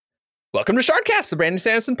Welcome to Shardcast, the Brandon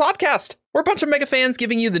Sanderson podcast. We're a bunch of mega fans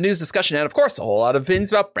giving you the news, discussion, and of course, a whole lot of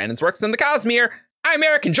opinions about Brandon's works in the Cosmere. I'm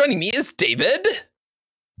Eric, and joining me is David.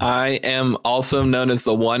 I am also known as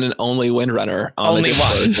the one and only Windrunner. Only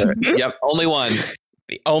one. Yep, only one.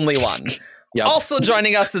 The only one. Yep. Also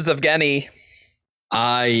joining us is Evgeny.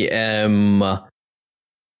 I am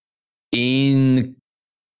in.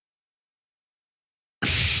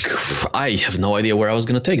 I have no idea where I was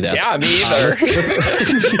going to take that. Yeah, me either.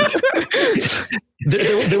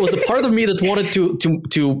 There was a part of me that wanted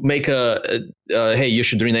to make a hey, you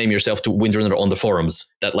should rename yourself to Windrunner on the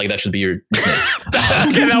forums. That should be your nickname.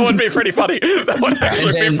 Okay, that would be pretty funny. That would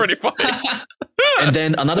actually be pretty funny. And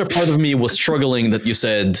then another part of me was struggling that you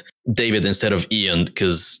said David instead of Ian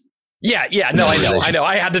because. Yeah. No, I know.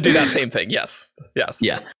 I had to do that same thing. Yes.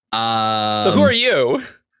 Yeah. So who are you?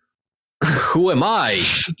 Who am I?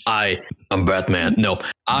 I'm Batman. No,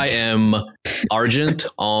 I am Argent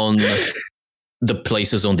on the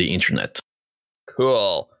places on the internet.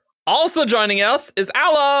 Cool. Also joining us is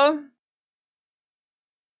Alla.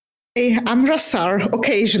 Hey, I'm Rassar,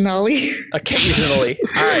 occasionally. Occasionally.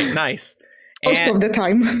 All right, nice. Most of the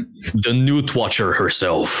time. The Newt Watcher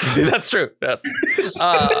herself. That's true. Yes.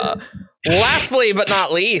 Lastly, but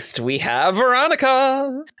not least, we have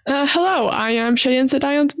Veronica. Hello, I am Cheyenne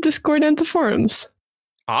Zedai on the Discord and the forums.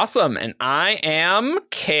 Awesome. And I am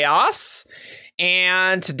Chaos.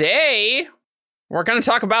 And today we're going to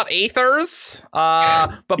talk about Aethers.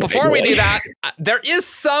 But before we do that, there is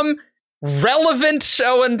some relevant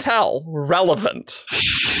show and tell. Relevant.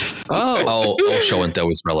 Oh, show and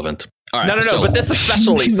tell is relevant. All right, No, but this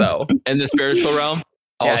especially so. In the spiritual realm,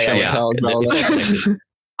 all show and tell is relevant.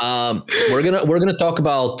 We're gonna talk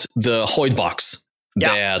about the Hoid box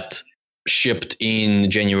that shipped in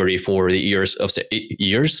January for the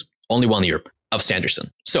only 1 year of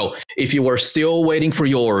Sanderson. So if you are still waiting for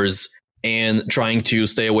yours and trying to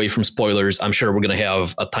stay away from spoilers, I'm sure we're gonna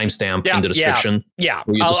have a timestamp in the description. Yeah.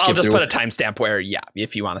 I'll just put a timestamp where,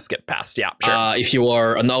 if you want to skip past. Yeah, sure. If you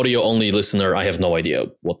are an audio only listener, I have no idea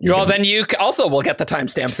what. Well, then you also will get the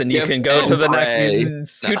timestamps and you can go to the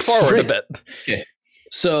next, scoot forward a bit. Okay.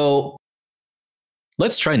 So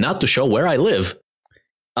let's try not to show where I live.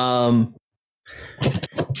 The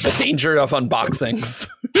danger of unboxings.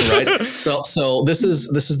 Right. So this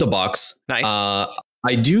is the box. Nice.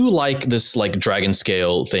 I do like this dragon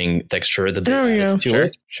scale thing texture that they added to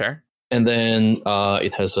it. Sure. And then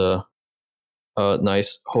it has a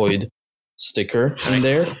nice Hoid sticker in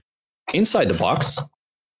there. Inside the box,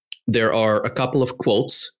 there are a couple of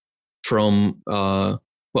quotes from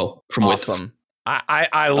Awesome.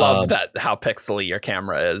 I love that how pixely your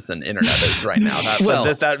camera is and internet is right now.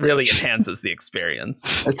 That really enhances the experience.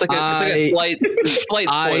 It's like a slight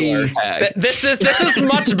spoiler tag. This is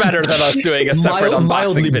much better than us doing a separate unboxing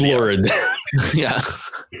mildly video. blurred. Yeah.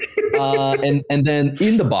 And then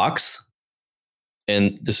in the box, and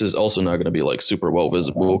this is also not going to be super well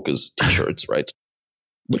visible because t-shirts, right?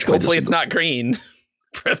 Hopefully it's not green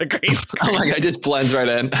for the green screen. Oh my god, it just blends right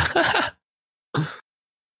in.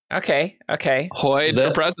 Okay. Hoid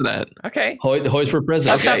for president. Okay. Hoid for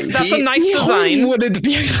president. That's a nice design. Wouldn't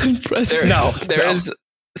be a good president. There is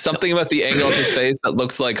something about the angle of his face that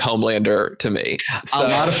looks like Homelander to me. So a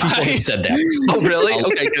lot of people have said that. Oh, really?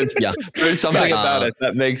 Okay, good. Yeah. There's something about it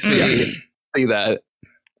that makes me see that.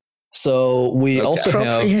 So we also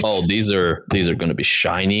have. Oh, these are going to be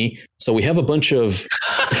shiny. So we have a bunch of.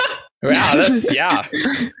 Wow, very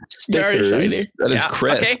stickers. shiny. That is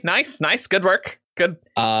crisp. Okay, nice. Good work. Good.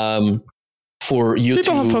 For you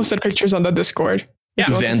People to have posted pictures on the Discord. Yeah,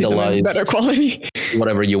 vandalize better quality.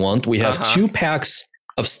 whatever you want. We have 2 packs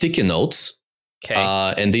of sticky notes. Okay.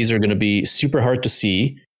 And these are going to be super hard to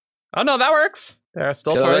see. Oh no, that works. There are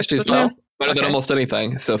still Better tourists. than almost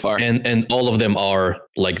anything so far. And all of them are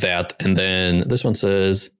like that. And then this one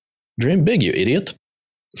says, "Dream big, you idiot."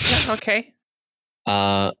 Yeah, okay.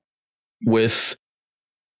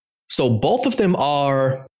 So both of them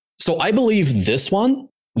are. So I believe this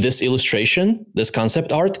illustration, this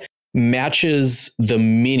concept art, matches the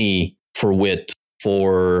mini for Wit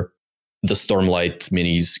for the Stormlight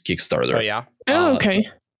Minis Kickstarter. Oh yeah. Okay.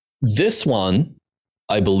 This one,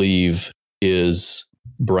 I believe, is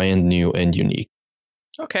brand new and unique.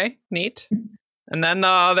 Okay, neat. And then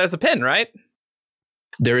there's a pin, right?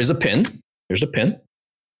 There is a pin. There's a pin.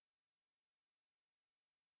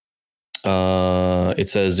 It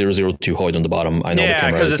says 002 Hoid on the bottom. I know. Yeah,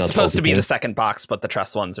 because it's supposed to be the second box, but the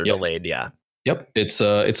Tress ones are delayed. Yeah. Yep. It's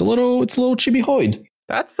a little chibi Hoid.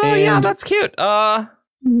 That's that's cute. Yeah.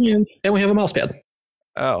 And we have a mouse pad.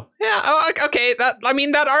 Oh yeah. Oh, okay.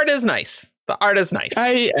 That art is nice. The art is nice.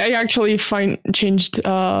 I actually changed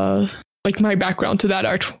like my background to that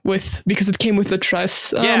art because it came with the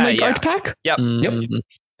Tress art pack. Yep.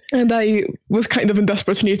 And I was kind of in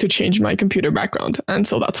desperate need to change my computer background, and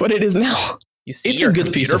so that's what it is now. You see, It's your a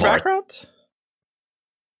good piece of art. background.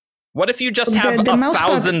 What if you just have The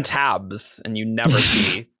 1,000 tabs and you never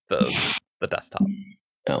see the desktop?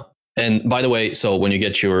 Oh. And by the way, so when you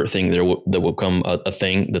get your thing, there will come a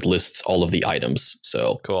thing that lists all of the items.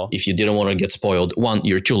 So Cool. if you didn't want to get spoiled, one,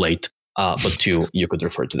 you're too late. But two, you could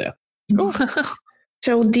refer to that. Cool.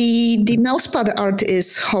 So the mousepad art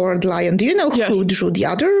is Howard Lyon. Do you know Yes. who drew the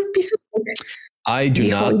other piece of work? I do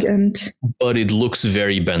not, Hoid and but it looks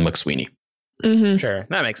very Ben McSweeney. Mm-hmm. Sure,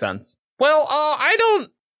 that makes sense. Well, I don't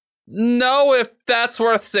know if that's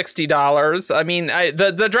worth $60. I mean,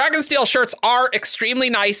 the Dragonsteel shirts are extremely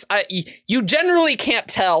nice. You generally can't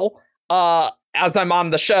tell as I'm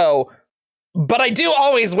on the show, but I do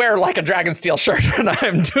always wear like a Dragonsteel shirt when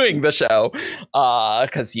I'm doing the show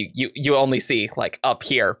because you only see like up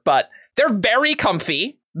here. But they're very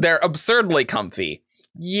comfy. They're absurdly comfy.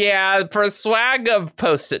 Yeah, for a swag of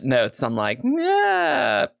Post-it notes, I'm like,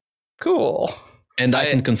 yeah, cool. And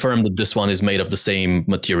I can confirm that this one is made of the same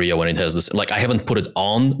material when it has this. Like, I haven't put it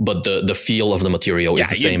on, but the feel of the material is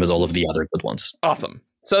the same as all of the other good ones. Awesome.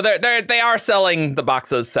 So they are selling the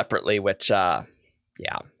boxes separately, which I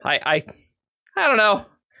don't know.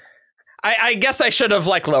 I guess I should have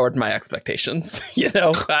like lowered my expectations.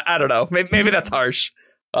 I don't know. Maybe that's harsh.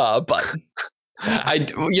 But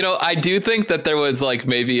I do think that there was like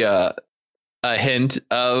maybe a hint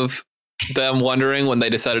of them wondering when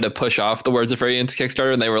they decided to push off the Words of Radiance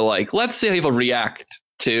Kickstarter, and they were like, let's see how people react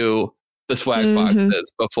to the swag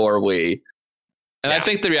boxes before we. And I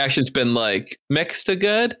think the reaction's been like mixed to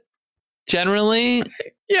good generally.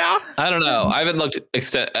 Yeah. I don't know. I haven't looked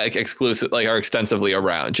extensively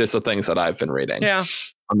around, just the things that I've been reading. Yeah.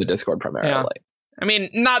 On the Discord primarily. I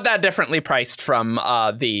mean, not that differently priced from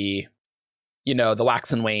the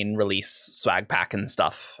Wax and Wayne release swag pack and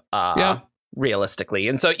stuff. Realistically.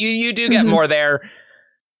 And so you do get more there.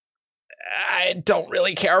 I don't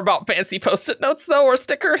really care about fancy Post-it notes though, or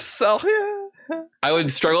stickers. So I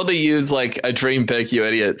would struggle to use like a dream pick, you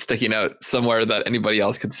idiot, sticky note somewhere that anybody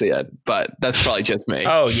else could see it, but that's probably just me.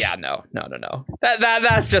 Oh yeah, no.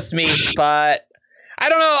 That's just me. But I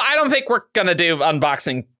don't know. I don't think we're gonna do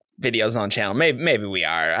unboxing videos on channel. Maybe we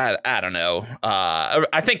are. I don't know.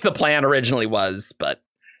 I think the plan originally was, but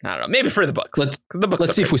I don't know. Maybe for the books. Let's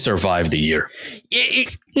see if we survive the year.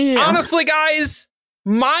 Honestly, guys,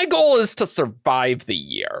 my goal is to survive the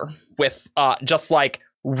year with just like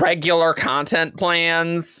regular content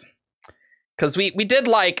plans. Because we did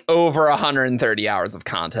like over 130 hours of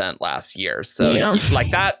content last year. So like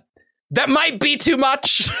that might be too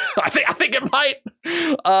much. I think it might.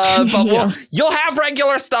 But you'll have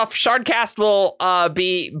regular stuff. Shardcast will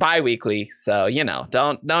be bi-weekly. So,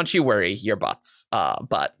 don't you worry your butts.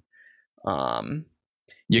 But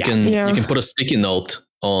you can put a sticky note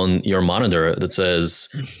on your monitor that says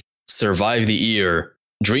survive the year,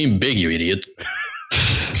 dream big, you idiot.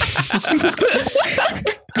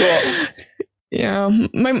 Cool. Yeah,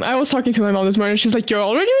 I was talking to my mom this morning. She's like, "You're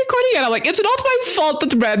already recording it." I'm like, "It's not my fault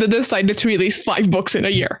that Brandon decided to release 5 books in a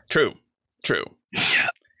year." True.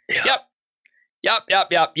 Yep.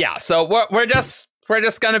 Yeah. So we're just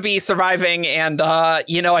gonna be surviving, and I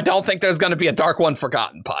don't think there's gonna be a Dark One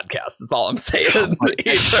Forgotten podcast. Is all I'm saying.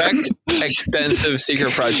 Expect extensive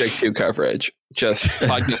Secret Project 2 coverage. Just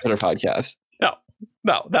podcast or podcast. No.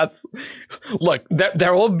 Look.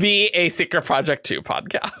 There will be a Secret Project 2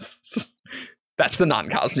 podcast. That's the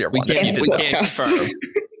non-Cosmere one. We can't confirm.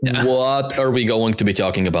 What are we going to be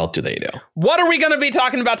talking about today, though? What are we going to be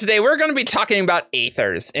talking about today? We're going to be talking about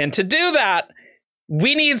Aethers. And to do that,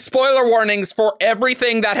 we need spoiler warnings for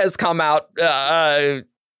everything that has come out,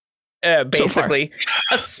 basically.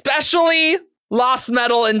 Especially Lost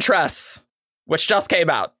Metal and Tress, which just came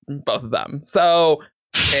out, both of them. So...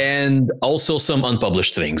 And also some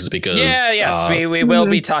unpublished things because we will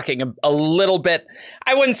be talking a little bit.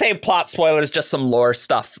 I wouldn't say plot spoilers, just some lore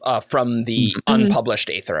stuff from the unpublished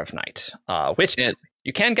Aether of Night, which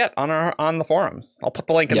you can get on the forums. I'll put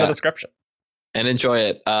the link in the description. And enjoy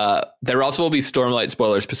it. There also will be Stormlight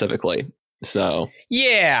spoilers specifically. So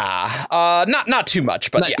not too much,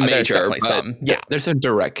 but not major, there's definitely some. Yeah, there's a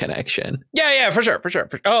direct connection. Yeah, for sure. That's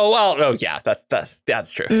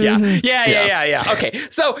true. Yeah. Okay,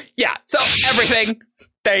 so everything.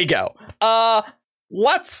 There you go.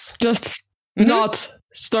 Let's just not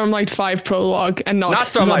Stormlight 5 prologue and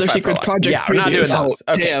not another Secret Project. Yeah, we're not doing those.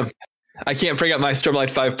 Okay. Damn, I can't bring up my Stormlight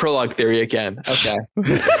 5 prologue theory again. Okay.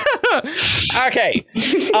 Okay.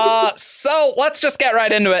 So let's just get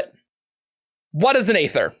right into it. What is an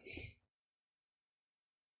aether?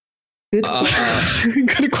 Good.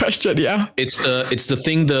 Good question. Yeah. It's the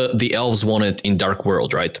thing the elves wanted in Dark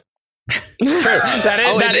World, right? It's true.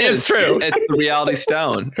 That is true. It's the reality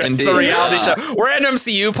stone. It's Indeed. the reality show. We're an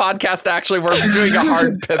MCU podcast, actually. We're doing a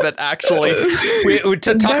hard pivot, actually. We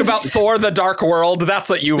to talk about Thor: The Dark World. That's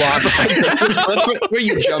what you want. That's where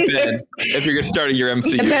you jump in if you're starting your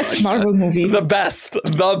MCU. The best Marvel movie. The best.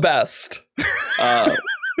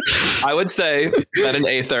 I would say that an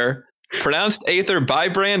aether, pronounced aether by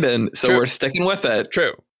Brandon, so True. we're sticking with it,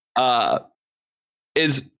 True.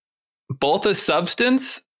 is both a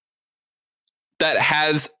substance that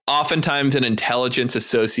has oftentimes an intelligence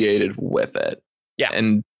associated with it. Yeah.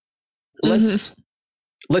 And Let's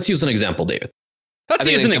use an example, David. Let's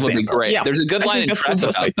use an would be example. great. Yeah. There's a good I line think in that's Tress the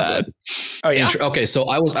best about I can that. do. Oh, yeah. Okay, so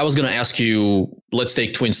I was gonna ask you. Let's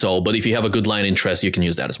take Twin Soul, but if you have a good line in Tress, you can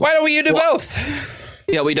use that as well. Why don't you do both?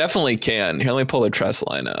 Yeah, we definitely can. Here, let me pull the Tress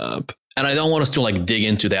line up. And I don't want us to like dig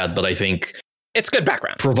into that, but I think It's good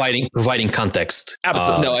background. providing context.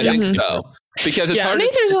 Absolutely. No, I Yeah. think so. Because it's Yeah, hard and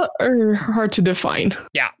to, aethers are hard to define.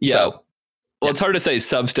 Yeah. yeah. So, Well, it's hard to say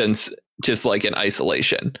substance just like in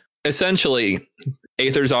isolation. Essentially,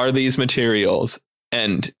 aethers are these materials,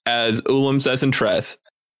 and as Ulam says in Tress,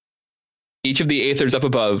 each of the aethers up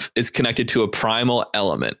above is connected to a primal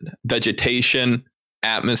element: vegetation,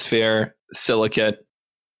 atmosphere, silicate,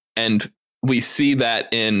 and we see that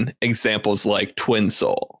in examples like Twin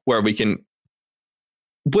Soul, where we can,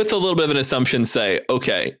 with a little bit of an assumption, say,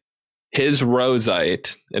 okay, his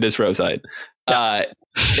rosite, it is rosite,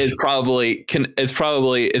 is probably an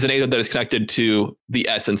aether that is connected to the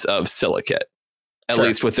essence of silicate, at Sure.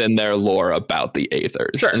 least within their lore about the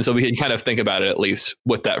aethers. Sure. And so we can kind of think about it at least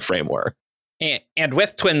with that framework. and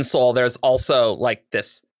with Twin Soul, there's also like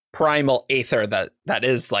this primal aether that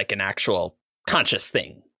is like an actual conscious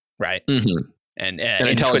thing, right? Mm-hmm. And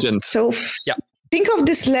intelligence. So Yeah. think of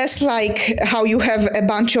this less like how you have a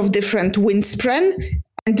bunch of different wind spren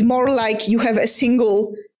and more like you have a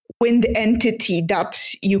single wind entity that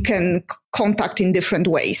you can contact in different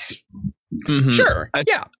ways. Mhm. Sure. I-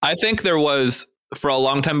 Yeah. I think there was, for a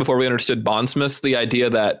long time before we understood bondsmiths, the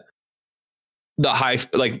idea that the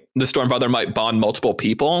Stormfather might bond multiple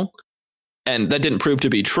people, and that didn't prove to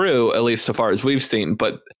be true, at least so far as we've seen.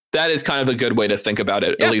 But that is kind of a good way to think about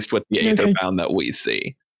it, Yeah. at least with the Okay. Aetherbound that we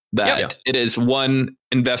see. That Yep. it is one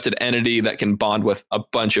invested entity that can bond with a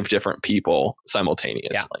bunch of different people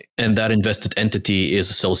simultaneously. And that invested entity is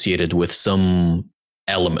associated with some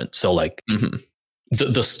element. So like Mhm.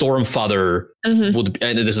 the Stormfather Mhm. would be,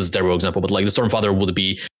 and this is a terrible example, but like the Stormfather would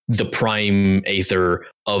be the prime aether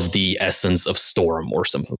of the essence of Storm or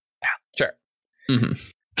something. Sure. Mhm.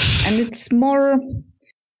 And it's a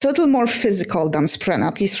little more physical than Spren,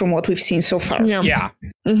 at least from what we've seen so far. Yeah. Yeah.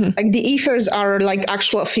 Mhm. Like the ethers are like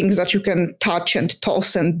actual things that you can touch and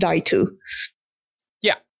toss and die to.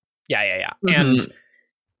 Yeah. Mhm.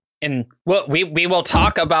 And well, we will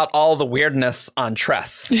talk about all the weirdness on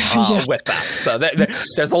Tress Yeah. with that. So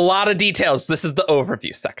there's a lot of details. This is the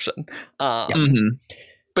overview section. Mhm.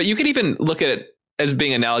 But you could even look at it as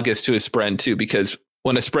being analogous to a Spren too, because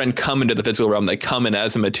when a Spren come into the physical realm, they come in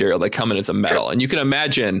as a material, they come in as a metal. And you can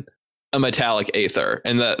imagine a metallic aether,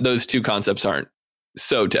 and those two concepts aren't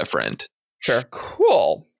so different. Sure.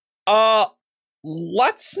 Cool.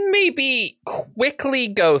 Let's maybe quickly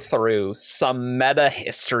go through some meta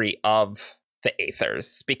history of the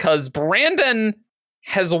Aethers, because Brandon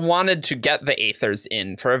has wanted to get the Aethers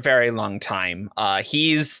in for a very long time.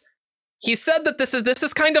 He said that this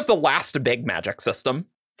is kind of the last big magic system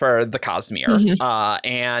for the Cosmere. Mhm.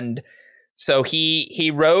 And so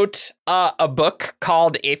he wrote a book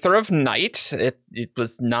called Aether of Night. It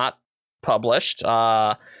was not published.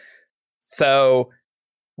 So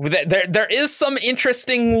there is some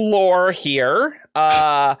interesting lore here.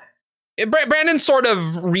 Brandon sort of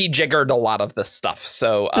rejiggered a lot of this stuff.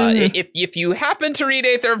 So if you happen to read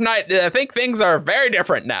Aether of Night, I think things are very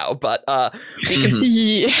different now. But we can.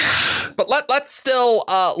 Yeah. But let's still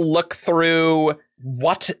look through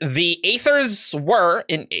what the Aethers were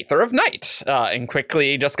in Aether of Night, and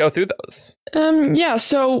quickly just go through those. Yeah,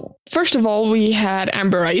 so first of all, we had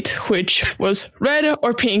Amberite, which was red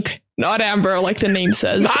or pink, not amber, like the name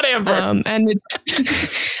says. Not amber.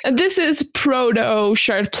 And this is proto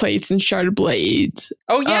shard plates and shard blades.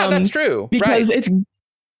 Oh yeah, that's true. Because Right. it's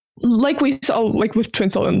like we saw, like with Twin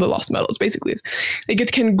Soul and the Lost Metals, basically. Like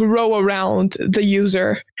it can grow around the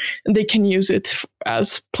user, and they can use it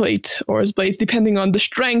as plate or as blades, depending on the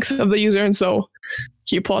strength of the user. And so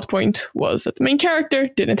key plot point was that the main character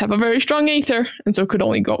didn't have a very strong Aether, and so could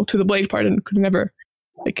only go to the blade part and could never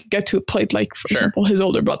like get to a plate like, for example, his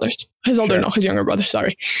older brothers. His younger brother,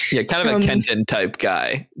 sorry. Yeah, kind of a Kenton type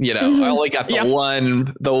guy. You know, I only got the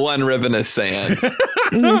one ribbon of sand.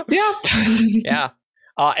 Yeah.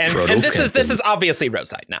 And this is obviously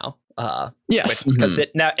Rosite now. Yes. Because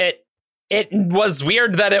it was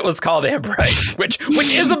weird that it was called Amberite, which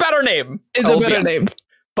is a better name. It's a better name.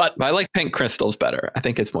 But I like pink crystals better. I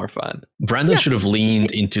think it's more fun. Brandon should have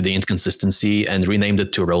leaned into the inconsistency and renamed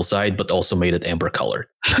it to Rosite, but also made it amber colored.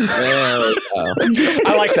 I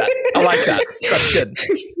like that. That's good.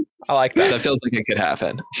 I like that. That feels like it could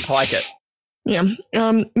happen. I like it. Yeah.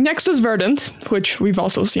 Next was Verdant, which we've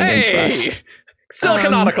also seen in Tress. Still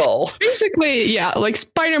canonical. Basically, yeah, like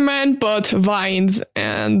Spider-Man, but vines.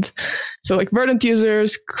 And so like Verdant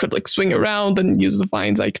users could like swing around and use the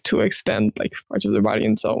vines like to extend like parts of their body.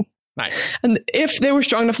 And so, nice. And if they were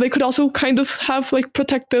strong enough, they could also kind of have like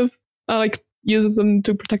protective, like use them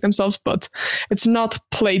to protect themselves, but it's not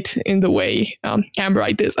plate in the way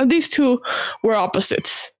Amberite is. And these two were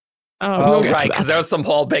opposites. Right, because there was some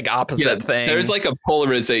whole big opposite thing. There's like a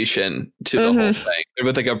polarization to the whole thing.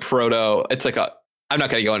 With like a proto, it's like a, I'm not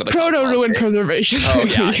going to go into the proto-ruin preservation. Oh,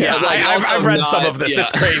 yeah. Like, I've read some of this. Yeah.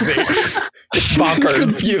 It's crazy. It's bonkers. It's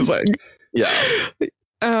confusing. Yeah.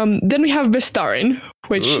 Then we have Vistarin,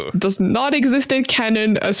 which does not exist in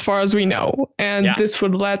canon as far as we know. And this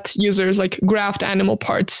would let users like graft animal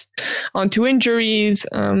parts onto injuries.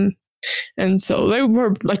 And so they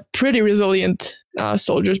were like pretty resilient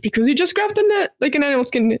soldiers because you just graft an animal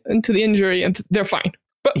skin into the injury and they're fine.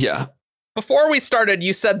 But yeah. Before we started,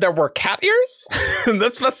 you said there were cat ears?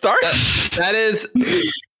 That's the start? That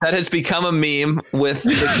has become a meme with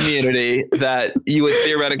the community that you would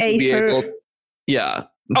theoretically be able... Yeah.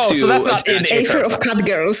 Oh, so that's not in Aether of cat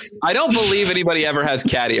girls. I don't believe anybody ever has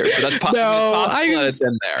cat ears. So that's possible that it's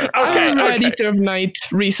in there. I read Aether of Night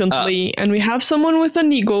recently, and we have someone with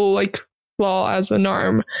an eagle like claw as an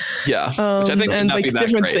arm. Yeah, which I think would not be that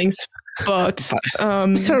different great. things. But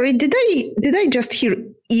sorry, did I just hear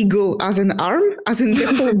eagle as an arm, as in the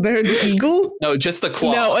whole bird eagle? No, just the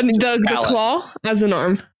claw. No, and the claw as an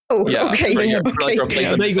arm. Oh, yeah, okay. the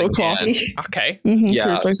eagle claw. Okay. Mm-hmm,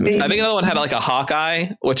 yeah, I think another one had like a Hawkeye,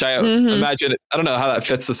 which I imagine. I don't know how that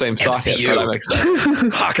fits the same socket, but that makes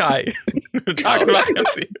sense. Hawkeye. Talking about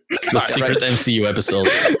MCU. It's the secret MCU episode.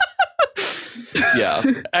 Yeah.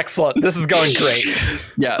 Excellent. This is going great.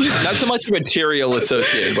 Yeah. Not so much material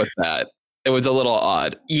associated with that. It was a little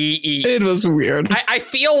odd. It was weird. I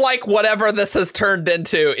feel like whatever this has turned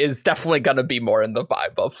into is definitely going to be more in the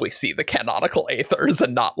vibe of we see the canonical Aethers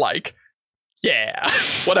and not like,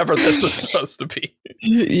 whatever this is supposed to be.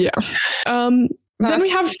 Yeah. Then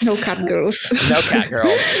we have no cat girls. No cat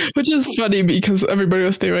girls. Which is funny because everybody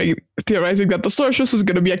was theorizing that the sorceress was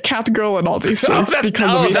going to be a cat girl and all these things. That's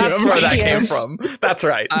where that came from. That's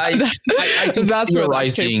right. I think that's where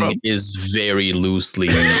that came from. Is very loosely.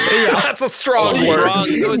 That's a strong word.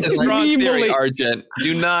 It was a strong theory, Argent.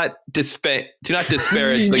 Do not disparage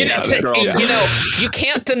the cat girl. You know, you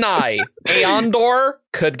can't deny Aondor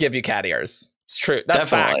could give you cat ears. It's true. That's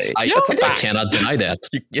fact. I cannot deny that.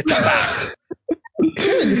 It's a fact.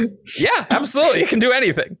 Yeah, absolutely. You can do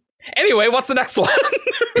anything. Anyway, what's the next one?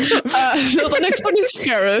 So the next one is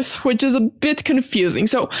Ferrous, which is a bit confusing.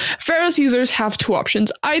 So Ferrous users have two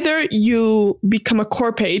options. Either you become a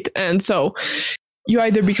corpate, and so you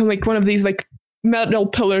either become like one of these like metal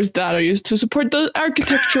pillars that are used to support the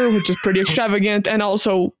architecture, which is pretty extravagant, and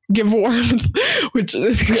also give warmth, which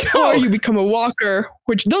is, or you become a walker,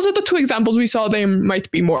 which those are the two examples we saw. There might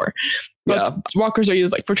be more. But walkers are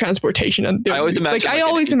used like for transportation, and I always imagine. I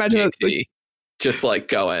always imagine it, just like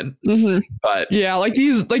going, but like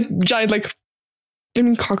these like giant like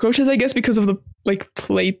cockroaches, I guess, because of the like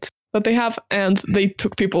plate that they have, and they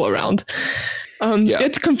took people around.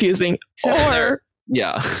 It's confusing. Or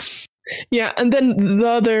and then the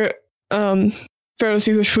other Ferrous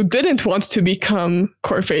users who didn't want to become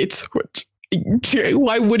corpates, which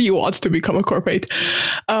why would you want to become a corpate?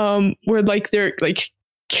 Were like they're like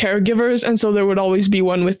caregivers, and so there would always be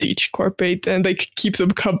one with each corpate and like keep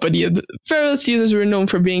them company. And Ferrous users were known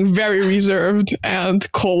for being very reserved and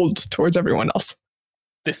cold towards everyone else.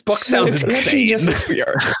 This book sounds insane. Just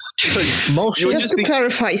to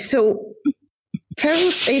clarify, so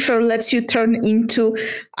Ferrous Aether lets you turn into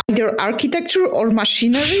either architecture or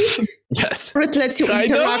machinery. Yes. Or it lets you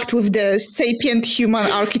interact with the sapient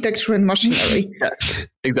human architecture and machinery. Yes,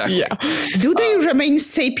 exactly. Yeah. Do they remain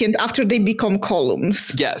sapient after they become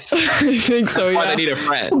columns? Yes. I think so, yeah. Or they need a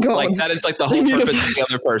friend. Like that is like the whole purpose of the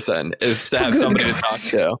other person is to have somebody to talk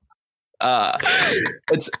to.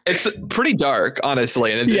 It's pretty dark,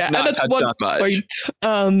 honestly, and it's not touched on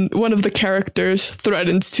much. One of the characters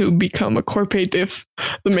threatens to become a corpate if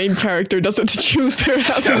the main character doesn't choose her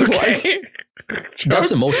as his wife.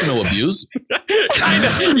 That's emotional abuse. Kind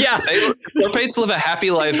of, yeah. Corpates live a happy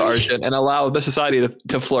life, Arjun, and allow the society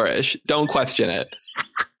to flourish. Don't question it.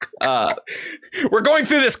 We're going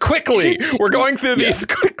through this quickly. We're going through these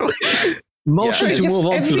quickly. Motion to move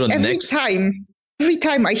on to the next. Every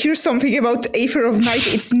time I hear something about Aether of Night,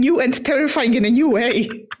 it's new and terrifying in a new way.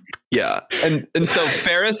 Yeah, and so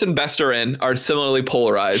Ferris and Besterin are similarly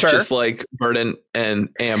polarized, just like Verdant and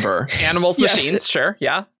Amber. Animals, machines, sure,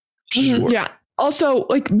 yeah. Sure. Yeah. Also,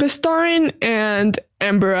 like Besterin and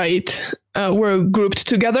Amberite were grouped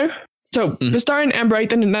together. So Besterin,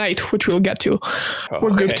 Amberite, and the Knight, which we'll get to,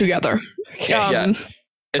 were grouped together. Yeah.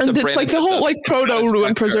 It's like the whole like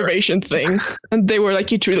proto-ruin preservation thing. And they were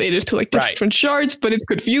like each related to like different shards, but it's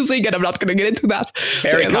confusing and I'm not going to get into that.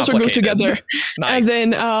 Very those are grouped together. Nice.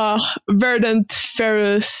 And then Verdant,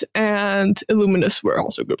 Ferris, and Illuminous were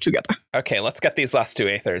also grouped together. Okay, let's get these last two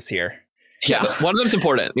Aethers here. Yeah, one of them's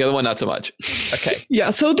important. The other one, not so much. Okay. Yeah,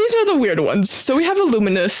 so these are the weird ones. So we have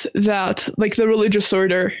Illuminous that like the religious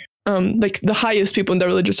order, like the highest people in the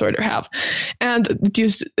religious order have. And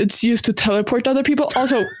it's used to teleport other people.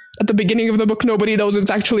 Also, at the beginning of the book, nobody knows it's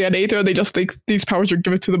actually an Aether. They just think these powers are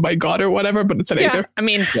given to them by God or whatever, but it's an Aether. I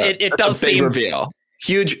mean, it does seem... reveal.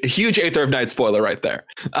 Huge Aether of Night spoiler right there.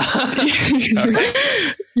 Okay.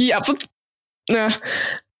 Yeah, but...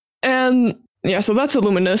 And... yeah, so that's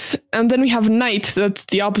Illuminous. And then we have Night, that's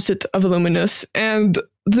the opposite of Illuminous. And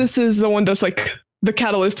this is the one that's like the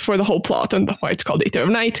catalyst for the whole plot and why it's called Aether of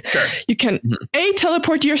Night. Sure. You can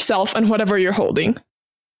teleport yourself and whatever you're holding.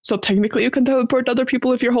 So technically you can teleport other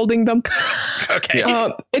people if you're holding them. Okay.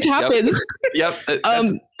 It happens. Yep.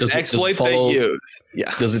 Exploit they use.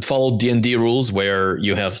 Yeah. Does it follow D&D rules where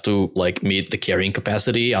you have to like meet the carrying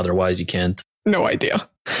capacity? Otherwise you can't? No idea.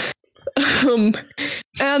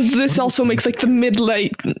 And this also makes like the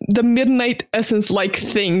midnight essence like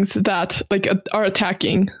things that like are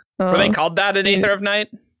attacking. Were they called that in Aether of Night?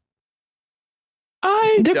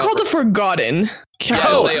 They're called the Forgotten.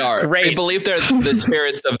 Yes, they are. Great. They believe they're the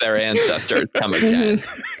spirits of their ancestors come again.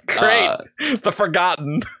 Great. The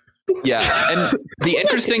Forgotten. Yeah, and the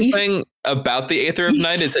interesting thing about the Aether of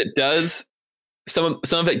Night is it does some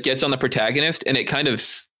of it gets on the protagonist, and it kind of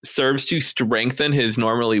serves to strengthen his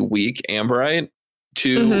normally weak Amberite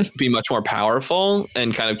to be much more powerful,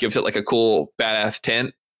 and kind of gives it like a cool badass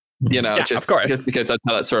tint. You know, of course, just because that's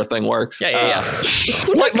how that sort of thing works. Yeah.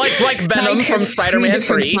 like Venom from Spider-Man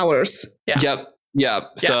 3. Powers. Yeah.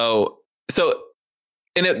 Yep. So,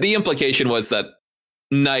 and the implication was that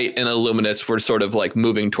Night and Illuminous were sort of like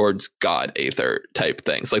moving towards God Aether type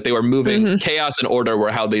things. Like they were moving. Chaos and order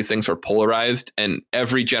were how these things were polarized, and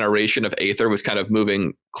every generation of Aether was kind of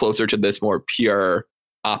moving closer to this more pure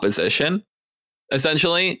opposition,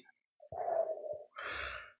 essentially.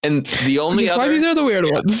 And the only why these are the weird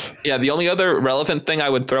ones. Yeah, the only other relevant thing I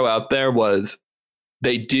would throw out there was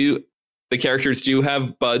the characters do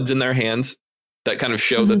have buds in their hands that kind of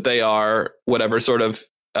show that they are whatever sort of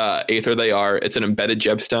Aether they are. It's an embedded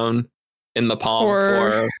gemstone in the palm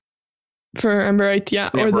for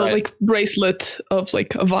Amberite, or the like bracelet of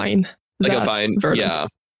like a vine. Like a vine, Verdant.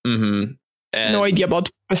 Mm-hmm. And no idea about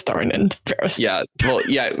Besterin and Ferris. Yeah, well,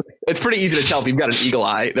 yeah, it's pretty easy to tell if you've got an eagle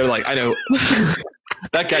eye. They're like, I know.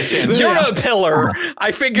 That guy stands. You're a pillar.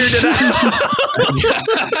 I figured it out.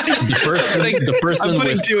 the person I'm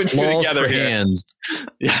putting with two and two claws together for here. hands.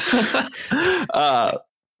 Yeah.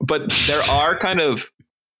 But there are kind of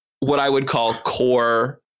what I would call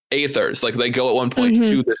core Aethers. Like they go at one point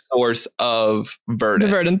to the source of Verdant. The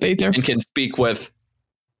Verdant Aether. And can speak with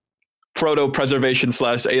proto-preservation /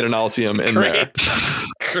 Aeternalcium in there.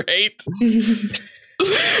 Great.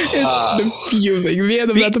 It's confusing. The end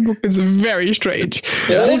of that book is very strange.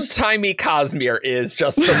 Old-timey Cosmere is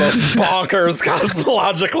just the most bonkers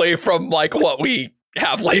cosmologically from like what we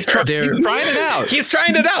have later. He's trying it out. He's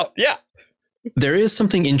trying it out. Yeah. There is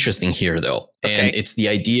something interesting here, though, and it's the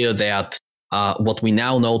idea that what we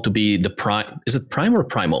now know to be the prime. Is it prime or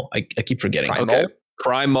primal? I keep forgetting. Primal? Okay.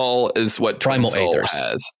 Primal is what Primal Twin Soul Aethers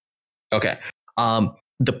has. Okay.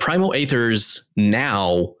 The Primal Aethers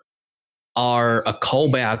now are a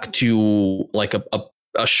callback to like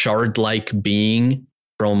a shard-like being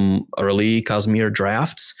from early Cosmere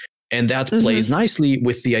drafts, and that plays nicely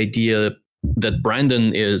with the idea that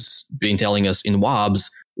Brandon is been telling us in WOBs,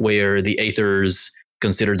 where the Aethers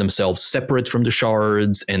consider themselves separate from the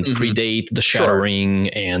shards and predate the shattering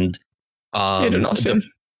and awesome.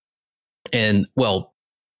 and well,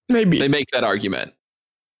 maybe they make that argument.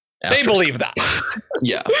 They believe that.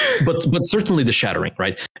 Yeah. But certainly the shattering,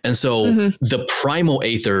 right? And so the primal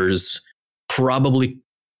aethers probably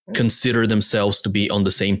consider themselves to be on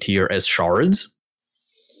the same tier as shards.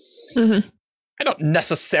 I don't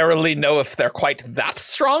necessarily know if they're quite that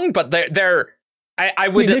strong, but I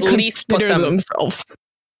would at least put them themselves.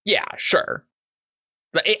 Yeah, sure.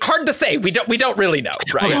 Hard to say. We don't really know,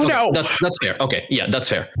 right? Okay, no. That's fair. Okay, yeah, that's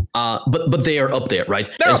fair. But they are up there, right?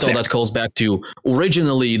 They're and up so there. that calls back to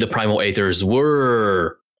originally the primal aethers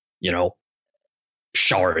were,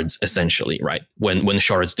 shards essentially, right? When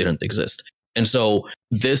shards didn't exist, and so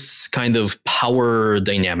this kind of power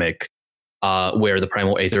dynamic, where the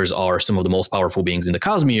primal aethers are some of the most powerful beings in the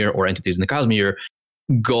Cosmere or entities in the Cosmere,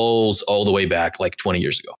 goes all the way back like 20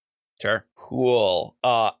 years ago. Sure. Cool.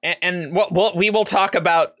 And we will talk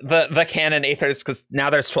about the canon aethers because now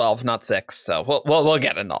there's 12, not 6. So we'll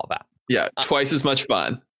get into all that. Yeah, twice as much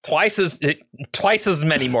fun. Twice as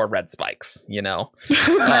many more red spikes. The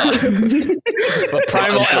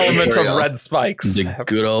primal element of red spikes. The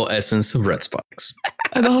good old essence of red spikes.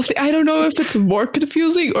 And honestly, I don't know if it's more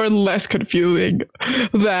confusing or less confusing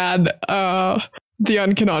than the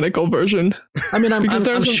uncanonical version. I mean,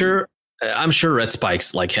 I'm sure. I'm sure Red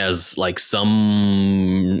Spikes has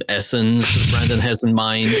some essence that Brandon has in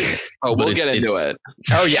mind. Oh, we'll get into it.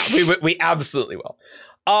 Oh yeah, we absolutely will.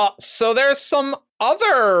 So there's some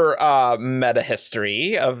other meta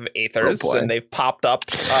history of aethers, and they've popped up.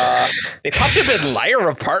 They popped up in Lyre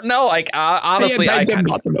of Partenel. Honestly, I did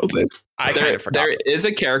not know this. I kind of forgot. There is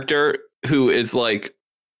a character who is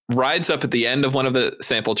rides up at the end of one of the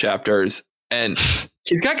sample chapters, and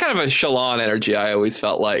she's got kind of a Shallan energy, I always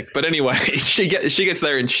felt like. But anyway, she gets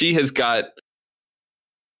there and she has got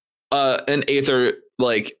an aether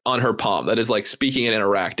on her palm that is speaking and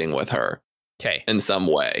interacting with her. Okay. In some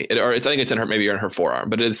way. I think it's in her, maybe in her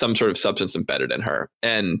forearm, but it is some sort of substance embedded in her.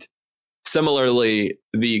 And similarly,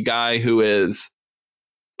 the guy who is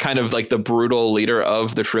kind of the brutal leader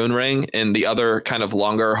of the Troon Ring and the other kind of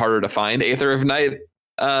longer, harder to find Aether of Night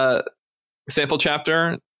sample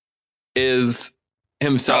chapter is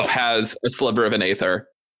himself has a sliver of an aether,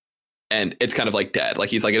 and it's kind of dead.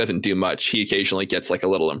 He's it doesn't do much. He occasionally gets a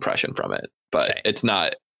little impression from it, but it's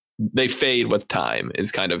not. They fade with time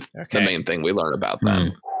is kind of the main thing we learn about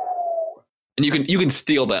them. And you can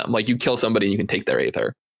steal them. You kill somebody and you can take their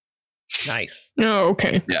aether. Nice. Oh,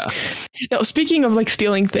 okay. Yeah. Now, speaking of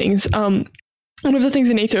stealing things, one of the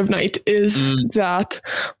things in Aether of Night is that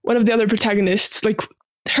one of the other protagonists,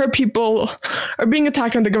 her people are being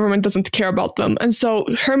attacked and the government doesn't care about them. And so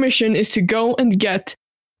her mission is to go and get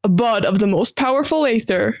a bud of the most powerful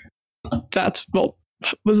aether that,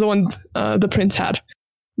 was the one the prince had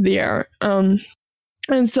there. And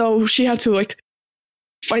so she had to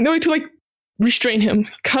find a way to restrain him,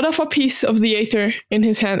 cut off a piece of the aether in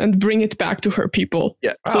his hand and bring it back to her people.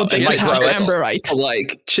 Yeah. So they might have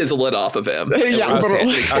Amberite. Chisel it off of him. Yeah.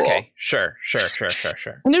 Cool. Okay. Sure.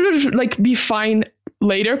 And it would be fine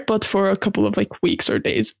later, but for a couple of weeks or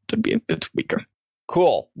days, it would be a bit weaker.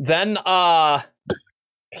 Cool. Then, I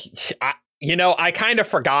kind of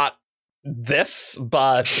forgot this,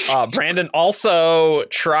 but Brandon also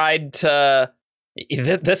tried to.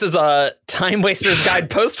 This is a Time Waster's Guide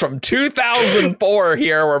post from 2004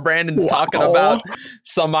 here, where Brandon's talking about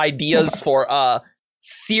some ideas for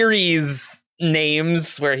series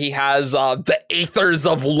names, where he has the Aethers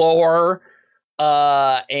of Lore,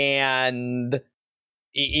 and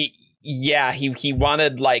he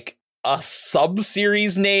wanted a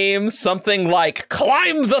sub-series name, something like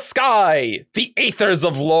Climb the Sky, the Aethers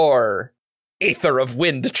of Lore, Aether of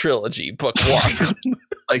Wind Trilogy, Book 1.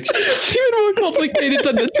 Even more complicated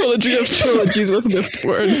than the trilogy of trilogies with this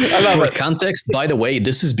word. For context, by the way,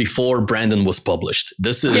 this is before Brandon was published.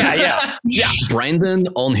 This is Brandon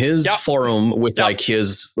on his forum with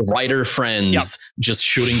his writer friends just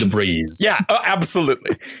shooting the breeze. Yeah,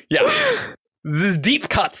 absolutely. Yeah. There's deep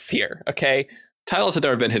cuts here, okay? Titles have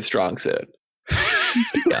never been his strong suit.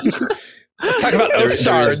 Let's talk about Oath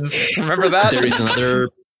Shards. Remember that? There is another...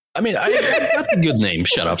 that's a good name.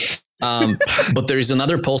 Shut up. But there is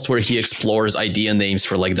another post where he explores idea names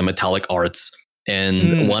for the metallic arts.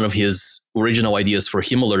 And one of his original ideas for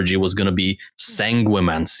Hemorrhagy was going to be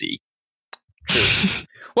Sanguimancy.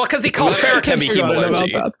 Well, because he called Feruchemy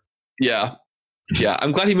Hemorrhagy. Yeah. Yeah,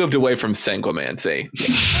 I'm glad he moved away from Sanguimancy.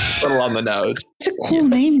 A little on the nose. It's a cool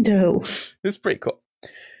name, though. It's pretty cool.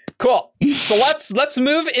 Cool. So let's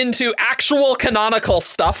move into actual canonical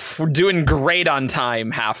stuff. We're doing great on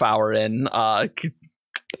time, half hour in. But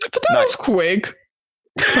that was quick.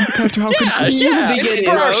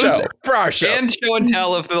 For our show. And show and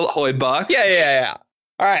tell of the Hoid box. Yeah.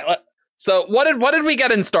 All right. So what did we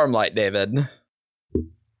get in Stormlight, David?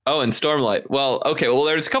 Oh, in Stormlight. Well, okay. Well,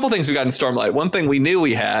 there's a couple things we got in Stormlight. One thing we knew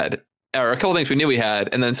we had, or a couple things we knew we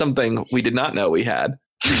had, and then something we did not know we had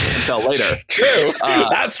until later. True.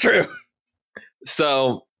 That's true.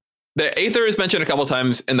 So the Aether is mentioned a couple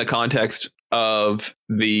times in the context of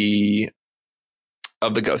the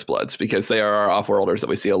Ghostbloods, because they are our off-worlders that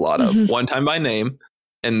we see a lot of. One time by name,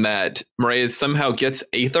 and that Mraize somehow gets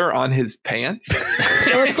Aether on his pants.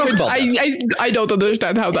 Let's talk about that. I don't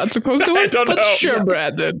understand how that's supposed to work. I don't but know. sure,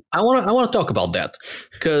 Brandon. I want to talk about that,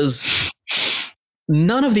 because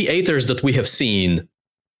none of the Aethers that we have seen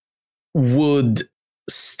would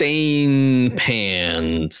stain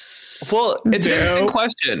pants. Well, it's an interesting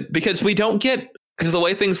question, because because the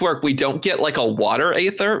way things work, we don't get like a water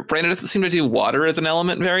Aether. Brandon doesn't seem to do water as an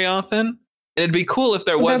element very often. And it'd be cool if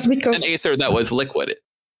there was an Aether that was liquid.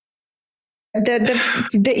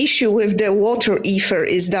 The issue with the water ether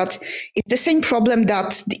is that it's the same problem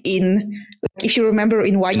that if you remember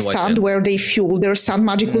in White Sand, where they fuel their sand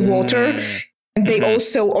magic with water, and they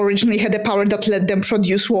also originally had a power that let them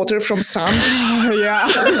produce water from sand. Yeah,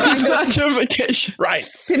 it's not purification. Right.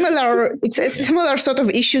 It's a similar sort of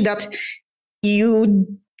issue that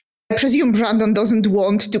I presume Brandon doesn't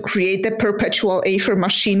want to create a perpetual Aether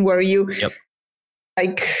machine where you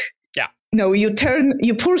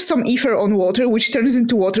you pour some ether on water, which turns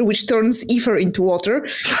into water, which turns ether into water,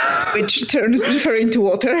 which turns ether into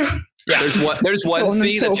water. Yeah. There's one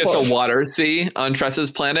sea that's just a water sea on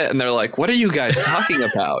Tressa's planet, and they're like, "What are you guys talking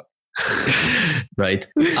about?" Right.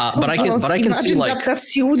 But I can see like that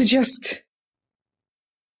sea would just.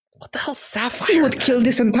 What the hell, Sapphire? Sea would kill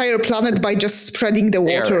this entire planet by just spreading the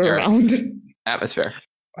water around. Atmosphere.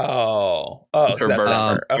 Oh, that's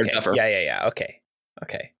Zephyr. Okay. Zephyr. Yeah. Okay.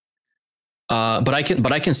 But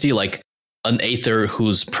I can see like an Aether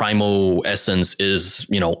whose primal essence is,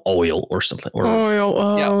 oil or something. Or,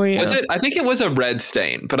 oil. Yeah. Was it? I think it was a red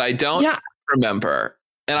stain, but I don't remember.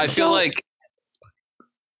 And I feel like.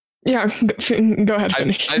 Yeah, go ahead.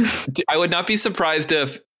 Finish. I would not be surprised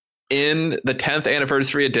if in the 10th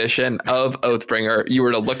anniversary edition of Oathbringer, you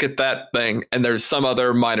were to look at that thing and there's some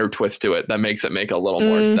other minor twist to it that makes it make a little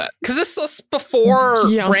more sense. Because this was before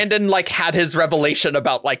Brandon had his revelation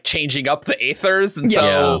about changing up the Aethers. And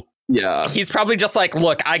so he's probably just like,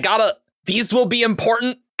 look, these will be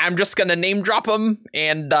important. I'm just going to name drop them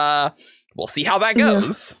and we'll see how that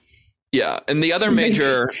goes. Yeah. And the other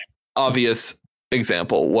major obvious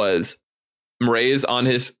example was Mraize on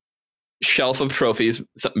his shelf of trophies,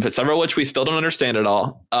 several of which we still don't understand at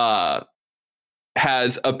all,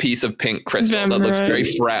 has a piece of pink crystal that looks very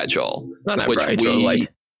fragile.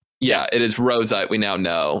 It is rosite, we now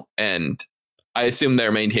know, and I assume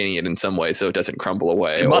they're maintaining it in some way so it doesn't crumble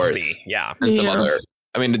away. It must be, and some other.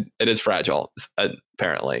 I mean, it is fragile,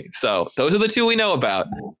 apparently. So those are the two we know about,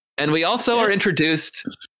 and we also are introduced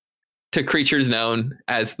to creatures known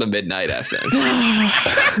as the Midnight Essence.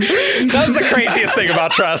 That was the craziest thing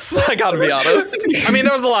about Trust. I gotta be honest. I mean,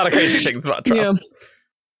 there was a lot of crazy things about Trust.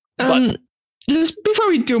 Yeah. But just before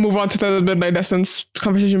we do move on to the Midnight Essence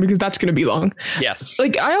conversation, because that's going to be long. Yes.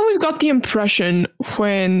 I always got the impression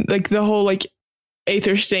when the whole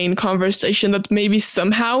Aether Stain conversation that maybe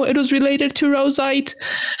somehow it was related to Rosite,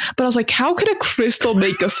 but I was like, how could a crystal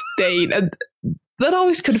make a stain? And that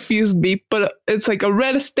always confused me, but it's a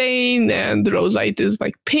red stain and Rosite is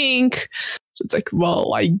pink. So it's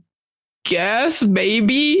well, I guess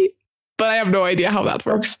maybe, but I have no idea how that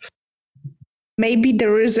works. Maybe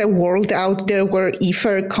there is a world out there where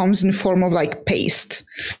ether comes in form of paste.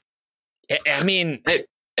 I mean,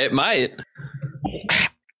 it might.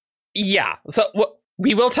 Yeah. So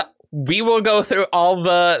we will go through all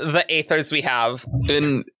the Aethers we have.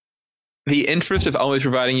 In the interest of always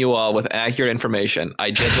providing you all with accurate information,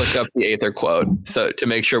 I did look up the Aether quote so to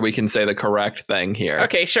make sure we can say the correct thing here.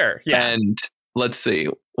 Okay, sure. Yeah. And let's see.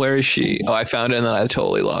 Where is she? Oh, I found it and then I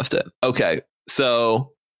totally lost it. Okay.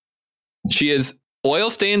 So she is,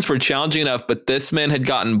 oil stains were challenging enough, but this man had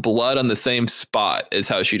gotten blood on the same spot is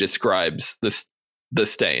how she describes the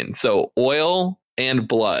stain. So oil and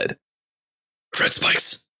blood. Red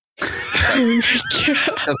spikes.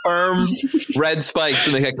 The firm red spikes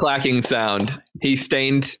and make a clacking sound he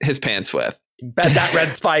stained his pants with. Bet that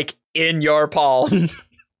red spike in your palm.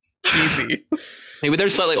 Easy. Maybe they're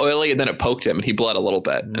slightly oily and then it poked him and he bled a little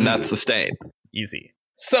bit and that's the stain. Easy.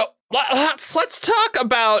 So let's talk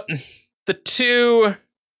about the two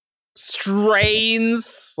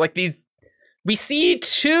strains. These, we see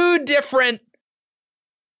two different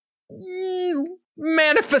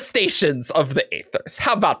manifestations of the Aethers.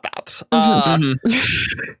 How about that?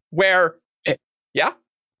 Where, yeah.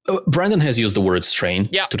 Brandon has used the word strain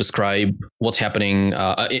Yeah. to describe what's happening.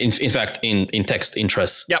 In fact, in text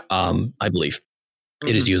interests, Yep. I believe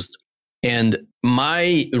it is used. And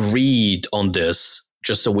my read on this,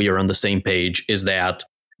 just so we are on the same page, is that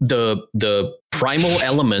the primal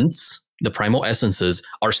elements, the primal essences,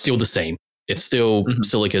 are still the same. It's still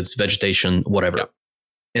silicates, vegetation, whatever. Yep.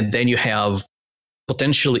 And then you have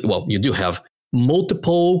potentially, well, you do have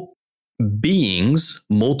multiple beings,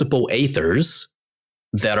 multiple aethers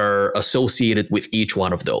that are associated with each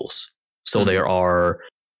one of those. So there are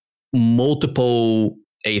multiple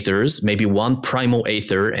aethers, maybe one primal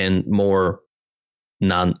aether and more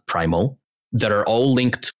non-primal, that are all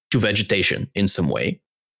linked to vegetation in some way.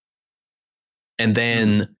 And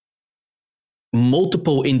then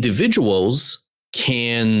multiple individuals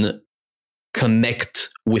can connect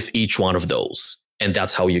with each one of those. And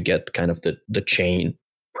that's how you get kind of the chain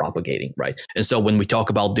propagating, right? And so when we talk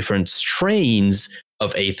about different strains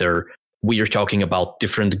of aether, we are talking about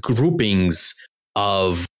different groupings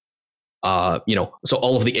of, so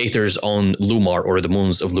all of the aethers on Lumar or the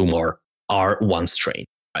moons of Lumar are one strain,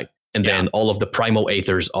 right? And then all of the primal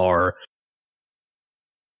aethers are,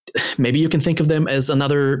 maybe you can think of them as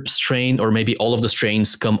another strain, or maybe all of the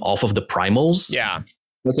strains come off of the primals. Yeah.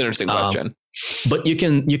 That's an interesting question. But you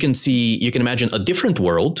can imagine a different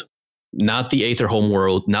world, not the Aether home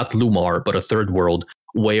world, not Lumar, but a third world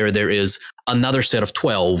where there is another set of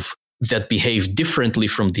 12 that behave differently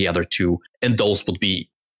from the other two, and those would be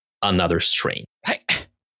another strain.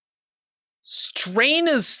 Strain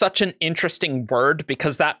is such an interesting word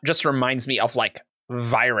because that just reminds me of like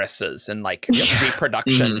viruses and like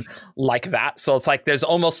reproduction like that. So it's like there's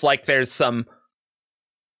almost like there's some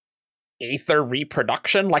aether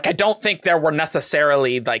reproduction. Like I don't think there were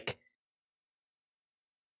necessarily like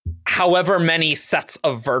however many sets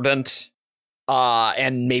of verdant,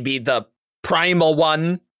 and maybe the primal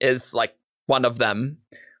one is like one of them.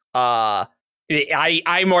 I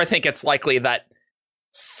more think it's likely that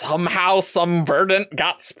somehow some verdant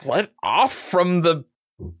got split off from the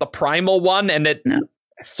primal one, and it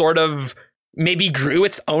sort of maybe grew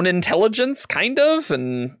its own intelligence, kind of,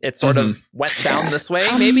 and it sort of went down this way,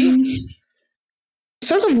 maybe.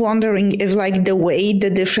 Sort of wondering if, like, the way the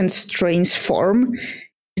different strains form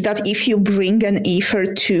is that if you bring an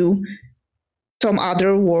aether to some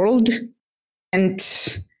other world and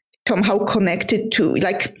somehow connect it to,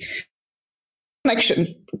 like, connection,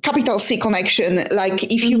 capital C connection, like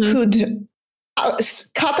if you could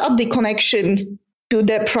cut out the connection to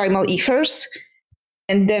the primal ethers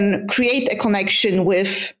and then create a connection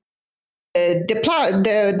with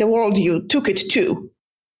the world you took it to,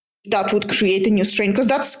 that would create a new strain, because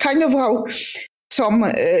that's kind of how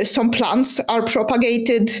some plants are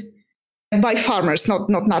propagated by farmers, not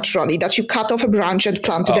naturally, that you cut off a branch and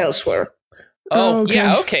plant it elsewhere.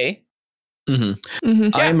 Yeah, okay.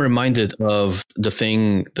 I am reminded of the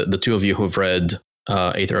thing that the two of you who have read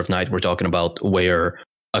Aether of Night were talking about, where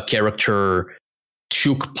a character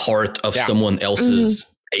took part of someone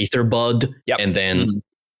else's aether bud and then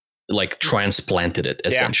like transplanted it,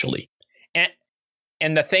 essentially.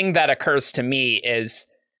 And the thing that occurs to me is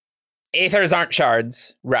aethers aren't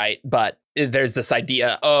shards, right? But there's this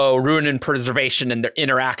idea, ruin and preservation and their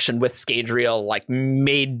interaction with Scadrial like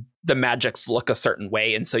made the magics look a certain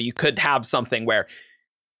way. And so you could have something where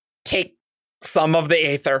take some of the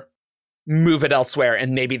aether, move it elsewhere,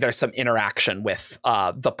 and maybe there's some interaction with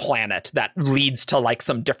the planet that leads to like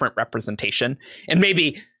some different representation. And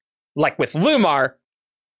maybe like with Lumar,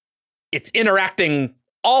 it's interacting,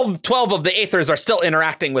 all 12 of the aethers are still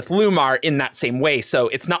interacting with Lumar in that same way. So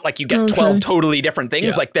it's not like you get 12 totally different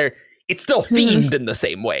things. Like it's still themed in the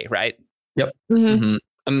same way, right? Yep. And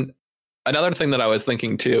another thing that I was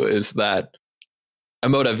thinking too is that a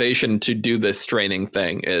motivation to do this straining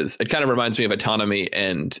thing is, it kind of reminds me of Autonomy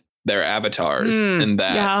and their avatars, in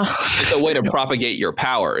that it's a way to propagate your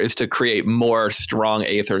power, is to create more strong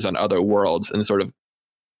aethers on other worlds, and sort of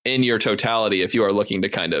in your totality, if you are looking to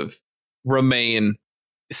kind of remain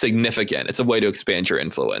significant, it's a way to expand your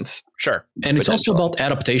influence. Sure. And it's also about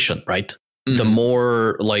adaptation, right? The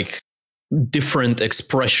more like different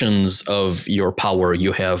expressions of your power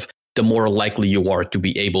you have, the more likely you are to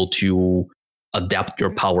be able to adapt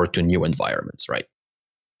your power to new environments, right?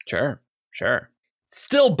 Sure.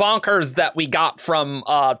 Still bonkers that we got from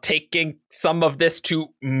taking some of this to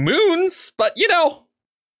moons, but you know,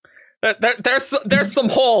 there's some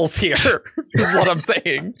holes here, is what I'm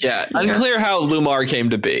saying. Yeah, unclear how Lumar came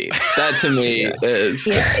to be. That to me is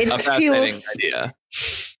a fascinating idea.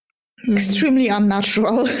 extremely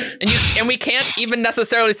unnatural. And we can't even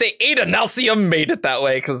necessarily say Ada Nalcium made it that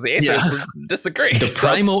way because the Aethers disagree. The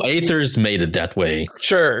Primal Aethers made it that way.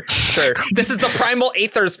 Sure. This is the Primal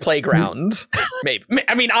Aethers playground. Maybe.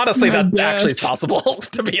 I mean, honestly, that actually is possible,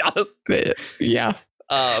 to be honest. Yeah.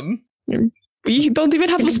 We don't even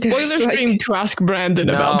have a spoiler stream to ask Brandon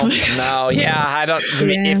about this. I don't.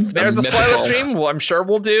 If there's a spoiler stream, well, I'm sure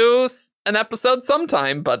we'll do an episode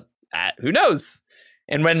sometime, but who knows?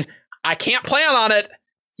 And when I can't plan on it,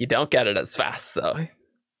 you don't get it as fast. So,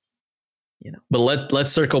 But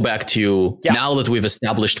let's circle back to now that we've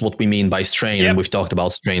established what we mean by strain, and we've talked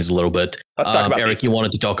about strains a little bit. Let's talk about Eric, you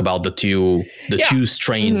wanted to talk about the two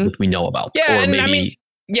strains that we know about. Yeah, or maybe.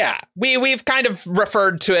 We've kind of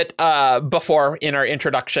referred to it before in our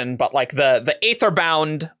introduction, but like the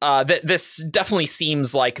Aetherbound, this definitely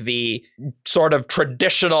seems like the sort of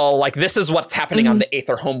traditional, like this is what's happening on the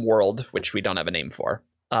Aether home world, which we don't have a name for.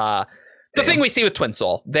 The thing we see with Twin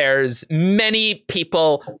Soul, there's many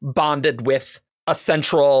people bonded with a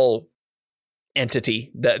central entity,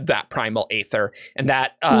 that primal Aether, and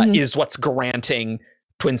that is what's granting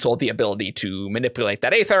Twin Soul the ability to manipulate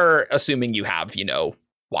that Aether, assuming you have,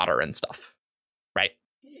 water and stuff, right?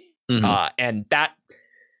 And that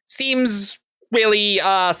seems really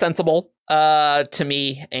sensible to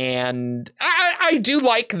me, and I do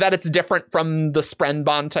like that it's different from the Spren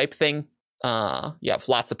bond type thing. You have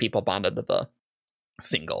lots of people bonded to the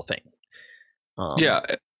single thing.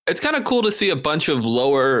 It's kind of cool to see a bunch of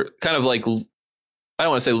lower, kind of like, I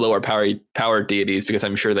don't want to say lower powered deities because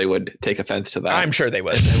I'm sure they would take offense to that. I'm sure they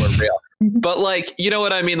would. They were real. But like, you know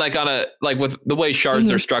what I mean? Like with the way shards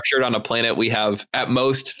are structured on a planet, we have at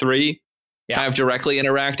most 3 kind of directly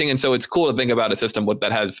interacting. And so it's cool to think about a system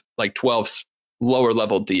that has like 12 lower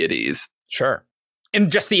level deities. Sure.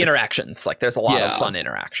 And just the interactions, like there's a lot of fun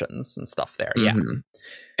interactions and stuff there. Yeah.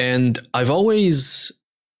 And I've always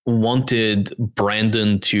wanted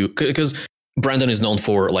Brandon to, because Brandon is known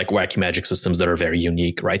for like wacky magic systems that are very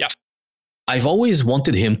unique, right? Yep. I've always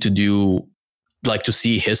wanted him to do, like, to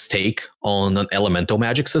see his take on an elemental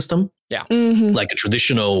magic system. Yeah. Like a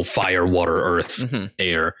traditional fire, water, earth,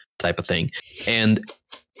 air type of thing. And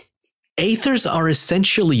Aethers are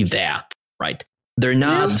essentially that, right? They're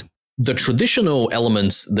not the traditional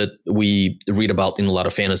elements that we read about in a lot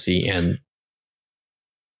of fantasy and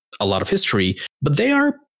a lot of history, but they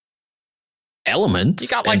are elements. You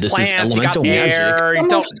got like plants, you got air,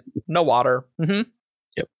 no water.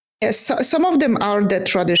 Yes, some of them are the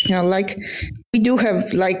traditional. Like we do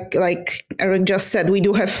have, like Eric just said, we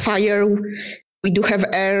do have fire, we do have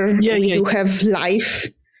air, we do have life.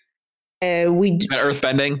 Earth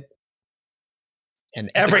bending. And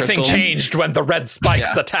everything changed when the red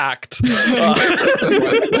spikes attacked. or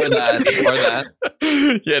that.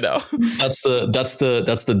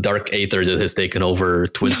 That's the dark Aether that has taken over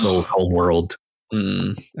Twin Soul's homeworld.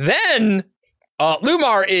 Then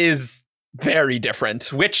Lumar is very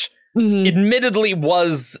different, which admittedly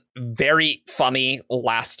was very funny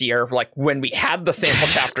last year, like when we had the sample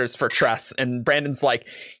chapters for Tress, and Brandon's like,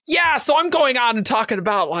 so I'm going on and talking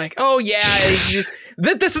about like,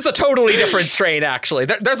 this is a totally different strain, actually.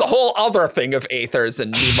 There's a whole other thing of Aethers,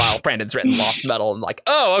 and meanwhile, Brandon's written Lost Metal, and like,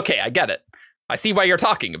 oh, okay, I get it. I see why you're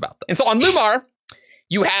talking about that. And so on Lumar,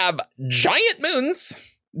 you have giant moons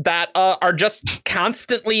that are just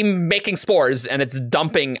constantly making spores, and it's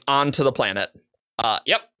dumping onto the planet.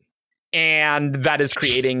 And that is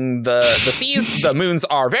creating the seas. The moons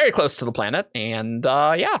are very close to the planet, and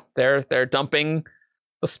they're dumping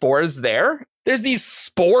the spores there. There's these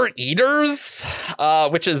spore eaters,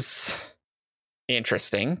 which is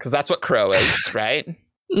interesting because that's what Crow is, right?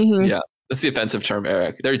 Yeah, that's the offensive term,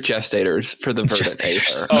 Eric. They're gestators for the verdant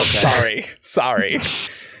Aether. Oh, sorry.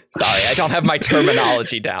 I don't have my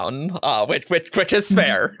terminology down, which is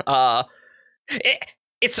fair.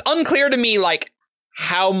 It's unclear to me, like,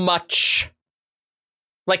 how much,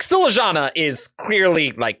 like, Silajana is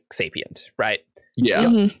clearly like sapient, right?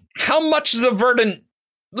 Yeah. How much the verdant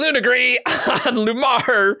Lunagree on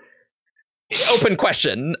Lumar? Open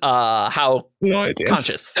question. How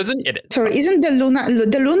conscious it is? Sorry, isn't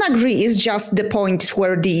the Lunagree is just the point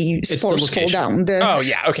where the spores fall down?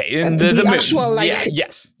 Okay. The moon. Actual, like,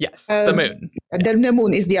 yes, the moon. The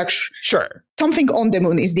moon is the actual. Sure. Something on the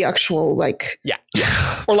moon is the actual, like. Yeah.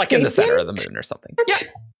 Or like in the center of the moon or something.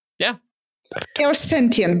 Yeah. They are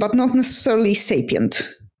sentient, but not necessarily sapient.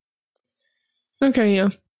 Okay. Yeah.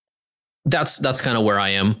 That's kind of where I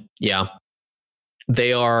am. Yeah.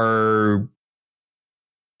 They're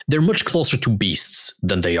much closer to beasts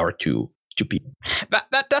than they are to people.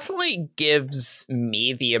 That definitely gives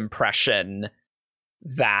me the impression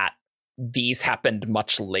that these happened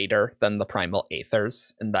much later than the primal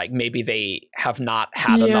aethers, and like maybe they have not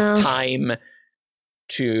had enough time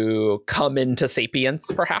to come into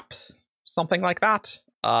sapience, perhaps something like that.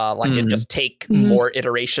 It just take more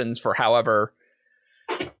iterations for however,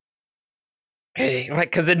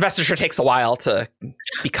 because investiture takes a while to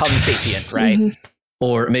become sapient, right?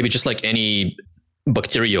 Or maybe just like any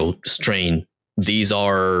bacterial strain, these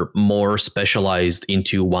are more specialized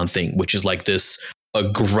into one thing, which is like this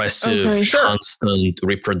aggressive, constant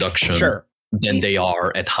reproduction than they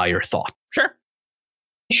are at higher thought. Sure.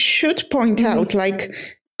 I should point out, like,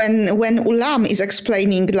 when Ulam is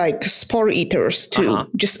explaining like spore eaters to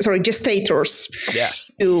gestators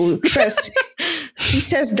to Tress, he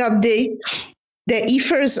says that the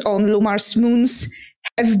ethers on Lumar's moons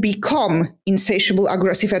have become insatiable,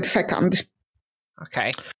 aggressive, and fecund.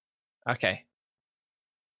 Okay.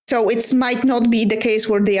 So it might not be the case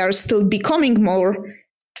where they are still becoming more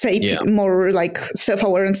more like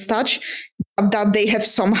self-aware and such, but that they have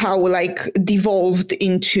somehow like devolved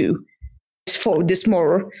into for this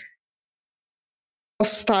more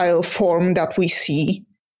hostile form that we see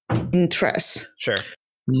in Tress. Sure.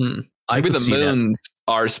 Maybe the moons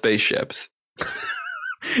are spaceships.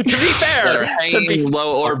 To be fair, hanging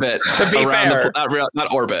low orbit. To be fair,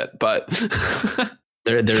 not orbit, but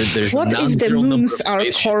there's what if the moons are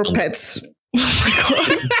corpets? Oh my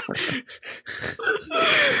god!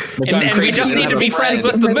 and we just need to be friends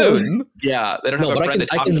with the moon. Yeah, they don't have a friend to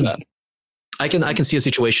talk to them. I can see a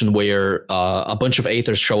situation where a bunch of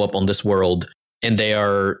aethers show up on this world, and they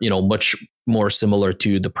are much more similar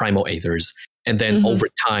to the primal aethers, and then over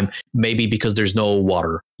time, maybe because there's no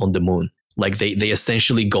water on the moon, like they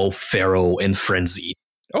essentially go feral and frenzied.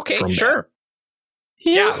 Okay, sure.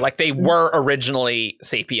 Yeah, like they were originally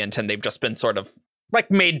sapient, and they've just been sort of like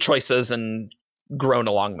made choices and grown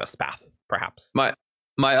along this path, perhaps.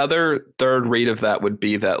 My other third read of that would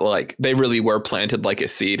be that like they really were planted like a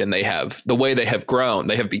seed, and they have the way they have grown,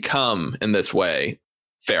 they have become in this way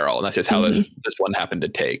feral, and that's just how this one happened to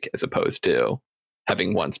take, as opposed to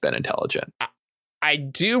having once been intelligent. I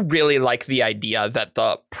do really like the idea that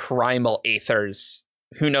the primal aethers,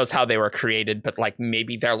 who knows how they were created, but like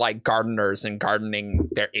maybe they're like gardeners and gardening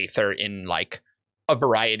their aether in like a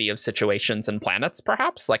variety of situations and planets,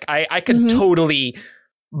 perhaps. Like I could totally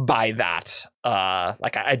buy that.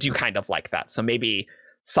 I do kind of like that. So maybe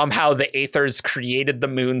somehow the aethers created the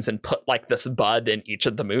moons and put like this bud in each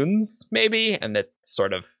of the moons, maybe, and it's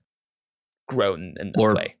sort of grown in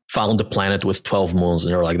this way. Found a planet with 12 moons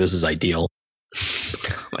and they're like, this is ideal.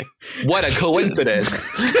 Like, what a coincidence.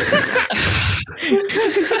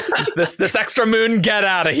 this extra moon, get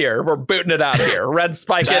out of here. We're booting it out of here. Red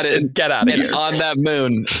spike it and get out of here. On that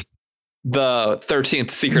moon, the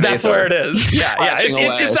 13th secret That's where it is. Yeah.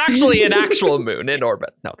 It's actually an actual moon in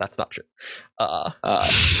orbit. No, that's not true. That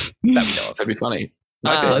we know of. That'd be funny.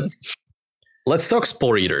 Let's talk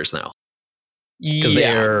spore eaters now. Because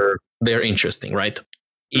they're interesting, right?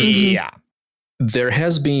 Yeah. There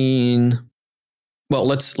has been... Well,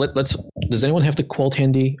 let's. Does anyone have the quote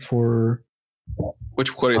handy for?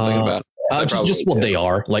 Which quote are you thinking about? Just what they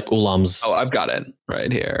are, like Ulam's. Oh, I've got it right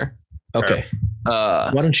here. Okay.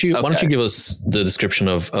 Why don't you give us the description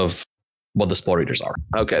of what the spore eaters are?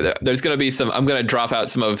 Okay. There's going to be some. I'm going to drop out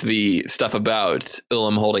some of the stuff about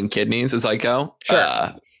Ulam holding kidneys as I go.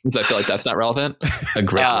 Sure. Because I feel like that's not relevant. A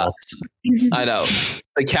great loss. I know.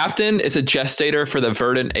 The captain is a gestator for the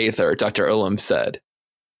verdant aether. Dr. Ulam said.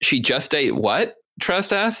 She gestate what?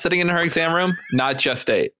 Tress asked, sitting in her exam room. Not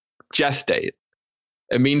gestate. Gestate.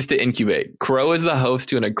 It means to incubate. Crow is the host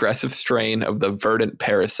to an aggressive strain of the verdant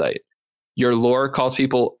parasite. Your lore calls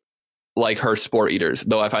people like her spore eaters,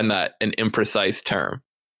 though I find that an imprecise term.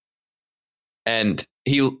 And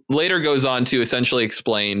he later goes on to essentially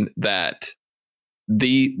explain that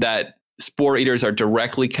that spore eaters are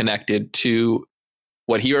directly connected to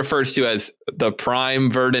what he refers to as the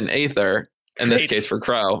prime verdant aether. In this case for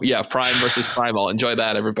Crow. Yeah, prime versus primal. Enjoy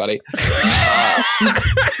that, everybody.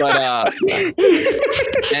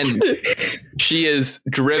 And she is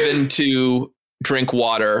driven to drink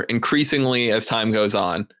water increasingly as time goes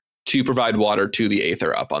on to provide water to the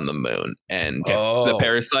aether up on the moon. And the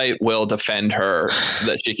parasite will defend her so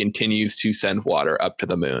that she continues to send water up to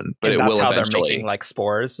the moon. But and it will how eventually... they're making like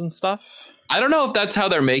spores and stuff? I don't know if that's how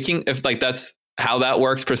they're making, if like that's how that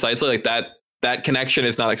works precisely, like that connection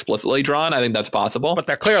is not explicitly drawn. I think that's possible. But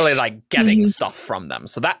they're clearly like getting stuff from them.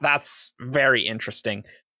 So that's very interesting.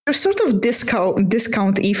 They're sort of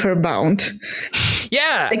discount ether bound.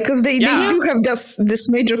 Yeah. Because they do have this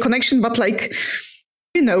major connection, but like,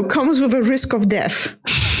 comes with a risk of death.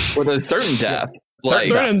 With a certain death.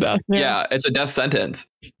 Certain death. Yeah, it's a death sentence.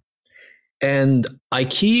 And I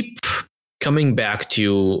keep coming back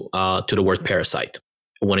to the word parasite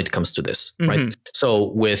when it comes to this, right?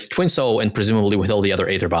 So with Twin Soul and presumably with all the other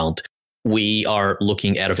Aetherbound, we are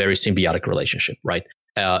looking at a very symbiotic relationship, right?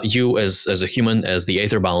 You as a human, as the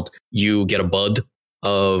Aetherbound, you get a bud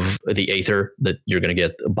of the Aether that you're going to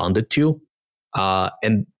get bonded to,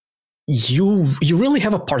 and you really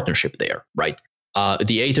have a partnership there, right?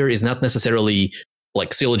 The Aether is not necessarily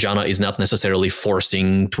like Silajana is not necessarily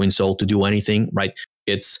forcing Twin Soul to do anything, right?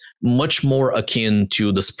 It's much more akin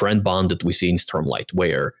to the Sprent bond that we see in Stormlight,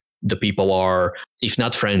 where the people are, if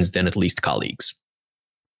not friends, then at least colleagues.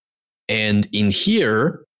 And in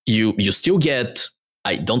here, you still get,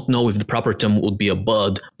 I don't know if the proper term would be a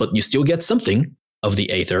bud, but you still get something of the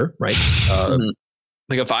Aether, right?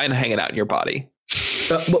 Like a vine hanging out in your body.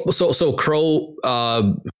 So Crow,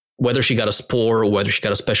 whether she got a spore, whether she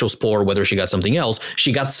got a special spore, whether she got something else,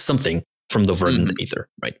 she got something from the verdant Aether,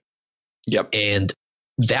 right? Yep. And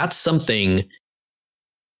that something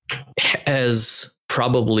has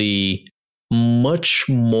probably much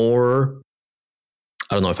more,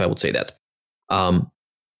 I don't know if I would say that.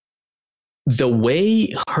 The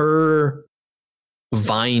way her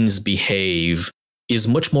vines behave is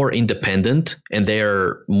much more independent, and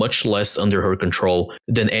they're much less under her control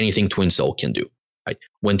than anything Twin Soul can do. Right?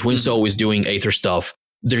 When Twin Soul is doing Aether stuff,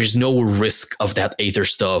 there's no risk of that Aether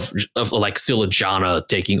stuff, of like Silajana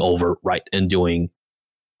taking over, right, and doing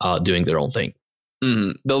their own thing.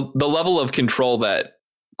 The level of control that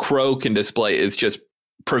Crow can display is just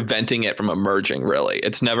preventing it from emerging, really.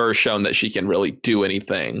 It's never shown that she can really do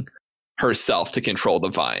anything herself to control the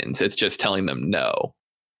vines. It's just telling them no.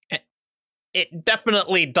 It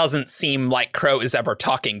definitely doesn't seem like Crow is ever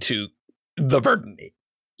talking to the verdant.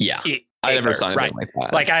 Yeah. I never saw anything like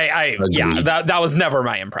that. Like that was never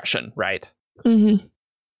my impression, right?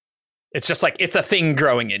 It's just like it's a thing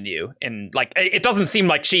growing in you, and like it doesn't seem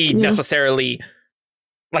like she necessarily,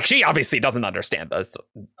 like she obviously doesn't understand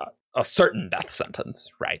a certain death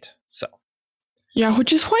sentence, right? So yeah,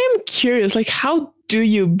 which is why I'm curious, like how do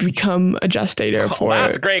you become a gestator for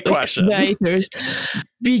that's a great question. The Aethers?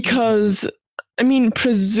 Because I mean,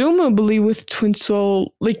 presumably with Twin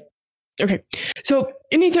Soul, like okay, so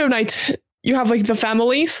in Aether of Night, you have like the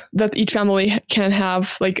families that each family can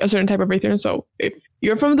have like a certain type of Aether. So if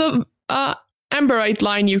you're from the Amberite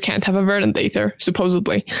line, you can't have a verdant Aether,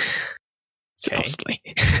 supposedly. Supposedly.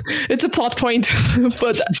 It's a plot point,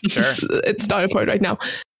 but sure. It's not a point right now.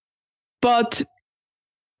 But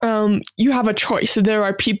you have a choice. There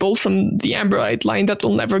are people from the Amberite line that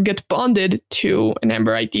will never get bonded to an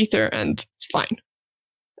Amberite Aether, and it's fine.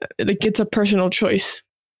 Like it's a personal choice.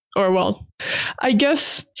 Or well, I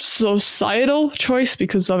guess societal choice,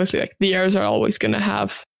 because obviously like the heirs are always going to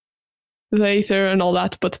have the Aether and all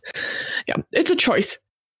that. But yeah, it's a choice.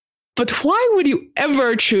 But why would you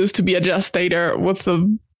ever choose to be a gestator with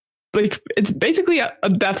the, like, it's basically a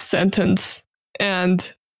death sentence.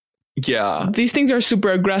 And yeah, these things are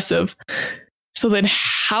super aggressive. So then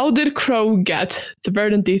how did Crow get the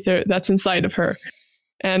verdant Aether that's inside of her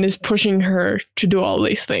and is pushing her to do all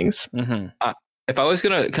these things? If I was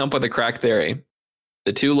going to come up with a crack theory,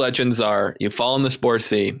 the two legends are you fall in the spore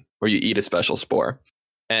sea or you eat a special spore.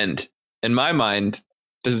 And in my mind,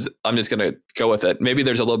 I'm just going to go with it. Maybe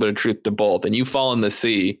there's a little bit of truth to both. And you fall in the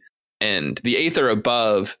sea, and the Aether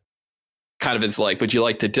above kind of is like, would you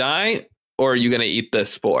like to die, or are you going to eat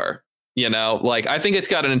this spore? You know, like I think it's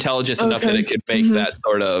got an intelligence enough that it could make that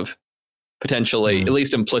sort of potentially, at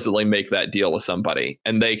least implicitly, make that deal with somebody.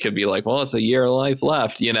 And they could be like, well, it's a year of life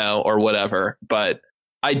left, you know, or whatever. But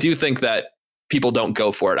I do think that people don't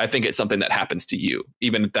go for it. I think it's something that happens to you,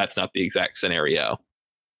 even if that's not the exact scenario.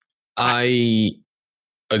 I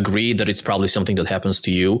agree that it's probably something that happens to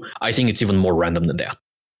you. I think it's even more random than that.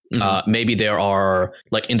 Maybe there are,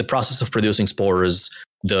 like in the process of producing spores,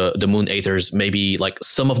 the moon Aethers, maybe like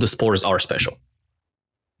some of the spores are special.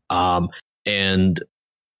 And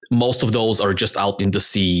most of those are just out in the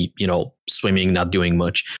sea, you know, swimming, not doing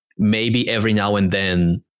much. Maybe every now and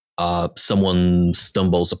then someone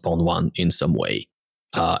stumbles upon one in some way,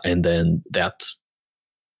 and then that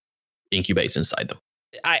incubates inside them.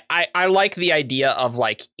 I like the idea of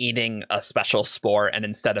like eating a special spore, and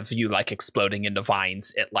instead of you like exploding into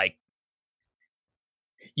vines, it like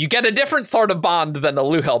you get a different sort of bond than the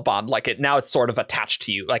Luhel bond. Like now it's sort of attached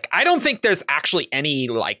to you. Like I don't think there's actually any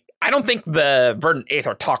like, I don't think the verdant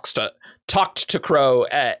Aether talked to Crow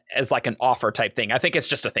as like an offer type thing. I think it's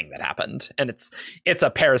just a thing that happened, and it's a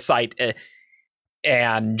parasite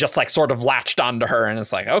and just like sort of latched onto her, and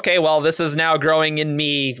it's like, okay, well, this is now growing in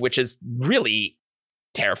me, which is really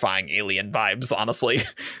terrifying alien vibes, honestly.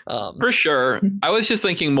 For sure. I was just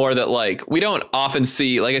thinking more that like we don't often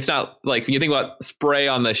see, like it's not like when you think about spray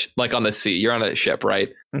on the like on the sea, you're on a ship, right?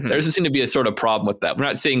 Mhm. There doesn't seem to be a sort of problem with that. We're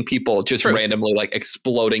not seeing people just True. randomly like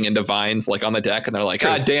exploding into vines like on the deck, and they're like,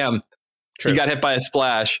 True. God damn, True. you got hit by a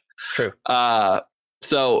splash. True.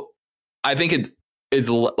 So I think it's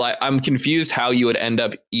like I'm confused how you would end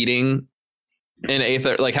up eating an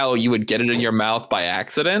aether, like how you would get it in your mouth by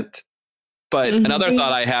accident. But another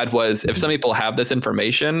thought I had was if some people have this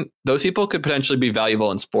information, those people could potentially be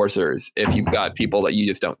valuable in sporcers if you've got people that you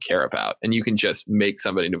just don't care about, and you can just make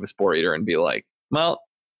somebody into a spore eater and be like, well,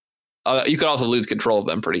 you could also lose control of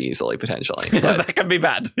them pretty easily, potentially. But, That could be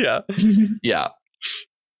bad. Yeah. yeah.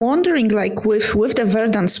 Wondering, like with the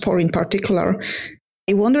verdant spore in particular,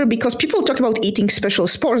 I wonder because people talk about eating special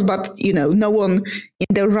spores, but no one in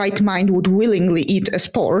their right mind would willingly eat a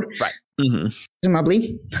spore, Right.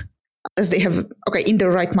 Presumably, as they have in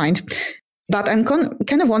their right mind. But I'm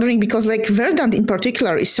kind of wondering because like verdant in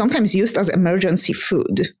particular is sometimes used as emergency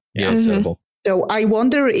food. Yeah, it's terrible. So I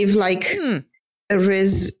wonder if like there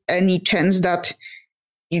is any chance that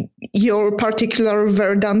your particular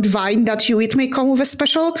verdant vine that you eat may come with a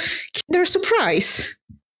special Kinder Surprise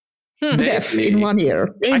death in 1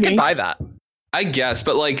 year. Maybe. I could buy that. I guess,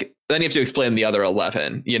 but like then you have to explain the other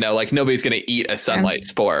 11. Like nobody's going to eat a sunlight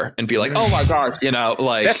spore and be like, "Oh my gosh,"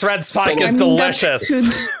 like This red spike is that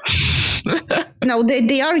delicious. No,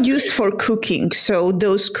 they are used for cooking, so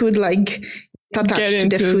those could like attach to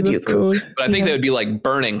the food you cook. But I think they would be like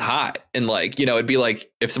burning hot, and like it'd be like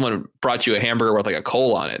if someone brought you a hamburger with like a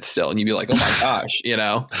coal on it still, and you'd be like, "Oh my gosh,"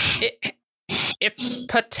 It's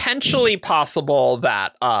potentially possible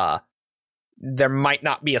that there might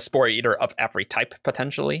not be a spore eater of every type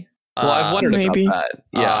potentially. Well, I've wondered maybe. about that.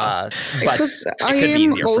 Yeah, but Because I could be am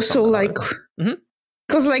easier for also some of like, those.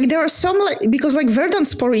 because like there are some like because like verdant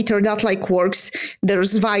spore eater that like works.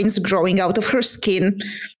 There's vines growing out of her skin,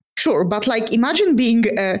 sure, but like imagine being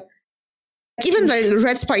even the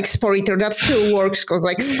red spike spore eater that still works because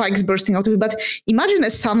like spikes bursting out of it. But imagine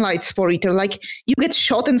a sunlight spore eater, like you get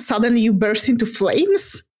shot and suddenly you burst into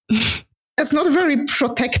flames. That's not very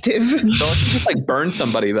protective. so if you just like burn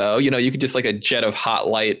somebody though, you could just like a jet of hot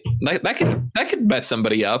light that could mess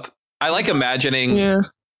somebody up. I like imagining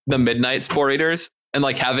the midnight spore eaters and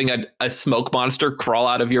like having a smoke monster crawl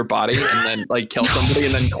out of your body and then like kill somebody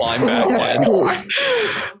and then climb back. That's cool.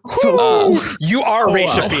 So, You are Ray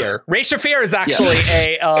Shafir. Ray Shafir is actually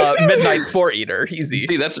a midnight spore eater. Easy.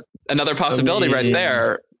 See, that's another possibility right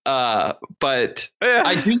there. But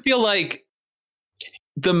I do feel like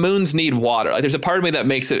the moons need water. Like there's a part of me that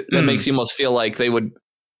makes you almost feel like they would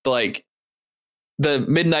like the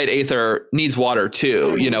midnight aether needs water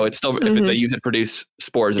too. It's still if they use it to produce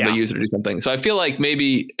spores and they use it to do something. So I feel like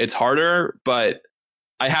maybe it's harder, but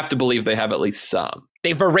I have to believe they have at least some.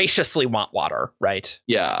 They voraciously want water, right?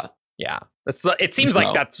 Yeah. Yeah. It seems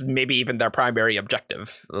like that's maybe even their primary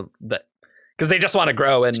objective, that because they just want to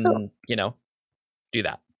grow and do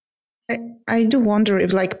that. I do wonder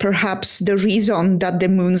if like perhaps the reason that the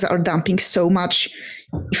moons are dumping so much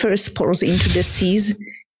first spores into the seas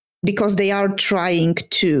because they are trying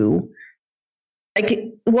to like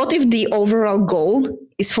what if the overall goal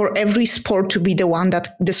is for every spore to be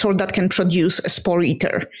the sort that can produce a spore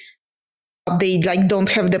eater, but they like don't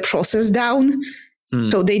have the process down,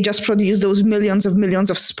 so they just produce those millions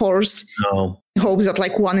of spores in hopes that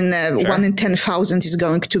like one in 10,000 is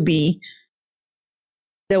going to be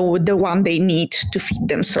the one they need to feed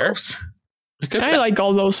themselves. I like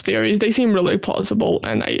all those theories. They seem really plausible.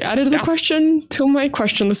 And I added the question to my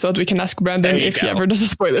question list so that we can ask Brandon if he ever does a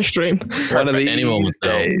spoiler stream. One of these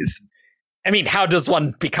days. I mean, how does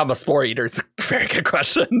one become a spore eater? It's a very good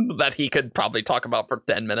question that he could probably talk about for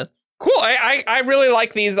 10 minutes. Cool. I really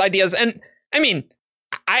like these ideas. And I mean,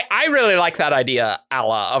 I really like that idea,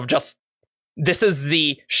 Alla, of just this is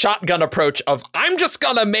the shotgun approach of I'm just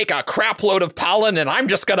going to make a crap load of pollen and I'm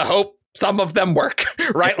just going to hope some of them work,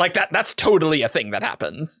 right? Like that's totally a thing that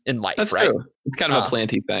happens in life, that's right? True. It's kind of a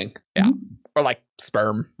planty thing. Yeah. Or like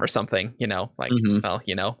sperm or something,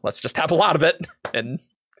 let's just have a lot of it and,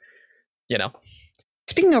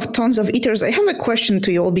 Speaking of tons of eaters, I have a question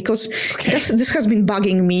to you all because this has been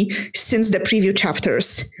bugging me since the preview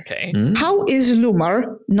chapters. Okay. How is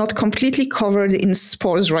Lumar not completely covered in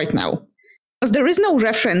spores right now? Because there is no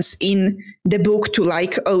reference in the book to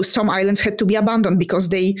like, some islands had to be abandoned because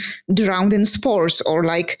they drowned in spores or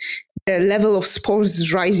like the level of spores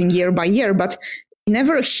is rising year by year, but you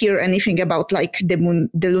never hear anything about like the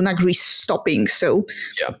Lunagris stopping. So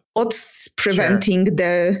what's preventing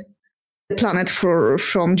the planet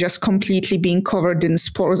from just completely being covered in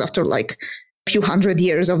spores after like few hundred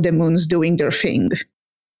years of the moons doing their thing.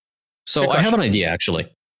 So I have an idea actually,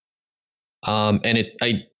 and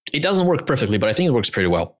it doesn't work perfectly, but I think it works pretty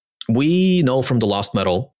well. We know from the Lost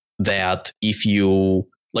Metal that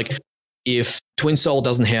if Twin Soul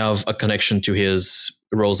doesn't have a connection to his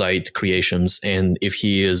Rosite creations, and if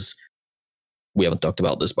he is, we haven't talked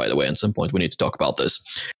about this by the way. At some point, we need to talk about this.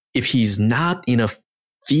 If he's not in a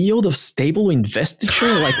field of stable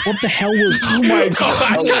investiture, like what the hell was? Oh my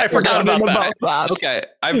god! I forgot about that. Okay,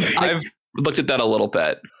 I've looked at that a little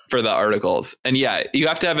bit for the articles, and yeah, you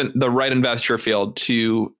have to have the right investiture field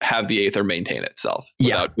to have the Aether maintain itself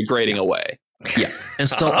without degrading away. Yeah, and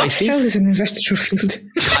so I think Hell is an investiture field.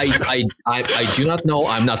 I do not know.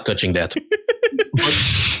 I'm not touching that. But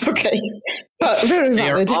Okay, very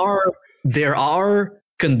valid. There are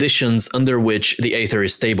conditions under which the Aether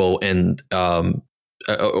is stable, and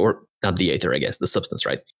or not the Aether, I guess, the substance,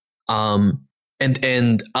 right?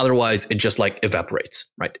 And otherwise it just like evaporates,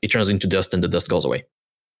 right? It turns into dust, and the dust goes away.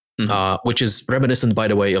 Mm-hmm. Which is reminiscent, by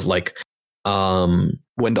the way, of like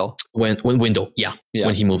Wendell. When Wendell,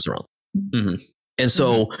 when he moves around. Mm-hmm. And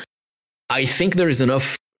so I think there is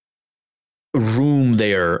enough room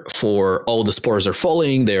there for all the spores are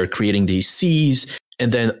falling, they're creating these seas,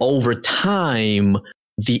 and then over time,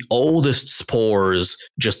 the oldest spores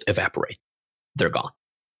just evaporate. They're gone.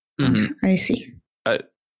 Mm-hmm. I see.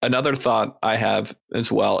 Another thought I have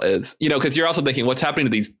as well is, because you're also thinking what's happening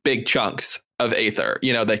to these big chunks of Aether,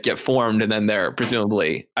 that get formed, and then they're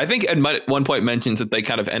presumably, I think at one point mentions that they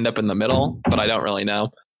kind of end up in the middle, but I don't really know.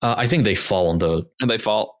 I think they fall on the... And they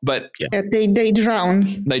fall, but... Yeah, they drown.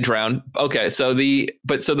 They drown. Okay, so the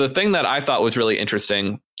thing that I thought was really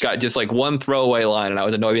interesting, got just like one throwaway line, and I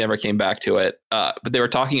was annoyed we never came back to it, but they were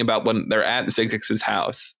talking about when they're at Zigzix's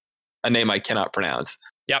house, a name I cannot pronounce.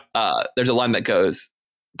 Yep. There's a line that goes,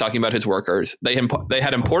 talking about his workers. They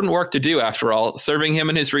had important work to do, after all, serving him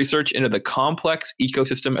in his research into the complex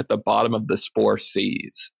ecosystem at the bottom of the spore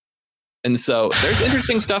seas. And so there's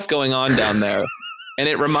interesting stuff going on down there. And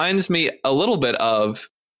it reminds me a little bit of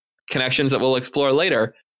connections that we'll explore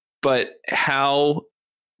later, but how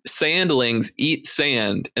sandlings eat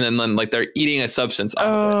sand, and then like they're eating a substance off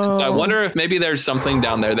of it. So I wonder if maybe there's something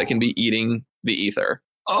down there that can be eating the Aether.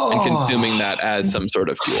 And consuming that as some sort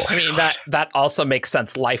of fuel. I mean, that also makes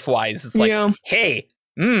sense life-wise. It's like, hey,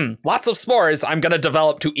 lots of spores. I'm going to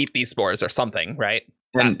develop to eat these spores or something, right?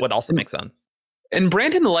 That would also make sense. And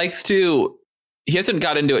Brandon likes to, he hasn't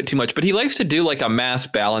got into it too much, but he likes to do like a mass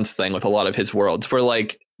balance thing with a lot of his worlds, where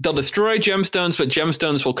like they'll destroy gemstones, but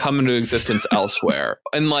gemstones will come into existence elsewhere.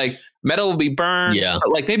 And like metal will be burned,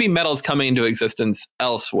 but like maybe metal's coming into existence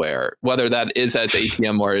elsewhere, whether that is as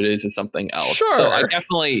ATM or it is as something else. Sure. So I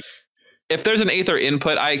definitely, if there's an Aether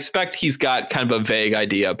input, I expect he's got kind of a vague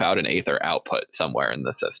idea about an Aether output somewhere in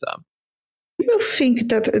the system. Do you think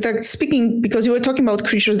that speaking, because you were talking about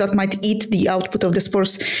creatures that might eat the output of the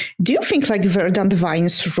spores, do you think like verdant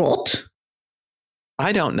vines rot?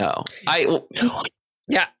 I don't know.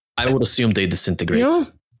 Yeah, I would assume they disintegrate. Yeah.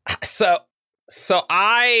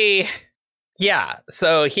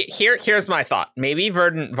 Here's my thought. Maybe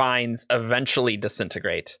verdant vines eventually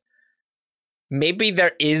disintegrate. Maybe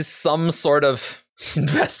there is some sort of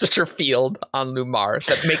investiture field on Lumar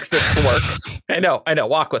that makes this work. I know.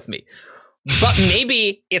 Walk with me. But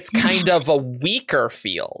maybe it's kind of a weaker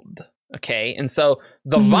field. Okay, and so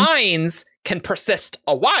the vines can persist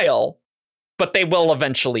a while, but they will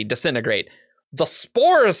eventually disintegrate. The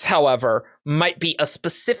spores, however, might be a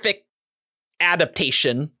specific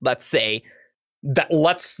adaptation, let's say, that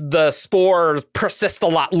lets the spore persist a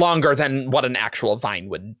lot longer than what an actual vine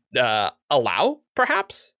would allow,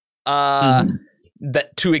 perhaps, that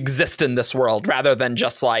to exist in this world, rather than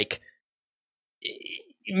just like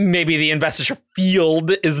maybe the investiture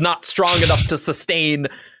field is not strong enough to sustain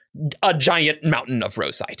a giant mountain of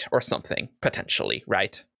rosite or something, potentially,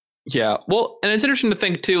 right? Yeah, well, and it's interesting to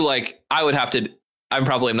think too, like I'm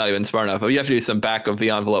probably not even smart enough, but you have to do some back of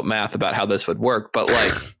the envelope math about how this would work. But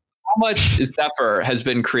like, how much Zephyr has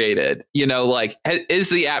been created? Like, is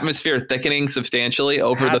the atmosphere thickening substantially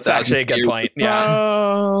over That's the actually a good point. Yeah.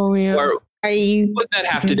 Oh, yeah. Or would that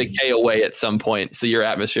have to decay away at some point so your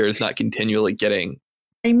atmosphere is not continually getting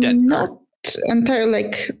denser? Not entirely,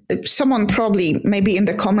 like someone probably maybe in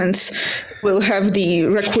the comments will have the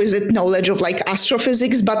requisite knowledge of like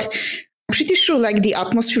astrophysics, but I'm pretty sure like the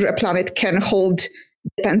atmosphere a planet can hold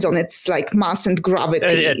depends on its like mass and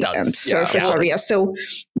gravity and surface area. So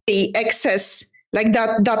the excess like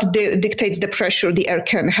that dictates the pressure the air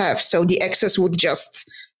can have. So the excess would just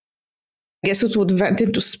I guess it would vent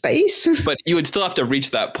into space. But you would still have to reach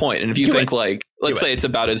that point. And if you think like, let's say it's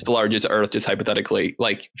about as large as Earth, just hypothetically,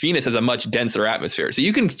 like Venus has a much denser atmosphere. So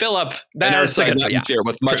you can fill up an Earth-sized atmosphere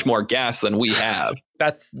with much more gas than we have.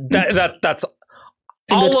 That's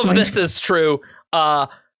all of this is true.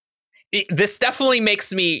 This definitely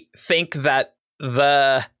makes me think that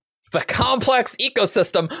the complex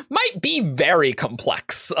ecosystem might be very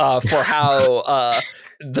complex for how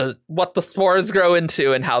what the spores grow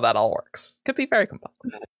into and how that all works. Could be very complex.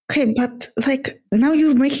 Okay, but like now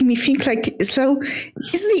you're making me think like, so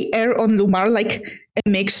is the air on Lumar like a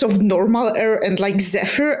mix of normal air and like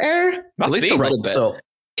Zephyr air? At least a little bit. So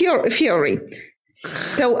Theory.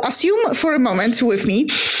 So assume for a moment with me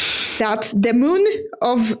that the moon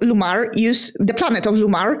of Lumar the planet of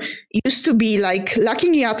Lumar used to be like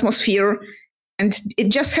lacking the atmosphere, and it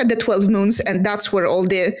just had the 12 moons, and that's where all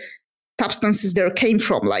the substances there came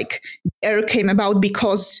from. Like air came about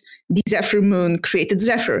because the Zephyr moon created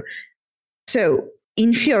Zephyr. So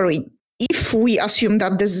in theory, if we assume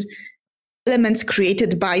that these elements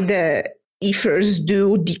created by the ethers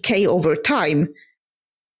do decay over time,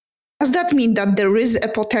 does that mean that there is a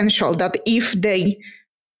potential that if the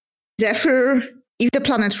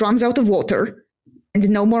planet runs out of water and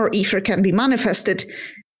no more ether can be manifested,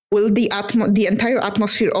 will the entire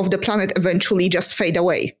atmosphere of the planet eventually just fade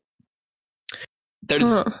away? There's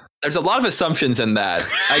a lot of assumptions in that.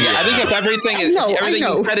 I think if everything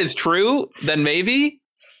you said is true, then maybe.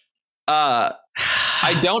 I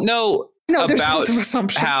don't know about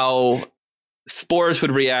how spores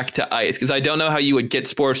would react to ice, because I don't know how you would get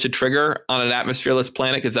spores to trigger on an atmosphereless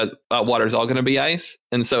planet, because that water is all going to be ice.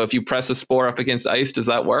 And so if you press a spore up against ice, does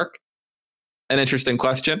that work? An interesting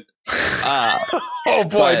question. Oh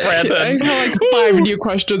boy, Brandon! I have like 5 new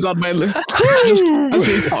questions on my list just as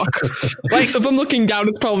we talk. Like, so if I'm looking down,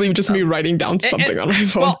 it's probably just me writing down something on my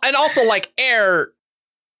phone. Well, and also like air,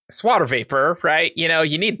 it's water vapor, right? You know,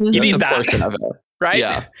 you need that portion of it, right?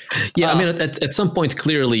 Yeah. I mean, at some point,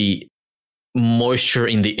 clearly, moisture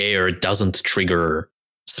in the air doesn't trigger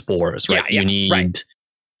spores, right? You need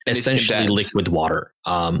essentially liquid water.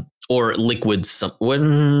 Or liquid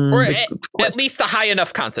at least a high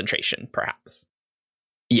enough concentration, perhaps.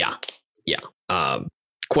 Yeah.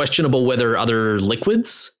 Questionable whether other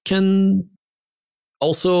liquids can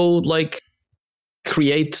also like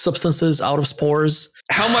create substances out of spores.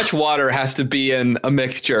 How much water has to be in a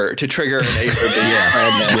mixture to trigger an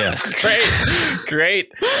aphid?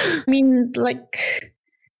 Great. I mean, like,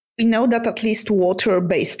 we know that at least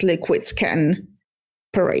water-based liquids can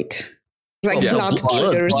operate. Like blood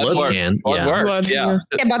triggers. Blood can. Yeah,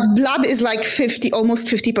 but blood is like almost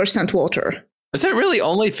 50% water. Is it really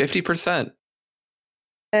only 50%?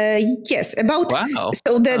 Yes, about. Wow.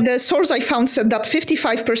 So the source I found said that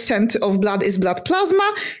 55% of blood is blood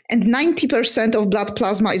plasma and 90% of blood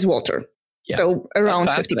plasma is water. Yeah. So around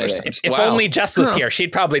 50%. If only Jess was here,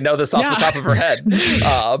 she'd probably know this off the top of her head.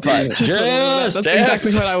 But Jess, that's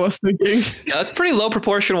exactly what I was thinking. Yeah, that's pretty low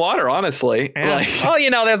proportion water, honestly. Yeah.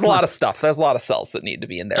 Well, there's a lot of stuff. There's a lot of cells that need to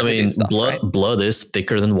be in there. I mean, stuff, blood is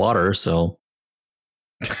thicker than water, so.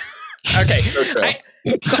 Okay.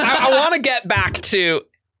 So I want to get back to,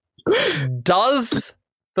 does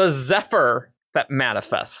the Zephyr that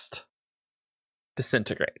manifest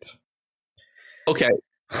disintegrate? Okay.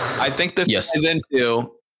 I think this is into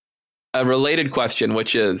a related question,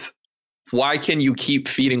 which is, why can you keep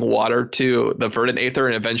feeding water to the verdant aether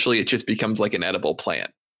and eventually it just becomes like an edible plant?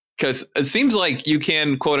 Because it seems like you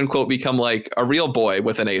can, quote unquote, become like a real boy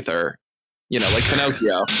with an aether, like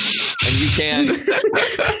Pinocchio. And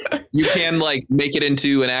you can like make it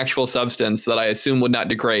into an actual substance that I assume would not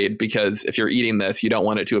degrade, because if you're eating this, you don't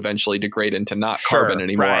want it to eventually degrade into not carbon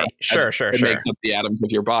anymore. Right. Sure. It makes up the atoms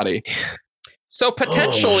of your body. So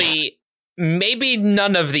potentially, maybe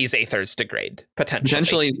none of these aethers degrade.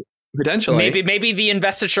 Potentially. Maybe the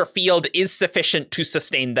investiture field is sufficient to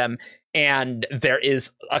sustain them, and there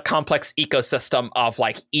is a complex ecosystem of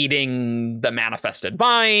like eating the manifested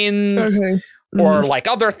vines, or like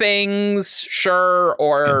other things,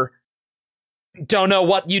 or don't know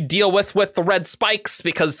what you deal with the red spikes,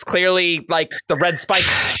 because clearly, like, the red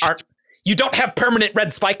spikes aren't. You don't have permanent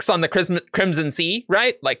red spikes on the Crimson Sea,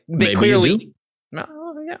 right? Like, they maybe clearly.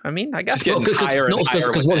 Yeah, I mean, I guess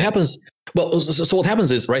because what happens? Well, so what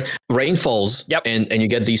happens is, right? Rain falls, and you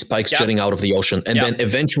get these spikes jutting out of the ocean, and then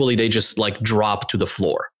eventually they just like drop to the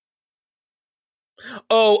floor.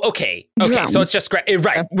 Oh, okay. So it's just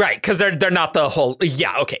right, because they're not the whole.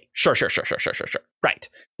 Yeah, okay, sure. Right.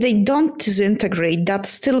 They don't disintegrate. That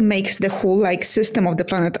still makes the whole like system of the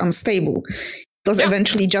planet unstable, because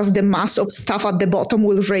eventually just the mass of stuff at the bottom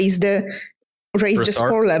will raise the raise the Rosar?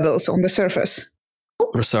 spore levels on the surface.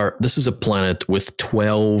 Rosar, this is a planet with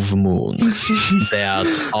 12 moons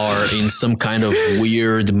that are in some kind of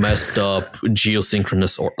weird, messed up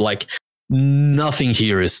geosynchronous or like nothing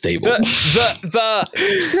here is stable. The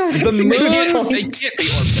moons, They can't be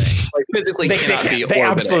orbiting. Like physically cannot be they orbiting.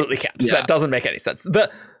 absolutely can't. Yeah. That doesn't make any sense.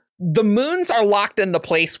 The moons are locked into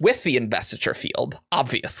place with the investiture field,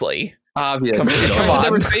 obviously. Obviously. Come on.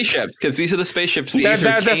 There were spaceships, because these are the spaceships the They're-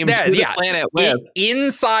 Aethers they're- came they're- to the yeah. planet with.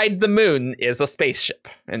 Inside the moon is a spaceship,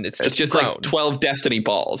 and it's just like grown. 12 destiny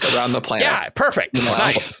balls around the planet. Yeah, perfect. Wow.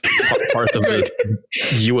 Nice. Part of it,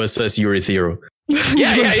 USS Eurythero.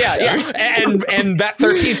 Yeah. And that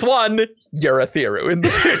 13th one, Eurytheru in the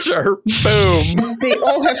future. Boom. They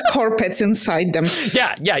all have carpets inside them.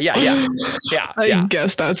 Yeah. I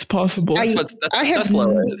guess that's possible. I- That's what I have-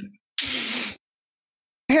 Tesla is.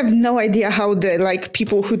 I have no idea how the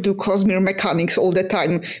people who do Cosmere mechanics all the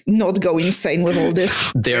time not go insane with all this.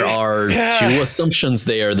 There are two assumptions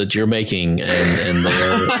there that you're making, and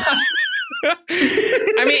they're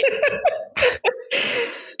I mean,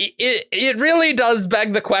 it really does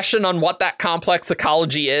beg the question on what that complex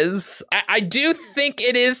ecology is. I do think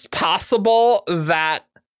it is possible that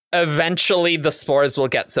eventually the spores will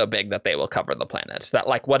get so big that they will cover the planet. That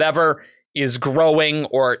like whatever is growing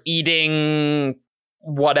or eating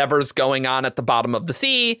whatever's going on at the bottom of the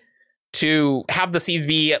sea, to have the seas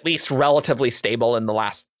be at least relatively stable in the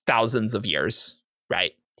last thousands of years,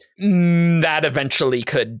 right? That eventually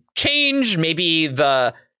could change. Maybe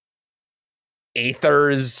the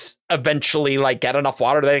Aethers eventually like get enough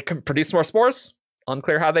water that they can produce more spores.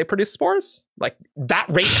 Unclear how they produce spores. Like that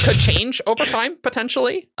rate could change over time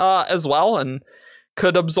potentially as well, and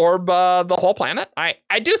could absorb the whole planet. I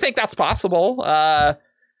do think that's possible.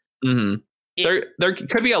 There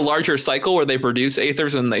could be a larger cycle where they produce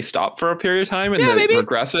Aethers and they stop for a period of time, and Yeah, they're maybe.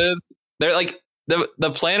 regressive. They're like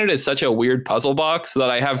the planet is such a weird puzzle box that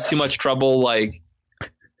I have too much trouble like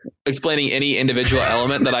explaining any individual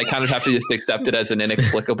element, that I kind of have to just accept it as an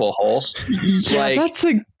inexplicable whole. Yeah, like- that's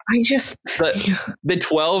like I just The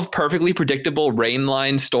 12 perfectly predictable rain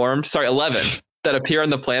line storms, 11 that appear on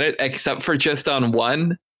the planet, except for just on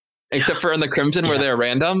one, except for on the Crimson where they're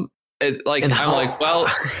random. It, like And I'm how- like, well,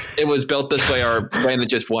 it was built this way, or Raina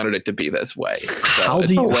just wanted it to be this way. So How it's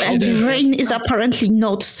do you- the way and it is. Rain is apparently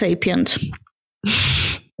not sapient.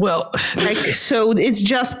 well. So it's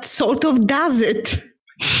just sort of does it.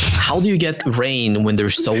 How do you get rain when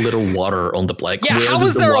there's so little water on the planet? Yeah, Where how does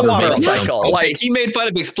is the there a water water make it down? cycle? Okay, Like, he made fun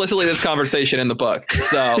of explicitly this conversation in the book.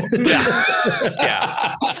 So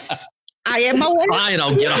yeah. I am aware. Fine,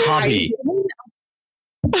 I'll get a hobby.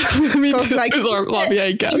 I mean, Because, like, this is our lobby,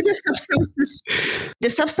 I guess. If the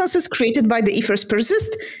substances created by the Aethers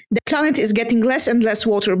persist, the planet is getting less and less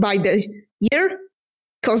water by the year,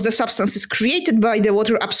 because the substances created by the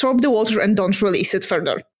water absorb the water and don't release it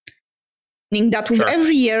further. Meaning that with Sure.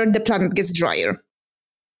 every year, the planet gets drier.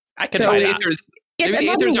 I can So buy maybe that. Yet the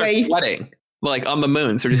another Aethers are way, sweating. Like on the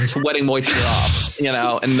moons, they're just sweating moisture off,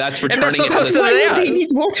 and that's they're returning it to supposed the to- why yeah. would they need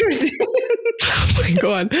water? Oh my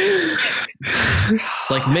god.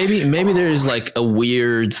 Like maybe there is like a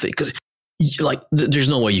weird thing, because like there's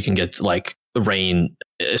no way you can get like rain,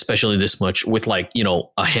 especially this much, with like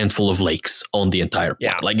a handful of lakes on the entire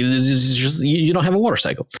planet. Yeah. Like it's just you don't have a water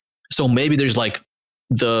cycle. So maybe there's like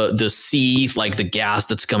the sea, like the gas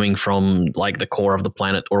that's coming from like the core of the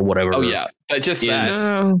planet or whatever. Oh yeah, but just that Is-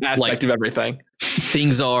 aspect like- of everything.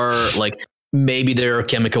 Things are like, maybe there are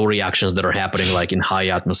chemical reactions that are happening like in high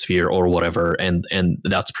atmosphere or whatever, and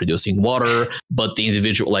that's producing water, but the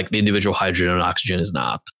individual hydrogen and oxygen is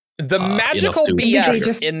not. The enough magical to- BS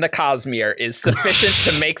Just- in the Cosmere is sufficient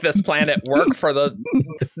to make this planet work for the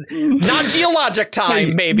not geologic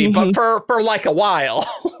time, maybe, but for like a while.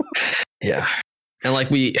 Yeah. And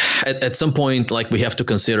like we at some point, like we have to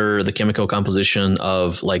consider the chemical composition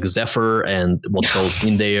of like Zephyr and what goes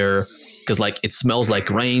in there, because like it smells like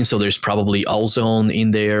rain, so there's probably ozone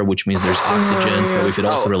in there, which means there's oxygen. So if it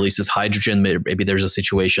also releases hydrogen, maybe there's a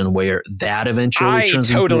situation where that eventually I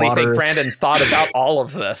turns totally into water. think Brandon's thought about all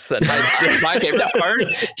of this, and My favorite part.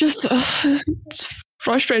 Just it's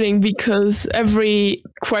frustrating because every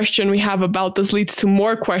question we have about this leads to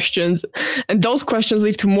more questions, and those questions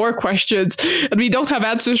lead to more questions, and we don't have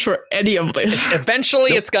answers for any of this.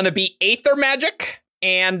 eventually it's going to be Aether magic.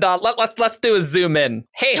 And let's do a zoom in.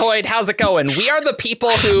 Hey Hoyd, how's it going? We are the people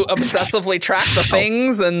who obsessively track the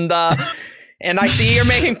things, and I see you're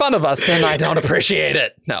making fun of us, and I don't appreciate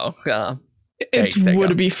it. No, It there you would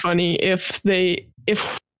go. be funny if the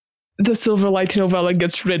Silverlight novella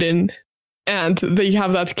gets written and they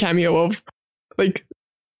have that cameo of like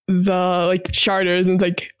the like charters and it's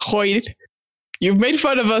like Hoyd, you've made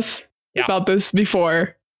fun of us about this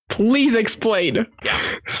before. Please explain. Yeah.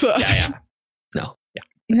 So, No.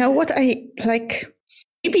 You know what I like?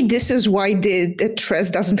 Maybe this is why the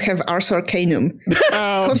Tress doesn't have Ars Arcanum.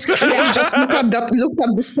 Because Krieg just looked at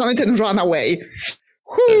this planet and ran away.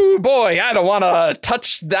 Whoo, boy, I don't want to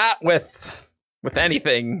touch that with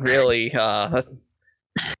anything, really.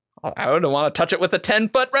 I wouldn't want to touch it with a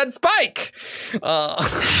 10-foot red spike.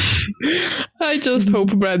 I just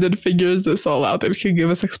hope Brandon figures this all out and can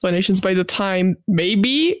give us explanations by the time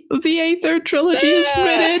maybe the Aether trilogy is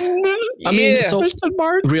written. I mean, so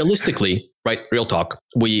realistically, right? Real talk.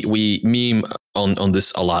 We meme on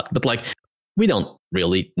this a lot, but like we don't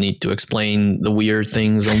really need to explain the weird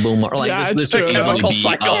things on Bulmar. Like this could easily be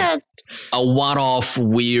a one-off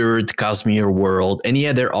weird Cosmere world. And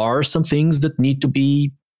yeah, there are some things that need to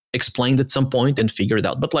be explained at some point and figured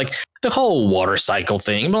out. But like the whole water cycle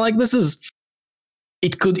thing, but like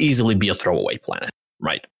it could easily be a throwaway planet,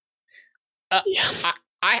 right? I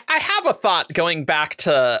have a thought going back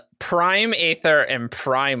to Prime Aether and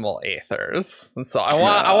Primal Aethers, and so I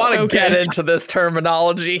want to get into this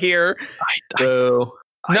terminology here. No,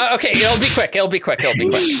 okay, it'll be quick. I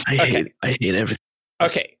hate everything.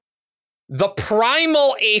 Okay, the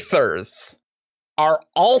Primal Aethers are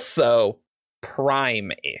also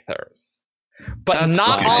Prime Aethers, but that's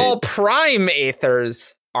not all Prime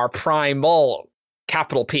Aethers are primal,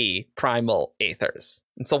 capital P, Primal Aethers.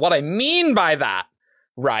 And so what I mean by that,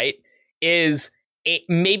 right, is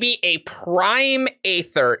maybe a Prime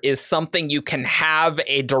Aether is something you can have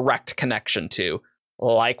a direct connection to,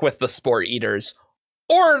 like with the Spore Eaters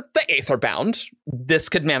or the Aetherbound. This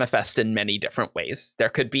could manifest in many different ways. There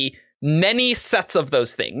could be many sets of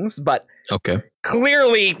those things, but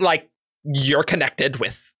clearly, like, you're connected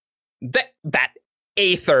with that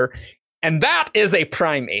Aether, and that is a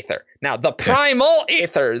Prime Aether. Now, the Primal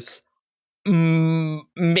Aethers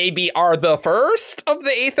maybe are the first of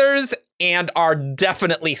the Aethers and are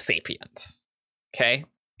definitely sapient. Okay,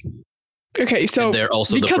 so and they're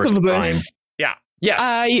also because the first of this, Prime. Yes.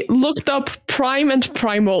 I looked up Prime and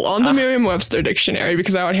Primal on the Merriam-Webster dictionary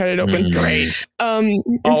because I already had it open. Great.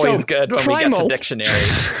 Always good when we get to dictionary.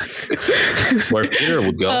 That's where Peter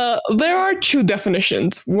would go. There are two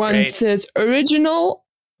definitions. One says original,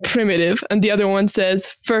 primitive, and the other one says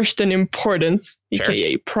first in importance,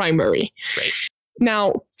 aka primary. Great.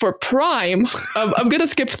 Now, for prime, I'm going to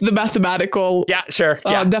skip the mathematical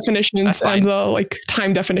definitions and the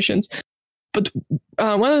time definitions. But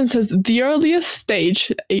one of them says the earliest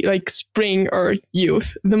stage, like spring or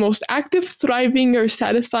youth, the most active, thriving, or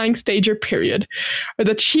satisfying stage or period, or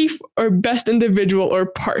the chief or best individual or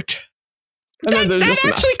part. That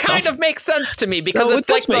actually kind of makes sense to me because it's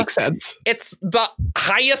like makes sense. It's the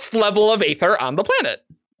highest level of Aether on the planet,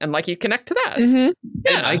 and like you connect to that. Mm-hmm.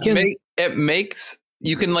 Yeah, I can.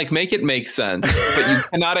 You can like make it make sense, but you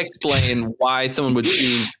cannot explain why someone would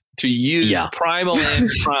choose to use primal and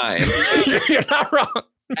prime. You're not wrong.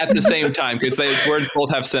 At the same time, because those words both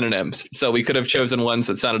have synonyms, so we could have chosen ones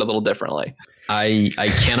that sounded a little differently. I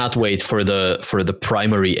cannot wait for the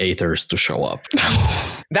primary Aethers to show up.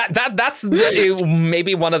 That's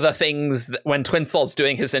maybe one of the things that when Twin Soul's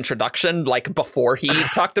doing his introduction, like before he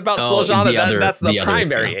talked about Soljana, that's the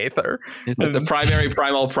primary Aether. The primary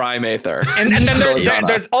primal prime Aether. And then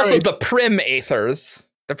there's also the Prim Aethers.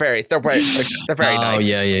 They're very nice.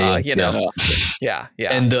 Yeah.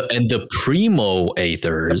 And the Primo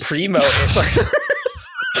Aethers. The Primo Aethers.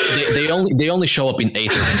 they only show up in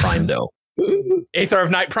Aether Prime though. Aether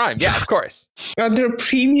of Night Prime, yeah, of course. Are there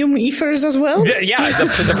premium Ethers as well? Yeah,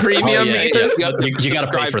 the premium Ethers. You got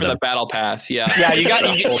to pay for the battle pass. Yeah, you got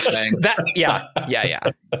the whole thing. Yeah.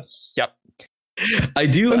 Yep. I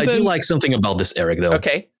do like something about this, Eric. Though.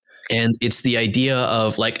 Okay. And it's the idea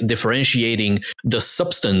of like differentiating the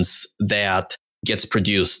substance that gets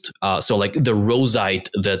produced. So like the rosite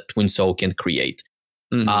that Twin Soul can create.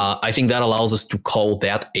 Mm-hmm. I think that allows us to call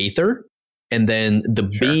that Aether. And then the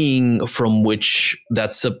being from which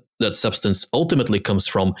that substance ultimately comes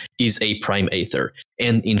from is a Prime Aether.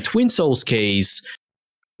 And in Twin Soul's case,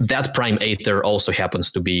 that Prime Aether also happens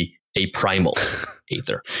to be a Primal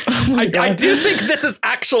Aether. I do think this is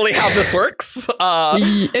actually how this works.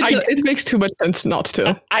 It makes too much sense not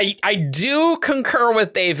to. I do concur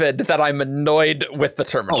with David that I'm annoyed with the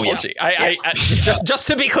terminology. Just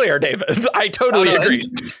to be clear, David, I totally agree.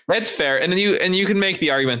 That's fair, and you can make the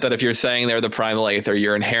argument that if you're saying they're the Primal Aether,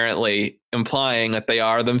 you're inherently implying that they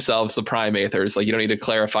are themselves the Prime Aethers. Like you don't need to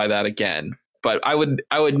clarify that again. But I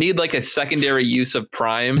would need like a secondary use of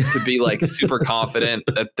prime to be like super confident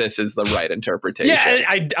that this is the right interpretation. Yeah,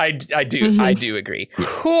 I do. Mm-hmm. I do agree.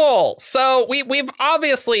 Cool. So we've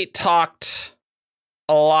obviously talked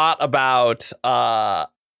a lot about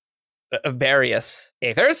various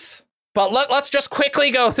aethers, but let's just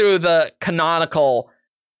quickly go through the canonical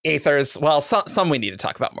aethers. Well, some we need to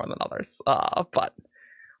talk about more than others, but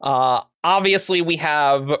obviously we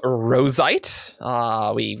have Rosite.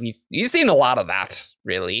 We've seen a lot of that,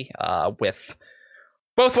 really, with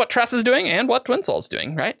both what Tress is doing and what Twinsoul's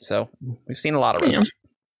doing, right? So we've seen a lot of Rosite.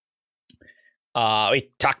 We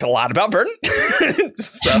talked a lot about Verdant.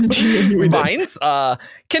 So Vines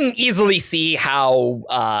can easily see how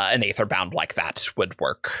an aether bound like that would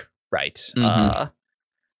work, right? Mm-hmm.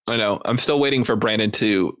 I know. I'm still waiting for Brandon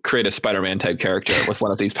to create a Spider-Man type character with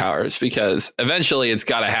one of these powers, because eventually it's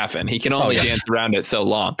got to happen. He can only dance around it so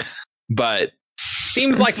long, but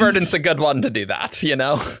seems like Verdant's a good one to do that, you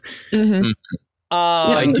know? Mm-hmm.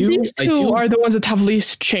 These two are the ones that have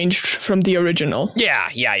least changed from the original. Yeah.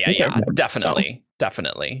 Definitely.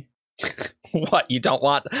 What, you don't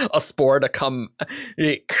want a spore to come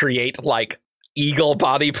create like eagle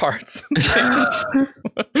body parts?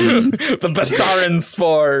 The Bastaran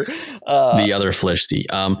spore. The other flesh sea.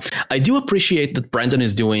 I do appreciate that Brandon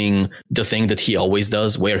is doing the thing that he always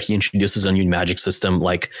does, where he introduces a new magic system,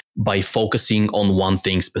 like by focusing on one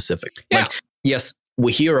thing specific. Yeah. Like, yes,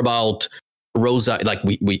 we hear about Rosite, like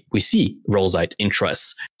we see Rosite in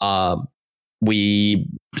Tress. We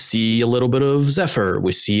see a little bit of Zephyr.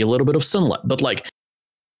 We see a little bit of Sunlight. But like,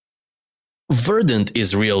 Verdant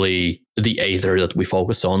is really the aether that we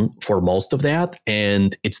focus on for most of that.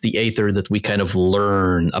 And it's the aether that we kind of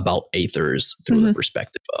learn about aethers through the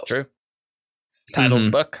perspective of. True. It's the title of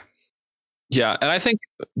the book. Yeah, and I think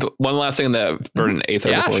one last thing that Verdant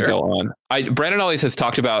aether before we go on. Brandon always has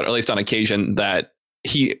talked about, or at least on occasion, that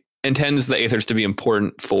he intends the aethers to be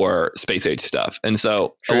important for space age stuff. And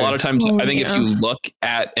so a lot of times, I think if you look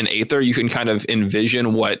at an aether, you can kind of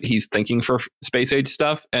envision what he's thinking for space age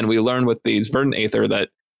stuff. And we learn with these Verdant aether that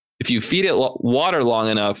if you feed it water long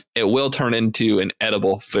enough, it will turn into an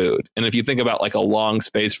edible food. And if you think about like a long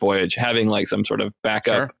space voyage, having like some sort of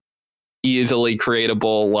backup, easily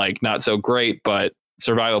creatable, like not so great, but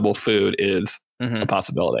survivable food is a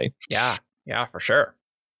possibility. Yeah, for sure.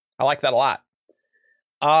 I like that a lot.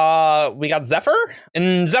 We got Zephyr,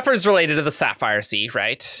 and Zephyr's related to the Sapphire Sea,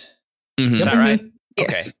 right? Is that right? Yes.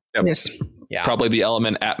 Okay. Yep. Yes. Yeah. Probably the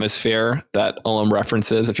element atmosphere that Ullum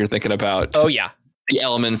references, if you're thinking about the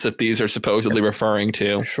elements that these are supposedly referring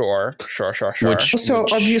to. Sure. Which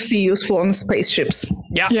obviously useful on spaceships.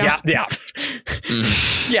 Yeah.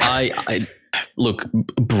 I look,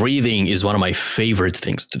 breathing is one of my favorite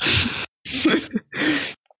things to do.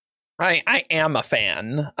 I am a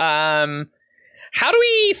fan. How do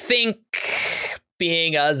we think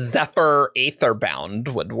being a Zephyr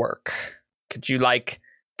aetherbound would work? Could you like,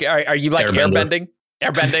 are you like airbending?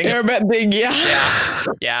 Airbending,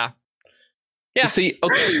 yeah. See,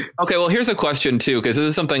 okay. Well, here's a question too, because this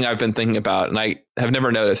is something I've been thinking about, and I have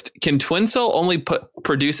never noticed. Can Twinsoul only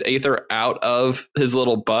produce aether out of his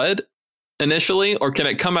little bud initially, or can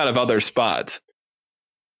it come out of other spots?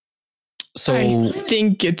 So I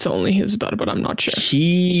think it's only his bud, but I'm not sure.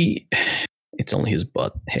 It's only his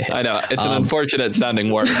butt. I know, it's an unfortunate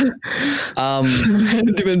sounding word.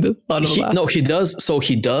 He does. So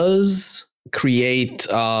he does create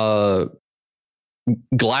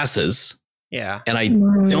glasses. Yeah. And I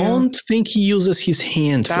don't think he uses his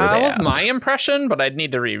hand for that. That was my impression, but I'd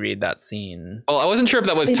need to reread that scene. Well, I wasn't sure if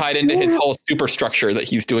that was tied into his whole superstructure that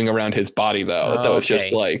he's doing around his body, though. That was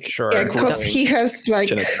just like... Sure. Yeah, because he has like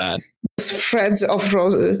threads of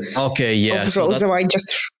Rosite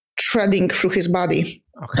just threading through his body.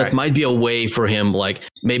 Okay. That might be a way for him, like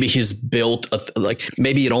maybe he's built,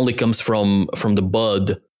 maybe it only comes from the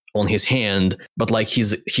bud on his hand, but like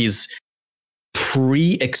he's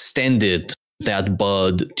pre-extended that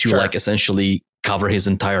bud to like essentially cover his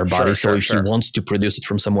entire body. So if he wants to produce it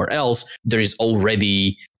from somewhere else, there is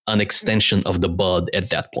already an extension of the bud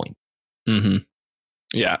at that point. Mm-hmm.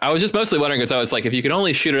 Yeah, I was just mostly wondering because I was like, if you can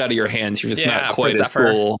only shoot it out of your hands, you're just not quite as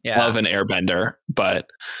cool of an airbender. But,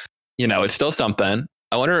 you know, it's still something.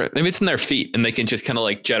 I wonder, maybe it's in their feet and they can just kind of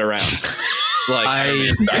like jet around. Look, I'm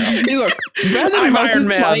Iron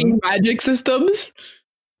Man. Flying magic systems.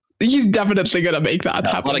 He's definitely gonna make that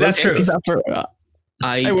happen. That's true.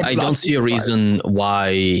 I don't see a reason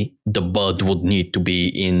why the bud would need to be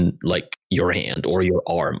in like your hand or your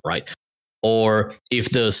arm, right? Or if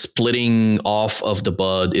the splitting off of the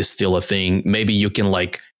bud is still a thing, maybe you can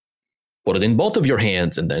like put it in both of your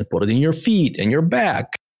hands and then put it in your feet and your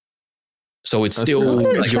back. So it's still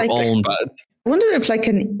your own bud. I wonder if like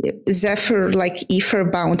an Zephyr, like ether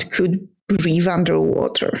bound, could breathe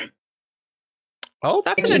underwater. Oh,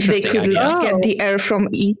 that's an interesting idea. Get the air from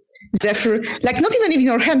Zephyr, like not even in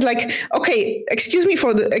your hand, like, okay, excuse me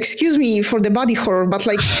for the body horror, but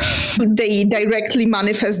like they directly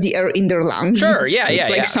manifest the air in their lungs. Sure, yeah,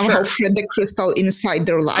 like somehow sure. thread the crystal inside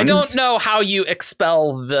their lungs. I don't know how you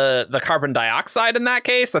expel the carbon dioxide in that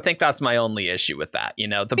case. I think that's my only issue with that. You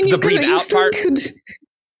know, the breathe out part.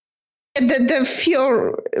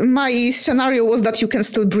 My scenario was that you can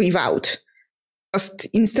still breathe out. Just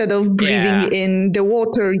instead of breathing in the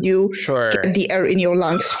water, you get the air in your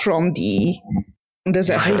lungs from the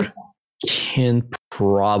Zephyr. I can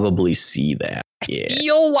probably see that. Yeah. I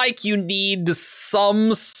feel like you need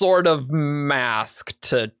some sort of mask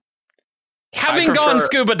to. Having gone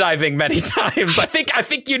scuba diving many times, I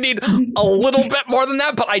think you need a little bit more than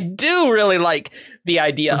that. But I do really like the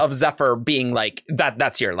idea of Zephyr being like that.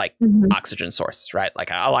 That's your like oxygen source, right?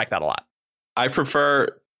 Like I like that a lot. I prefer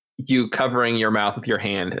you covering your mouth with your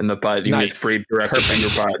hand in the butt. You just breathe directly from your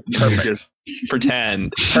butt. Perfect. You just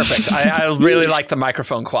pretend. Perfect. I really like the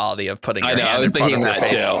microphone quality of putting your hand I was thinking that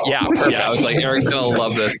too. Yeah, perfect. Yeah, I was like, Eric's going to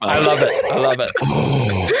love this. I love it.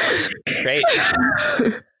 Great.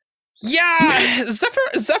 Yeah,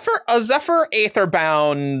 Zephyr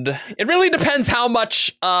Aetherbound. It really depends how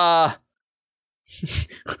much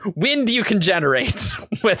wind you can generate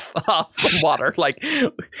with some water. Like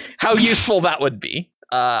how useful that would be.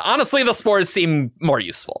 Honestly, the spores seem more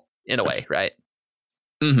useful in a way, right?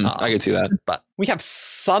 I can see that. But we have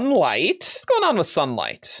sunlight. What's going on with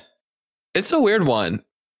sunlight? It's a weird one.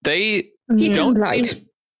 They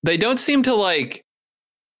don't seem to like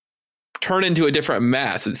turn into a different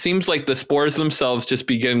mass. It seems like the spores themselves just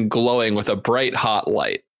begin glowing with a bright hot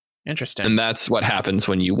light. Interesting. And that's what happens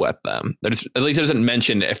when you wet them. At least it doesn't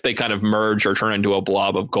mention if they kind of merge or turn into a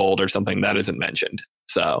blob of gold or something. That isn't mentioned.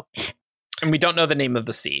 So, and we don't know the name of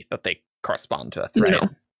the sea that they correspond to, right? No.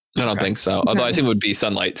 I don't think so. Although I think it would be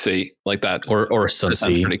Sunlight Sea, like that, or Sun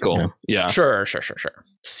Sea. Pretty cool. Yeah. Sure.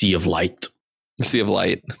 Sea of Light. Sea of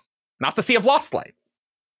Light. Not the Sea of Lost Lights.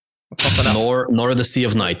 Nor the Sea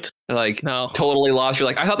of Night. They're like, no, totally lost. You're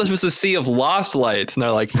like, I thought this was the Sea of Lost Lights, and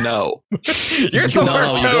they're like, no, you're somewhere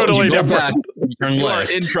totally different. You are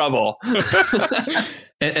in trouble.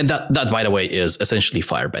 and that, by the way, is essentially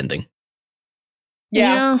firebending.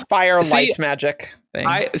 Yeah. Fire light magic thing.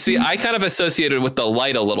 I kind of associated with the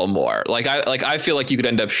light a little more. I feel like you could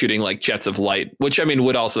end up shooting like jets of light, which I mean it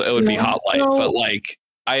would be hot light, but like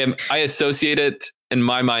I associate it in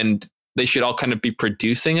my mind. They should all kind of be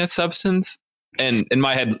producing a substance, and in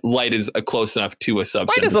my head, light is close enough to a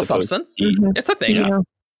substance. Light is a substance. It's a thing. Yeah.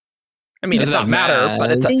 I mean, it's not matter,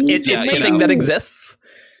 but it's a thing that exists.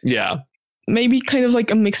 Yeah. Maybe kind of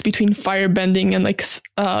like a mix between firebending and like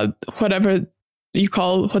whatever you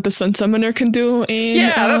call what the Sun Summoner can do.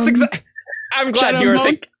 That's exactly. I'm glad you were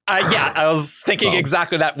thinking. I was thinking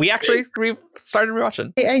exactly that. We actually started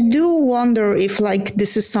rewatching. I do wonder if like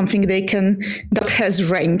this is something that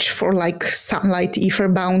has range for like sunlight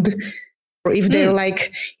Aetherbound, or if they're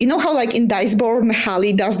like, you know how like in Iceborne,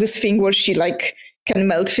 Hallie does this thing where she like can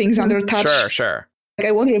melt things under touch. Sure. Like,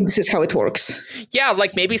 I wonder if this is how it works. Yeah,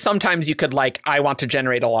 like maybe sometimes you could like, I want to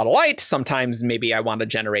generate a lot of light. Sometimes maybe I want to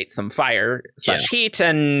generate some fire / heat,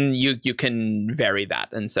 and you can vary that.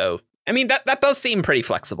 And so, I mean, that does seem pretty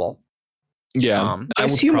flexible. Yeah. I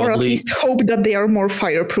assume or at least hope that they are more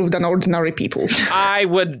fireproof than ordinary people. I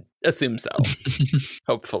would assume so.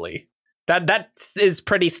 Hopefully. That is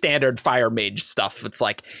pretty standard fire mage stuff. It's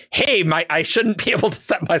like, hey, I shouldn't be able to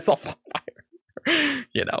set myself on fire.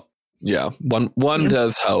 You know. Yeah. One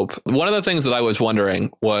does hope. One of the things that I was wondering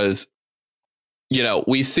was, you know,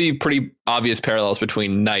 we see pretty obvious parallels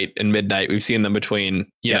between night and midnight. We've seen them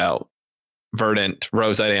between, you know, Verdant,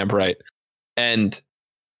 Rosite, Amberite. And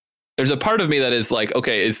there's a part of me that is like,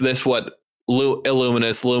 okay, is this what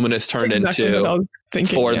Luminous turned into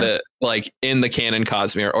the like in the canon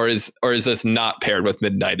Cosmere, or is this not paired with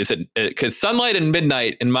Midnight? Is it because Sunlight and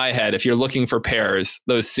Midnight in my head, if you're looking for pairs,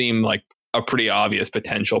 those seem like a pretty obvious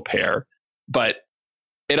potential pair, but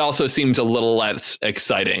it also seems a little less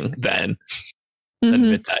exciting than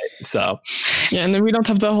Midnight. So yeah, and then we don't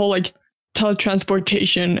have the whole like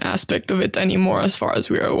teletransportation aspect of it anymore as far as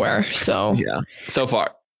we're aware. So yeah, so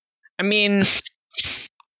far. I mean,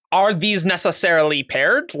 are these necessarily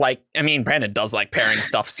paired? Like, I mean, Brandon does like pairing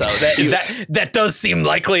stuff, so that does seem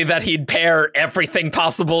likely that he'd pair everything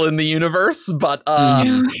possible in the universe, but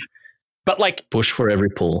like push for every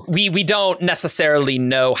pull. We don't necessarily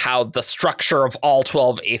know how the structure of all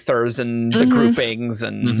 12 Aethers and the groupings,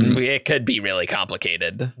 and it could be really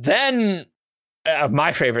complicated. Then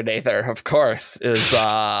My favorite Aether, of course, is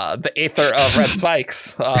the Aether of Red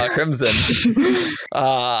Spikes, Crimson,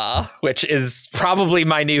 which is probably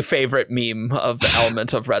my new favorite meme of the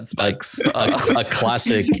element of Red Spikes. A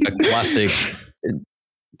classic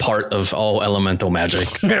part of all elemental magic.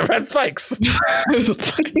 Red Spikes.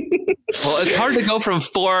 Well, it's hard to go from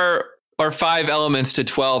 4 or 5 elements to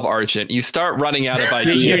 12, Argent. You start running out of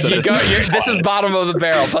ideas. This is bottom of the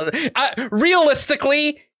barrel. But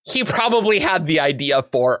realistically, he probably had the idea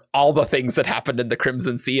for all the things that happened in the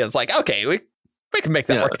Crimson Sea. It's like, okay, we can make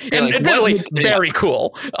that work. And like, really very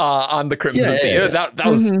cool on the Crimson Sea. Yeah. That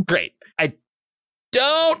was great. I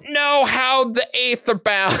don't know how the Aether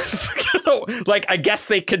bounds. Like, I guess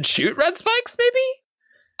they could shoot red spikes, maybe?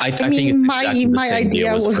 I think it's my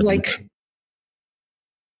idea was like...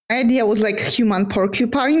 My idea was like human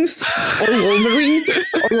porcupines or Wolverine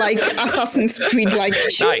or like Assassin's Creed like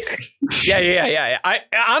nice. Yeah. I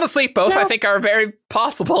honestly both I think are very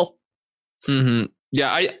possible. Mm-hmm.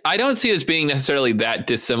 Yeah, I don't see it as being necessarily that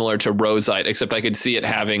dissimilar to Rosite, except I could see it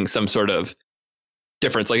having some sort of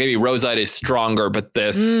difference. Like maybe Rosite is stronger, but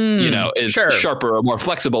this, is sharper or more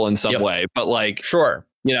flexible in some way. But like,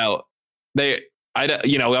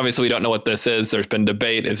 obviously we don't know what this is. There's been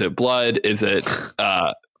debate. Is it blood? Is it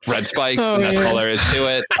red spikes? And that's all there is to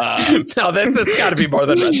it. No, it's got to be more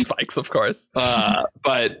than red spikes, of course.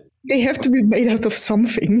 But they have to be made out of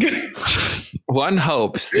something. One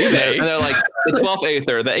hopes. They're like the 12th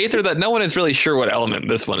Aether, the Aether that no one is really sure what element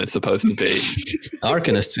this one is supposed to be.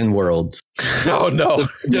 Arcanists in worlds. Oh no.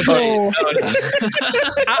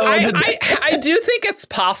 I do think it's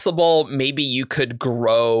possible. Maybe you could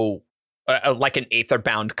grow like an Aether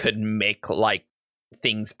bound could make like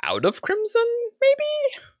things out of Crimson. Maybe.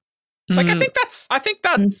 Like I think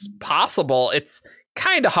that's possible. It's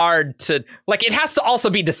kind of hard to like. It has to also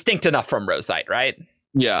be distinct enough from Rosite, right?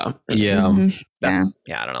 Yeah. I don't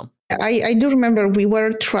know. I do remember we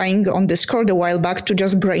were trying on Discord a while back to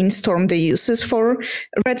just brainstorm the uses for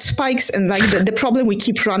red spikes, and like the problem we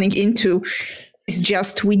keep running into is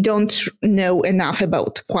just we don't know enough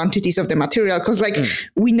about quantities of the material, because like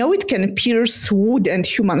we know it can pierce wood and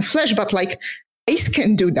human flesh, but like ice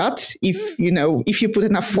can do that if you put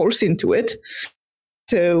enough force into it.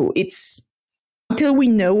 So it's until we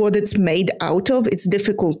know what it's made out of, it's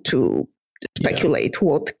difficult to speculate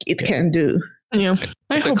what it can do. Yeah,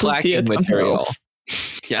 it's a clacking material.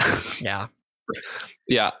 Yeah.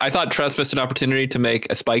 I thought Tress missed an opportunity to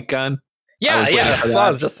make a spike gun. That's what I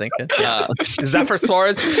was just thinking. Zephyr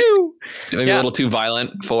Spores, pew! Maybe a little too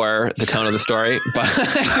violent for the tone of the story, but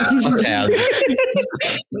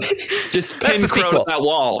just pin crow that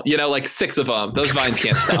wall. Like 6 of them. Those vines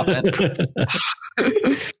can't stop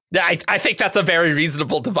it. Yeah, I think that's a very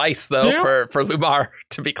reasonable device, though, for Lumar,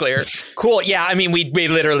 to be clear. Cool. Yeah, I mean, we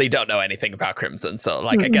literally don't know anything about Crimson, so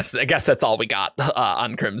like I guess that's all we got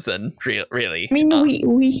on Crimson, really. I mean,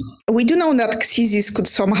 we do know that Xyzis could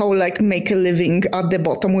somehow like make a living at the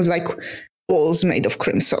bottom with like walls made of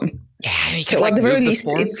Crimson. Yeah, I mean, so at the very least,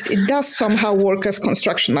 it does somehow work as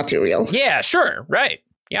construction material. Yeah, sure, right.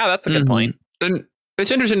 Yeah, that's a good point. And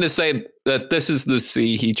it's interesting to say that this is the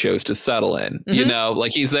sea he chose to settle in.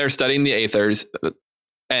 Like he's there studying the Aethers,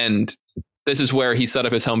 and this is where he set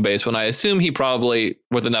up his home base. When I assume he probably,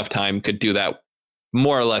 with enough time, could do that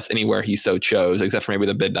more or less anywhere he so chose, except for maybe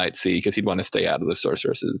the Midnight Sea, because he'd want to stay out of the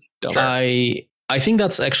sorceress's domain. I think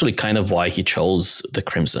that's actually kind of why he chose the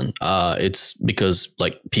Crimson. It's because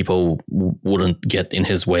like people wouldn't get in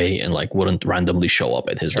his way and like wouldn't randomly show up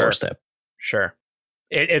at his doorstep. Sure.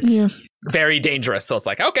 It's very dangerous. So it's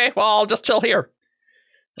like, okay, well, I'll just chill here.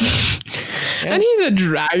 And he's a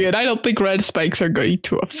dragon. I don't think red spikes are going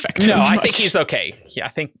to affect him. No, I think he's okay. Yeah, I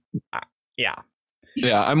think, Yeah,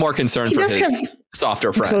 I'm more concerned for his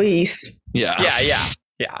softer friends. Employees. Yeah.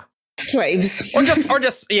 Slaves. Or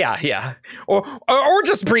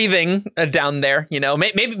just breathing down there,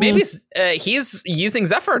 maybe he's using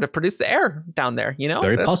Zephyr to produce the air down there,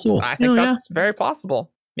 Very possible. I think that's very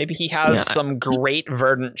possible. Maybe he has some great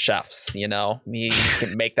verdant chefs, He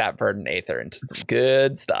can make that verdant Aether into some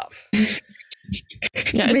good stuff.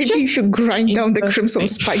 Yeah, maybe if you grind down the Crimson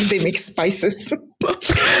spikes, they make spices.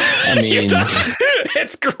 I mean,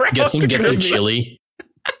 it's gross. Get some chili.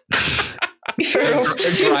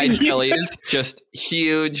 Dried chilies, just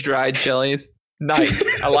huge dried chilies. Nice,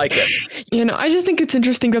 I like it. I just think it's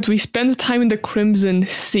interesting that we spend time in the Crimson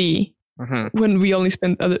Sea when we only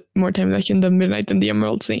spend more time like in the Midnight and the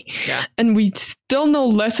Emerald Sea. Yeah, and we still know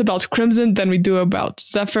less about Crimson than we do about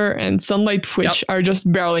Zephyr and Sunlight, which are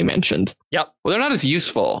just barely mentioned. Yep. Well, they're not as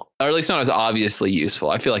useful, or at least not as obviously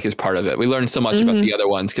useful. I feel like is part of it. We learned so much about the other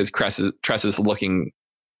ones because Tress is looking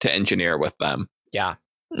to engineer with them. Yeah.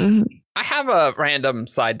 Mhm. I have a random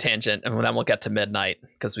side tangent, and then we'll get to Midnight,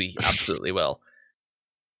 because we absolutely will.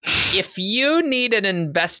 If you need an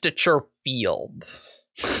investiture field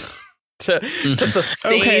to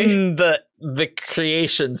sustain the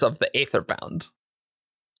creations of the Aetherbound,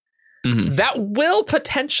 that will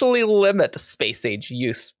potentially limit space age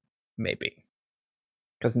use, maybe.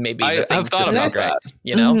 Because maybe the I've things thought about disintegrate, that.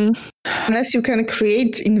 you know? Mhm. Unless you can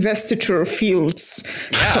create investiture fields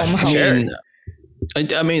somehow. Sure.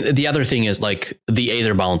 I mean, the other thing is like the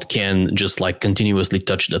Aetherbound can just like continuously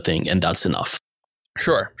touch the thing, and that's enough.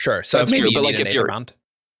 Sure. So That's maybe true, you but need like an if you're Aetherbound.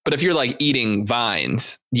 But if you're like eating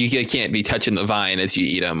vines, you can't be touching the vine as you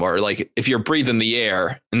eat them. Or like if you're breathing the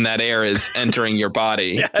air and that air is entering your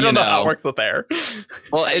body. Yeah, I don't know how it works with air.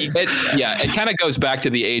 Well, it kind of goes back to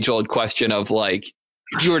the age old question of like,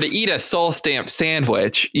 if you were to eat a soul stamped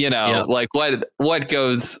sandwich, like what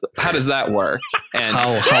goes, how does that work? And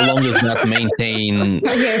how long does that maintain,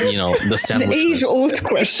 Yes. the sandwich? The age-old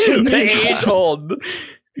question. The age old.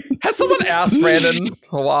 Has someone asked Brandon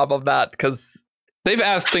Wab of that? Because they've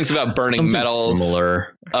asked things about burning Something metals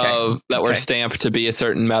similar. that were stamped to be a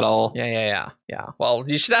certain metal. Yeah. Well,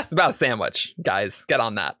 you should ask about a sandwich, guys. Get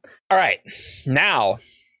on that. All right. Now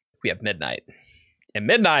we have Midnight. And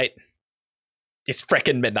Midnight is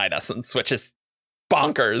frickin' Midnight Essence, which is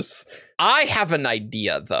bonkers. I have an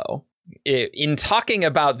idea, though. In talking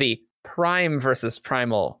about the Prime versus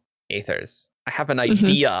Primal Aethers, I have an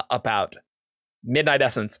idea about Midnight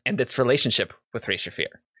Essence and its relationship with Re-Shephir.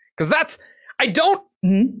 Because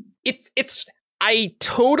I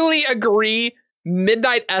totally agree.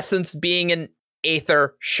 Midnight Essence being an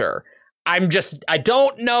Aether, sure. I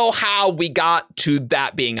don't know how we got to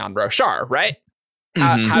that being on Roshar, right?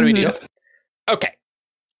 How do we do it? Okay.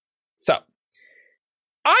 So,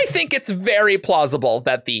 I think it's very plausible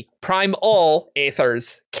that the Primal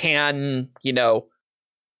Aethers can,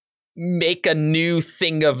 make a new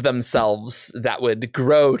thing of themselves that would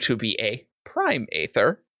grow to be a Prime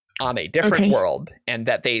Aether on a different world, and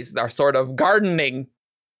that they are sort of gardening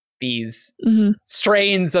these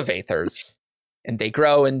strains of Aethers, and they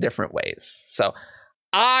grow in different ways. So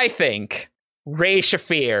I think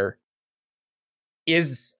Re-Shephir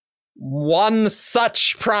is one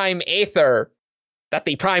such Prime Aether that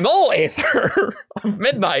the Primal Aether of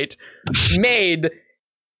Midnight made,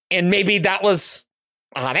 and maybe that was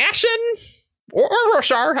on Ashen or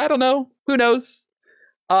Roshar, I don't know. Who knows?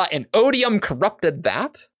 And Odium corrupted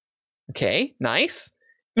that. Okay, nice.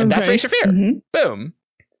 And that's Re-Shephir. Boom.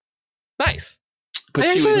 Nice. But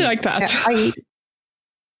I actually like that. I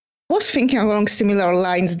was thinking along similar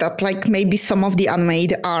lines that like maybe some of the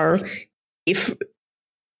unmade are if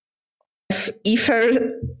ether,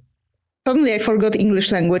 suddenly I forgot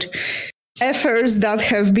English language, ethers that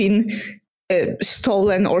have been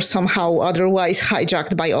stolen or somehow otherwise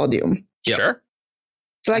hijacked by Odium. Yeah. Sure.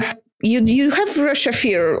 It's like you have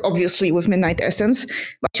Re-Shephir obviously with Midnight Essence,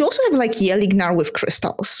 but you also have like Yelignar with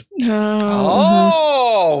crystals. Yeah,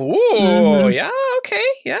 okay,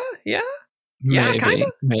 yeah. Maybe.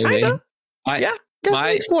 Kinda. Doesn't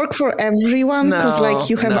it work for everyone? Because like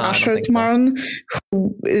you have Ashertmarn,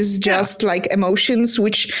 who is just like emotions,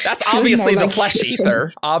 which that's obviously the flesh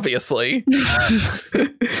ether. Obviously,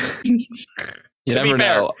 you never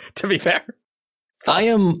know. To be fair, I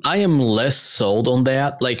am less sold on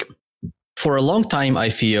that. Like for a long time,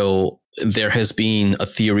 I feel there has been a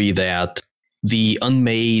theory that the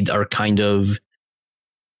unmade are kind of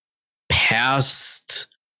past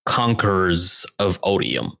conquerors of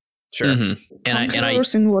Odium. Sure. And I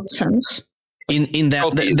in what sense? In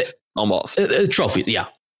that trophies, almost trophies, yeah.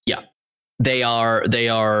 They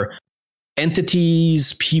are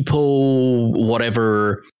entities, people,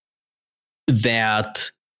 whatever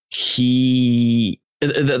that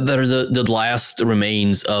they're the last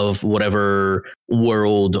remains of whatever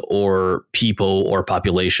world or people or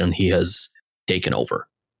population he has taken over.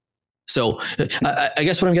 So I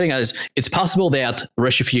guess what I'm getting at is it's possible that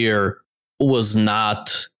Re-Shephir was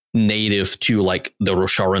not native to like the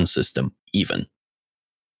Rosharan system even.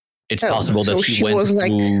 It's possible that he went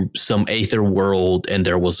to some Aether world and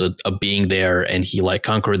there was a being there and he like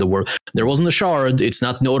conquered the world. There wasn't a shard. It's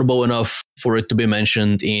not notable enough for it to be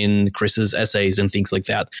mentioned in Chris's essays and things like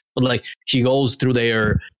that. But like he goes through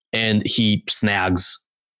there and he snags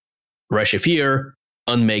Re-Shephir,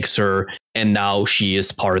 unmakes her, and now she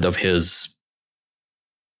is part of his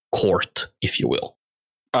court, if you will.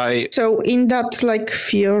 So in that like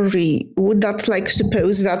theory, would that like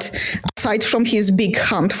suppose that aside from his big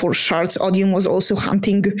hunt for shards, Odium was also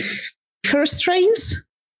hunting first strains?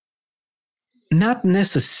 Not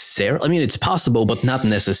necessarily. I mean, it's possible, but not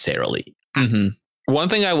necessarily. One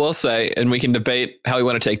thing I will say, and we can debate how we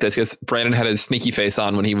want to take this, because Brandon had a sneaky face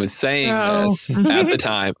on when he was saying this at the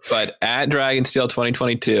time. But at Dragonsteel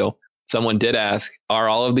 2022, someone did ask, "Are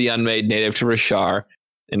all of the Unmade native to Roshar?"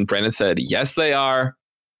 And Brandon said, "Yes, they are."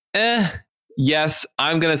 Yes,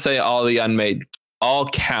 I'm gonna say all the Unmade all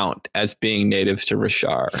count as being natives to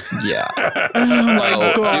Roshar. Yeah. Oh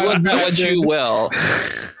my God. Do with that what you will.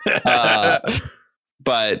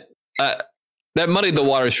 But that muddied the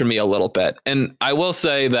waters for me a little bit. And I will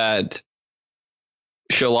say that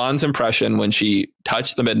Shallan's impression when she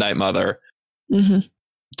touched the Midnight Mother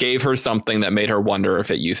gave her something that made her wonder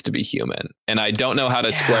if it used to be human. And I don't know how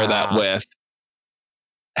to square that with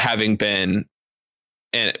having been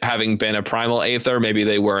a primal Aether. Maybe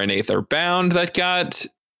they were an Aether bound that got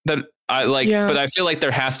that. I like, but I feel like there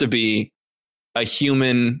has to be a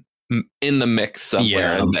human in the mix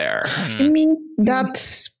somewhere in there. I mean,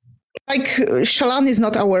 that's like Shallan is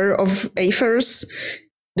not aware of Aethers,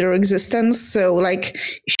 their existence, so like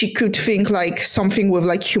she could think like something with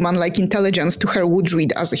like human like intelligence to her would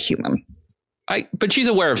read as a human. But she's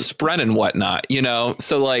aware of Spren and whatnot, you know.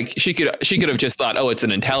 So like she could have just thought, oh, it's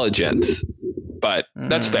an intelligence. But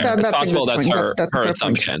that's fair. It's possible that's her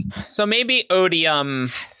assumption. So maybe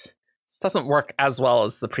Odium. This doesn't work as well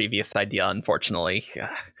as the previous idea, unfortunately.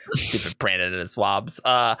 Stupid Brandon and his swabs.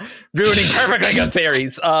 Ruining perfectly good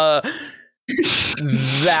theories. That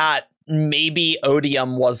maybe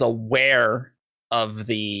Odium was aware of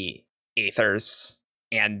the Aethers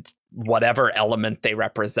and whatever element they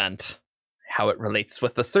represent. How it relates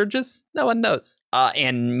with the Surges, no one knows.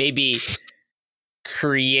 And maybe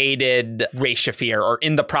created Re-Shephir, or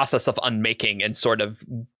in the process of unmaking, and sort of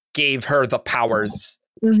gave her the powers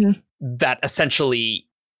that essentially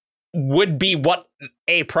would be what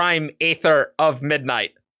a prime Aether of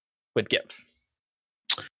Midnight would give.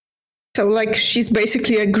 So like she's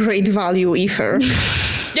basically a great value Aether.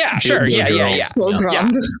 Yeah, sure. Yeah. Sure.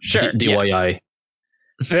 DYI.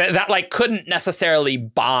 That like couldn't necessarily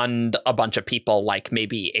bond a bunch of people like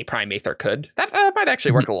maybe a prime Aether could. That might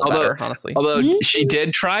actually work a little better, honestly. Although she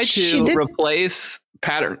did try to replace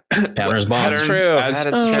Patterns bond. That's true. That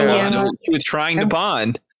is true. Yeah. She was trying to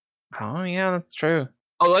bond. Oh yeah, that's true.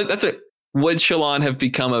 Oh, that's it. Would Shallan have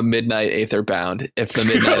become a Midnight Aether bound if the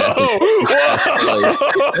Midnight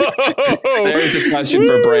There's a question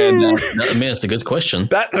for Brandon. I mean, it's a good question.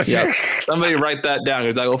 Somebody write that down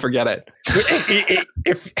because I will forget it.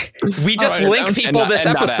 If we just link people this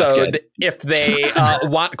episode, if they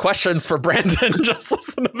want questions for Brandon, just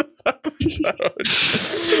listen to this episode.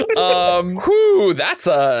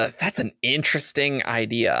 That's an interesting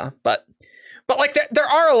idea, but like there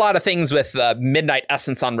are a lot of things with Midnight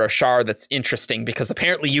Essence on Roshar that's interesting, because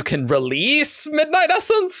apparently you can release Midnight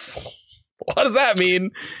Essence. What does that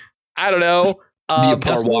mean? I don't know.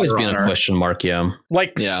 That's always been a question mark,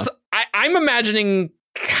 Like, I'm imagining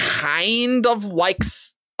kind of like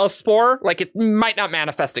a spore. Like, it might not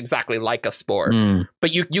manifest exactly like a spore,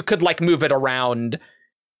 but you could like move it around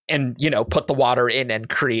and, you know, put the water in and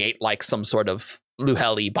create like some sort of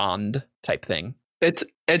Luheli bond type thing. It's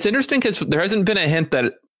interesting because there hasn't been a hint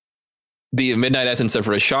that the Midnight Essence of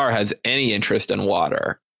Roshar has any interest in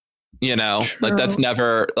water. You know, like that's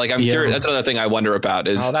never like I'm curious. That's another thing I wonder about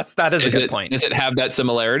is that is a good point. Does it have that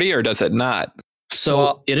similarity or does it not?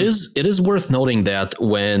 So it is worth noting that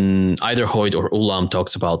when either Hoid or Ulam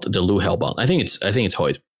talks about the Luhel bond, I think it's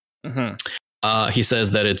Hoid. He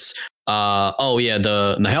says that it's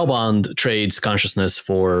the Hellbond trades consciousness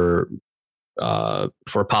for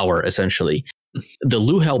power, essentially. The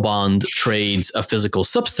Luhel bond trades a physical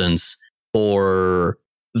substance for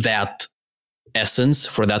that essence,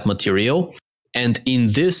 for that material, and in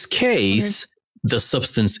this case, the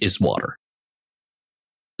substance is water,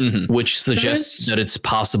 which suggests that it's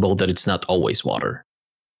possible that it's not always water.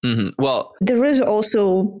 Well, there is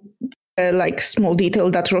also like small detail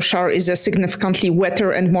that Roshar is a significantly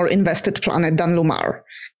wetter and more invested planet than Lumar,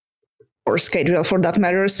 or Scadrial for that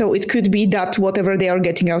matter. So it could be that whatever they are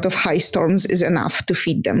getting out of high storms is enough to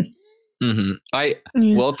feed them. I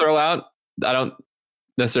will throw out, I don't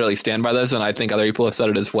necessarily stand by this, and I think other people have said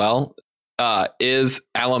it as well, is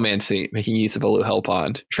Allomancy making use of a Luhel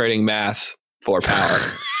bond, trading mass for power.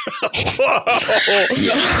 I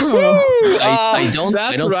don't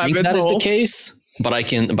think that is the case, but I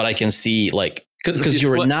can see, like, because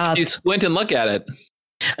you're not... You squint and look at it.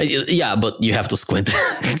 Yeah, but you have to squint.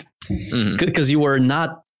 Because you were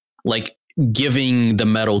not like giving the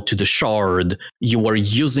metal to the shard, you were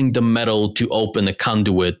using the metal to open a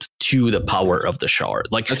conduit to the power of the shard.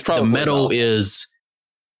 Like, that's the metal is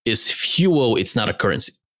fuel, it's not a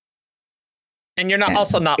currency. And you're not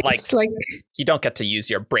also not like you don't get to use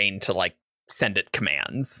your brain to like send it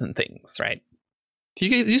commands and things, right?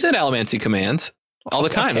 You said Allomancy commands all the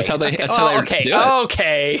time. Okay. That's how they. Okay. That's how they do it.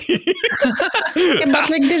 Okay. Yeah, but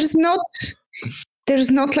like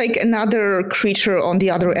there's not like another creature on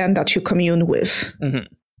the other end that you commune with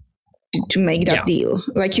to make that deal.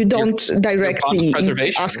 Like you don't directly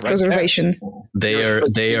ask preservation. They are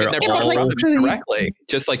all directly,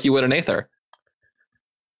 just like you would an Aether.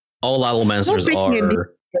 All Allomancers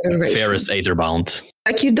are Ferrous Aetherbound.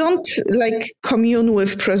 Like you don't like commune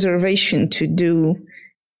with preservation to do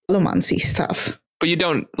allomancy stuff. But you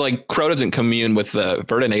don't, like, Crow doesn't commune with the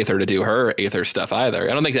Verdant Aether to do her Aether stuff either.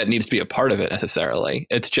 I don't think that needs to be a part of it necessarily.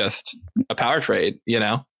 It's just a power trade, you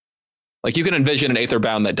know? Like, you can envision an Aether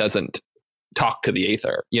bound that doesn't talk to the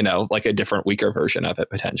Aether, you know, like a different, weaker version of it,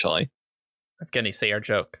 potentially. Evgeny, say our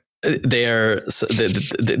joke. They're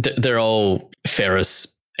all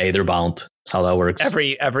Ferrous Aetherbound. That's how that works.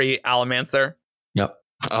 Every Allomancer. Yep.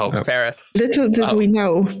 Oh, Ferrous. Little did we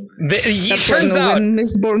know. It turns out when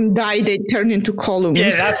Mistborn died, they turned into columns.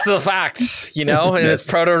 Yeah, that's the fact. You know, and it's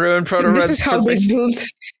Proto-Ruin, This is how they built.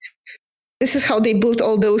 This is how they built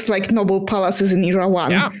all those like noble palaces in Era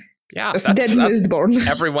 1. Yeah, that's dead Mistborn.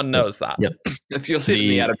 Everyone knows that. Yep. You'll see it in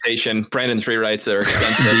the adaptation. Brandon's rewrites are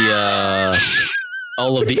extensive.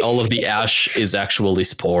 All of the ash is actually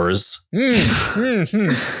spores.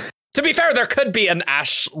 To be fair, there could be an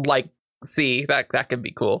ash like sea that could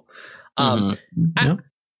be cool.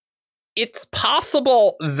 It's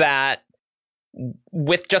possible that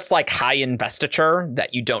with just like high investiture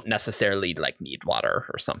that you don't necessarily like need water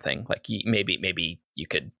or something. Like maybe you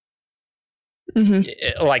could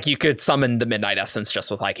like you could summon the Midnight Essence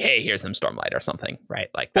just with like, hey, here's some Stormlight or something, right?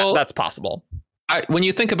 Like that's possible. When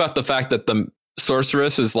you think about the fact that the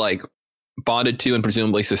Sorceress is like bonded to and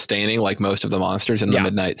presumably sustaining like most of the monsters in the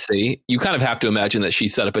Midnight Sea, you kind of have to imagine that she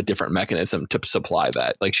set up a different mechanism to supply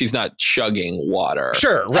that. Like she's not chugging water.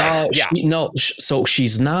 Sure, right? So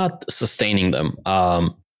she's not sustaining them.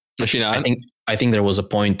 Is she not? I think there was a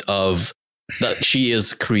point of that she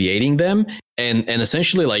is creating them and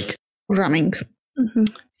essentially like ramming.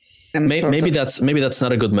 Maybe that's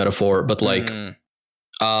not a good metaphor, but like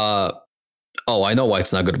I know why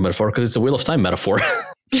it's not a good metaphor, because it's a Wheel of Time metaphor.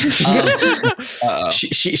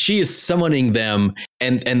 She is summoning them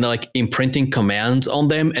and like imprinting commands on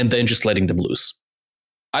them and then just letting them loose.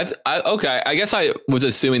 Okay, I guess I was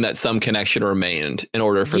assuming that some connection remained in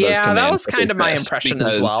order for those commands. Yeah, that was kind of my impression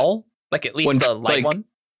as well. Like at least the light one.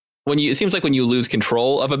 It seems like when you lose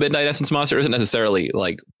control of a Midnight Essence monster, it isn't necessarily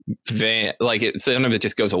like sometimes it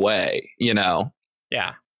just goes away, you know?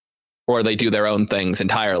 Yeah. Or they do their own things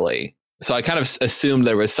entirely. So I kind of assumed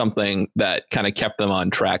there was something that kind of kept them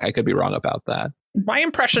on track. I could be wrong about that. My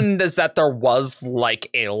impression is that there was like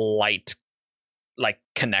a light like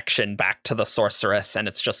connection back to the Sorceress, and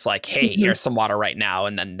it's just like, hey, here's some water right now,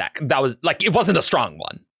 and then that was like, it wasn't a strong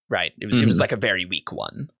one, right? It was like a very weak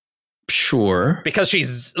one. Sure. Because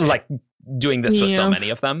she's like doing this with so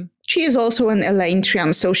many of them. She is also an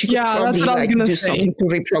Elantrian, so she could probably like do something to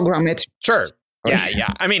reprogram it. Sure.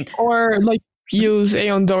 Yeah. I mean, or like use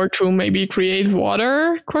Aeon Door to maybe create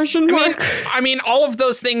water? ? I mean, all of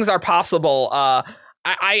those things are possible.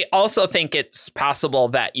 I also think it's possible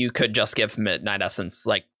that you could just give Midnight Essence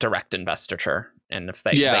like direct investiture, and if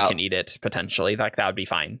they can eat it potentially, like that would be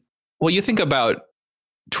fine. Well, you think about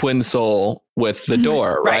Twin Soul with the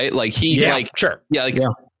door, right? Like she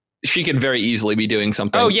could very easily be doing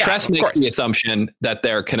something. Tress makes the assumption that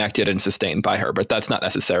they're connected and sustained by her, but that's not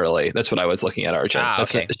necessarily. That's what I was looking at, Arjun.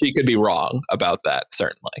 She could be wrong about that,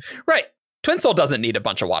 certainly. Right. Twin Soul doesn't need a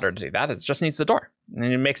bunch of water to do that. It just needs the door, and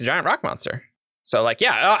it makes a giant rock monster. So, like,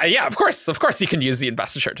 of course, you can use the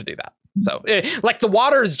investiture to do that. So, like, the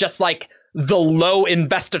water is just like the low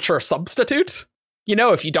investiture substitute. You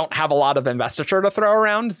know, if you don't have a lot of investiture to throw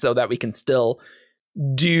around, so that we can still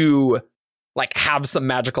do like have some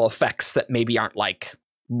magical effects that maybe aren't like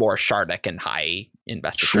more shardic and high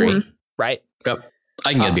investiture, right? Yep,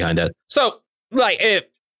 I can get behind that. So, like, if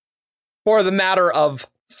for the matter of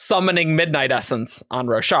summoning Midnight Essence on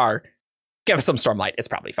Roshar, give us some Stormlight, it's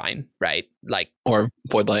probably fine, right? Like, or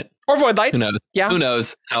Voidlight. Who knows? Yeah, who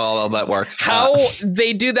knows how all that works? How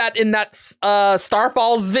they do that in that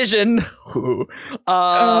Starfall's vision,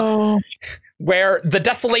 where the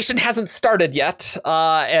desolation hasn't started yet,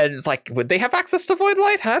 and it's like, would they have access to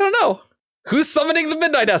Voidlight? I don't know. Who's summoning the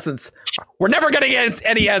Midnight Essence? We're never going to get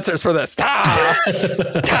any answers for this.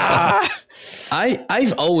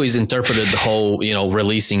 I've always interpreted the whole,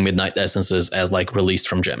 releasing Midnight Essences as like released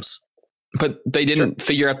from gems. but they didn't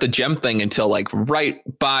figure out the gem thing until like right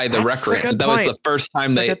by the recreant. That was the first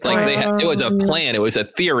time it was a plan. It was a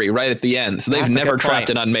theory right at the end. So they've never trapped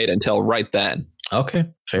an unmade until right then. Okay,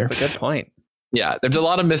 fair. That's a good point. Yeah, there's a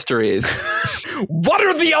lot of mysteries. What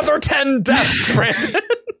are the other 10 deaths, Brandon?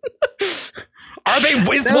 Are they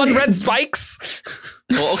Whiz One red spikes?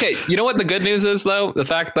 Well, okay. You know what the good news is, though? The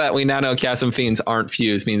fact that we now know Chasm Fiends aren't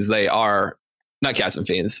fused means they are not Chasm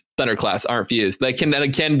Fiends. Thunderclass aren't fused. They can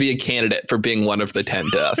be a candidate for being one of the 10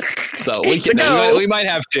 deaths. So we might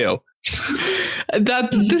have 2.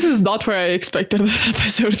 This is not where I expected this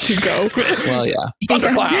episode to go. Well, yeah.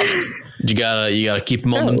 Thunderclass. You gotta keep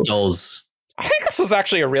them on them toes. I think this was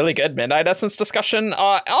actually a really good Midnight Essence discussion.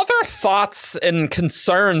 Other thoughts and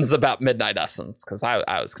concerns about Midnight Essence? Because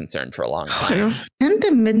I was concerned for a long time. And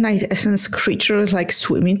the Midnight Essence creatures like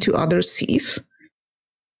swimming to other seas.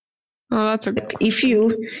 Oh, that's a good. If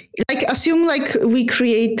you assume we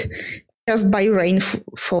create just by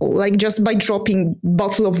rainfall, like just by dropping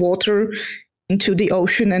bottle of water into the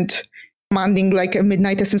ocean and commanding like a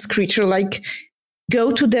Midnight Essence creature, like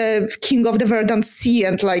go to the King of the Verdant Sea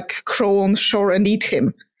and like crawl on shore and eat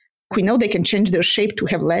him. We know they can change their shape to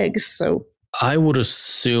have legs, so I would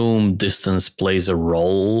assume distance plays a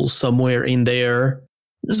role somewhere in there.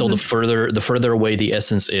 Mm-hmm. So the further away the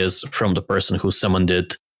essence is from the person who summoned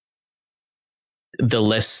it, the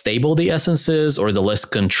less stable the essence is, or the less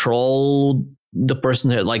control the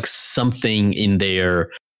person had. Like something in there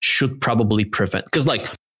should probably prevent, because like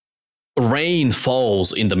rain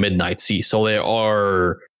falls in the Midnight Sea, so there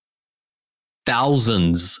are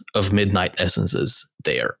thousands of Midnight Essences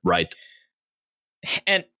there, right?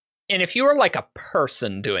 And if you were like a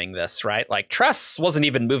person doing this, right? Like Tress wasn't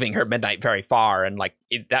even moving her Midnight very far, and like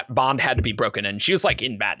that bond had to be broken, and she was like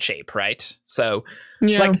in bad shape, right? So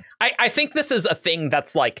like I think this is a thing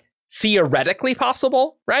that's like theoretically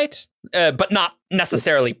possible, right? But not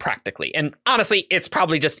necessarily practically. And honestly, it's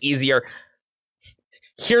probably just easier.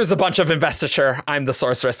 Here's a bunch of investiture. I'm the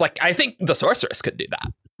sorceress. Like, I think the sorceress could do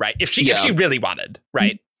that, right? If she really wanted,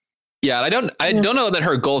 right? Yeah, I don't know that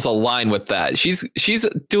her goals align with that. She's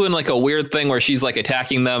doing like a weird thing where she's like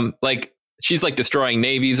attacking them, like she's like destroying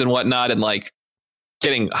navies and whatnot, and like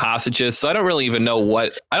getting hostages. So I don't really even know I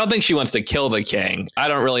don't think she wants to kill the king. I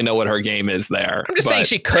don't really know what her game is there. I'm just saying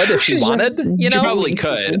she could if she wanted, you know? She probably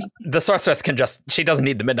could. The sorceress she doesn't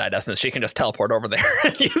need the Midnight Essence. She can just teleport over there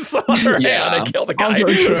and use her hand and kill the guy.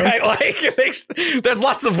 Right? Like, there's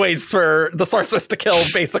lots of ways for the sorceress to kill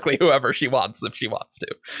basically whoever she wants if she wants to.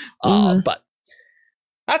 But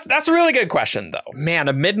that's a really good question, though. Man,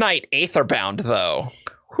 a Midnight Aetherbound, though.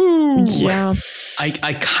 Whew. Yeah,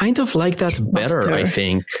 I kind of like that better, I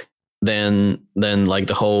think, than like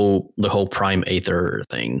the whole Prime Aether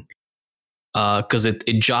thing, because it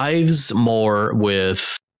jives more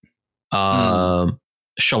with Shallan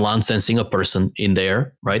sensing a person in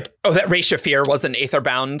there, right? Oh, that Ray Shafir was an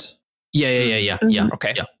Aetherbound. Yeah. Mm-hmm.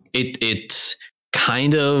 Okay. Yeah. It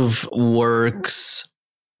kind of works.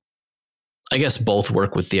 I guess both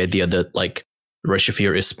work with the idea that like Ray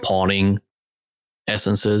Shafir is spawning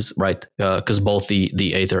essences, right? Because both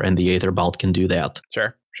the Aether and the Aetherbound can do that.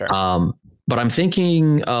 Sure. But I'm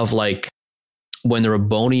thinking of like when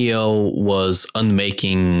Rabonio was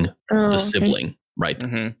unmaking the sibling, right?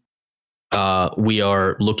 Mm-hmm. We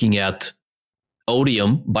are looking at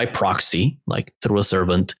Odium by proxy, like through a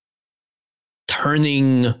servant,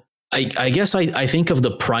 turning. I guess I think of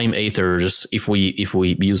the Prime Aethers, if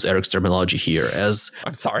we use Eric's terminology here, as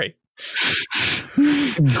I'm sorry,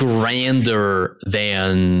 grander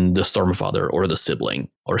than the Stormfather or the sibling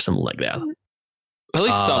or something like that. At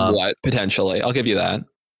least somewhat, potentially. I'll give you that.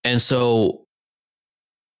 And so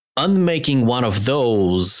unmaking one of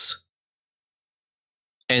those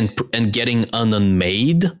and getting an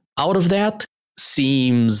unmade out of that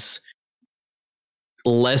seems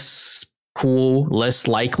less cool, less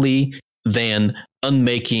likely than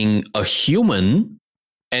unmaking a human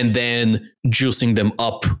and then juicing them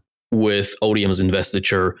up with Odium's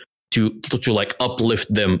investiture to like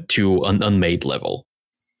uplift them to an unmade level.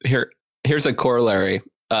 Here's a corollary.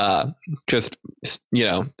 Just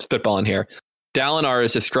spitballing here. Dalinar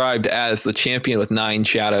is described as the champion with 9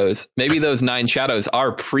 shadows. Maybe those 9 shadows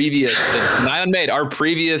are previous 9 unmade are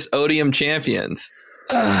previous Odium champions.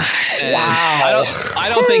 Wow. I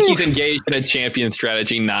don't think he's engaged in a champion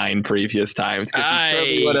strategy 9 previous times.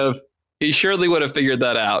 He surely would have figured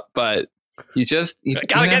that out, but you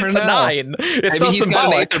gotta get it to 9. It's so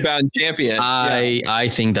symbolic. Got an Aetherbound champion. I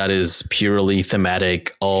think that is purely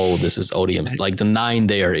thematic. Oh, this is Odium's. Like the 9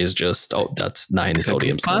 there is just that's 9 is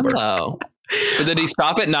Odium's number. So did he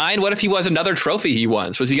stop at 9? What if he was another trophy he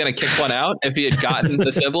wants? Was he going to kick one out if he had gotten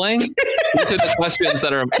the sibling? These are the questions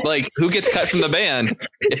that are like, who gets cut from the band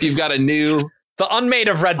if you've got a new... The unmade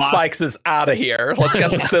of red spikes is out of here. Let's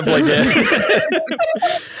get the sibling in.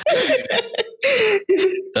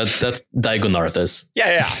 That's Daigo Narthis.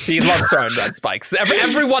 Yeah. He loves throwing red spikes.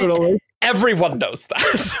 Everyone knows that.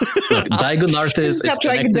 Look, Daigo Narthis is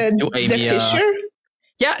connected to the Amia. fissure?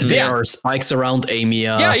 Yeah, There are spikes around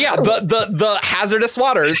Amia. Yeah. The hazardous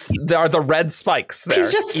waters. There are the red spikes there.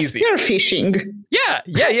 He's just spearfishing. Yeah.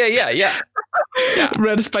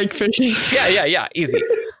 Red spike fishing. Yeah. Easy.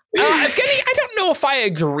 Evgeny, I don't know if I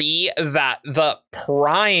agree that the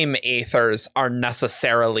prime Aethers are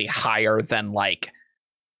necessarily higher than like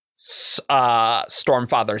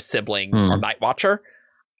Stormfather's sibling or Nightwatcher.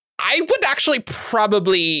 I would actually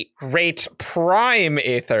probably rate prime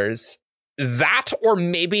Aethers that or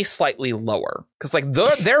maybe slightly lower because like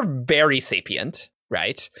they're very sapient,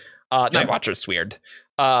 right? Nightwatcher's weird,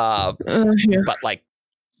 but like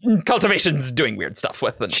cultivation's doing weird stuff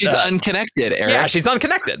with them. She's unconnected, Eric. Yeah, she's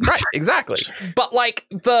unconnected. Right, exactly. But like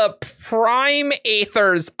the prime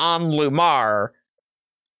Aethers on Lumar,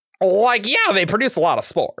 like, yeah, they produce a lot of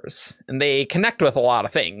spores and they connect with a lot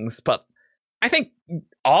of things, but I think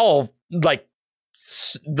all like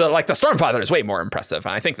the Stormfather is way more impressive,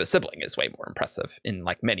 and I think the sibling is way more impressive in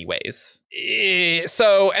like many ways.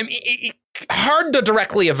 So I mean, hard to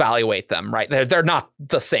directly evaluate them, right? They're not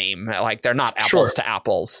the same. Like they're not apples to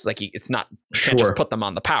apples. Like it's not. You can't just put them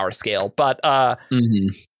on the power scale. But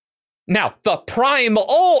now the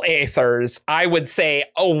primal Aethers, I would say,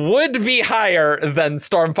 would be higher than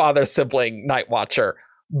Stormfather sibling Nightwatcher,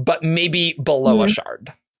 but maybe below a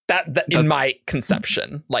shard. That in my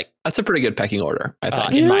conception, like that's a pretty good pecking order, I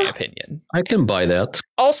think. In my opinion, I can buy that.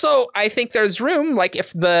 Also, I think there's room, like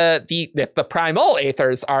if the primal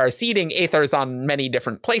Aethers are seeding Aethers on many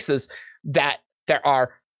different places, that there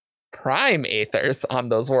are prime Aethers on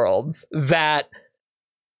those worlds that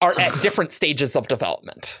are at different stages of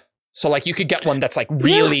development. So like you could get one that's like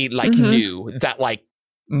really new that like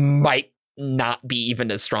might not be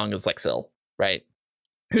even as strong as like Syl, right?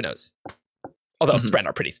 Who knows? Although Spren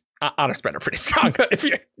are pretty, Honor Spren are pretty strong, if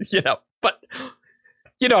you know, but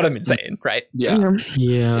you know what I'm saying, right? Yeah.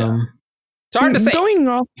 It's hard to say. Going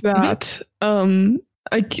off that,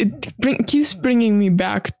 it keeps bringing me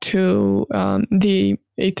back to the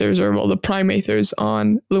Aethers, or the prime Aethers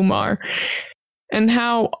on Lumar, and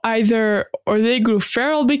how either or they grew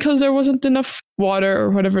feral because there wasn't enough water or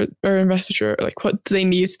whatever, or investiture, like what they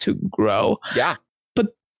need to grow. Yeah.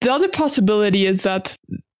 But the other possibility is that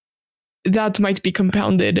might be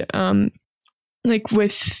compounded, like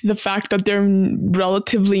with the fact that they're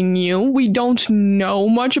relatively new. We don't know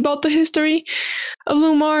much about the history of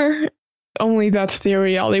Lumar, only that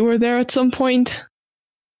theory they were there at some point.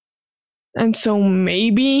 And so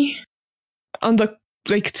maybe on the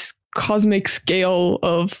like cosmic scale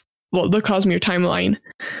of the Cosmere timeline,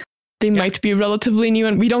 they might be relatively new,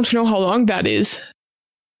 and we don't know how long that is.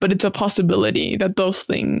 But it's a possibility that those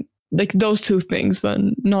two things,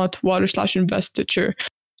 then not water / investiture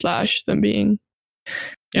 / them being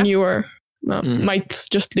newer, might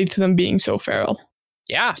just lead to them being so feral.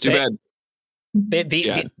 Yeah, it's too bad.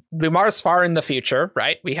 The Lumar's far in the future,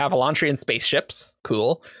 right? We have Elantrian spaceships.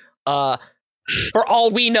 Cool. For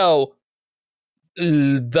all we know,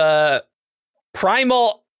 the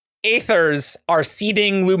primal Aethers are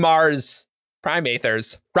seeding Lumar's prime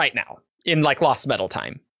Aethers right now in like lost metal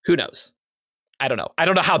time. Who knows? I don't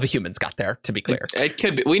know how the humans got there, to be clear. It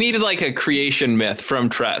could be. We needed like a creation myth from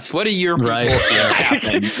Tress. What are your people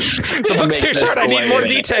The book's too short. I need more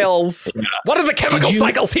details. Yeah. What are the chemical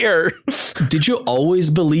cycles here? Did you always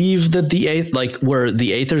believe that were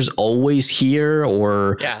the Aethers always here,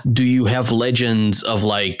 or do you have legends of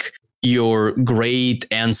like your great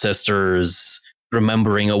ancestors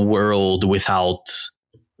remembering a world without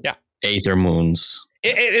Aether moons?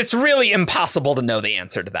 It's really impossible to know the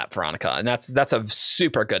answer to that, Veronica, and that's a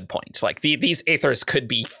super good point. Like these Aethers could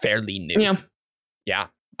be fairly new. Yeah,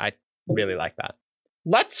 I really like that.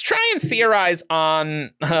 Let's try and theorize on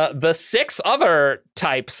the 6 other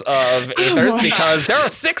types of Aethers, because there are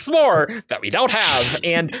 6 more that we don't have,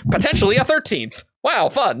 and potentially a 13th. Wow,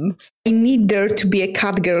 fun. I need there to be a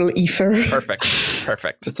Catgirl Aether.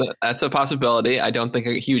 Perfect. That's a possibility. I don't think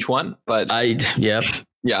a huge one, but Yeah.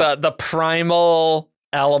 The primal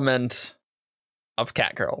element of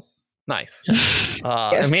Catgirls. Nice. Yes.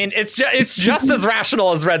 I mean, it's just as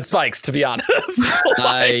rational as red spikes, to be honest.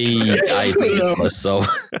 I think so.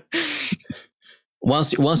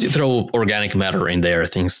 Once you throw organic matter in there,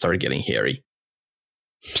 things start getting hairy.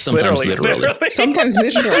 Sometimes literally. Sometimes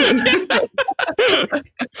literally.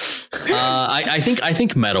 I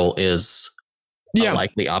think metal is a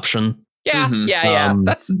likely option. Yeah, yeah.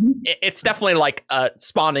 That's Mhm. it's definitely like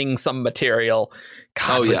spawning some material.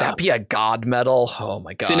 God, would that be a god metal? Oh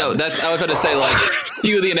my god. See, no, that's I was about to say, like,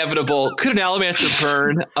 cue the inevitable. Could an Allomancer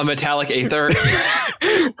burn a metallic aether?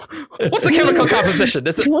 What's the chemical composition?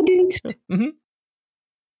 Is it?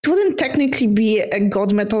 It wouldn't technically be a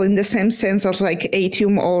god metal in the same sense as like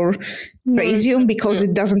atium or radium because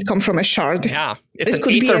it doesn't come from a shard. Yeah, it's it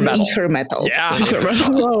could be an ether metal. Yeah, ether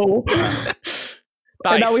metal. Whoa.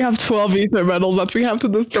 Nice. And now we have 12 ether metals that we have to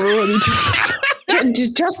discover.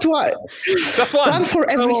 Just one. Just one. One for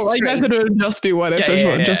every I guess it would just be one if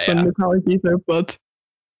there's just one metallic ether, but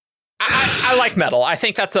I like metal. I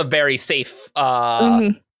think that's a very safe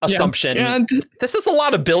assumption. Yeah. And this is a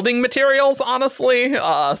lot of building materials, honestly. So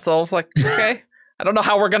I was like, okay. I don't know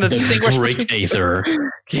how we're going to distinguish. Brick aether.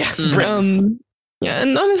 Yeah, bricks. Yeah,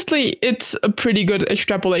 and honestly, it's a pretty good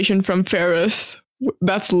extrapolation from Ferrous.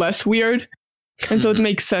 That's less weird. And so it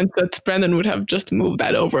makes sense that Brandon would have just moved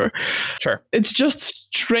that over. Sure. It's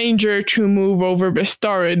just stranger to move over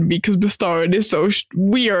Bestarid because Bestarid is so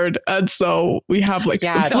weird. And so we have like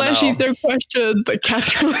flesh eater questions that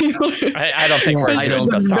can't really I don't think we're doing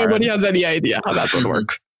Bestarid. Nobody has any idea how that would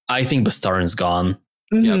work. I think Bestarin's gone.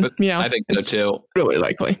 Mm-hmm. I think so too. Really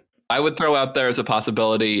likely. I would throw out there as a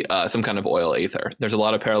possibility some kind of oil aether. There's a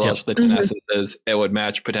lot of parallels with the 10 essences. It would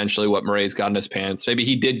match potentially what Murray's got in his pants. Maybe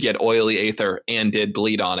he did get oily aether and did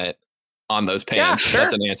bleed on it on those pants. Yeah, sure.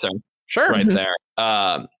 That's an answer. Sure. Right there.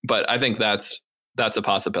 But I think that's a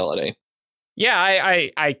possibility. Yeah,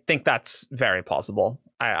 I think that's very plausible.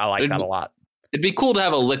 I like that a lot. It'd be cool to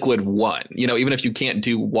have a liquid one, even if you can't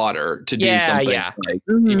do water, to do something like,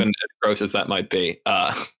 even as gross as that might be,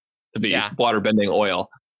 to be water bending oil.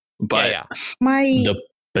 But the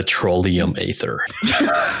petroleum aether.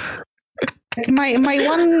 my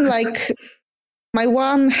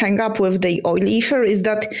one hang up with the oil ether is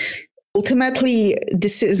that ultimately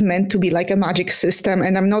this is meant to be like a magic system,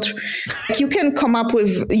 and I'm not like, you can come up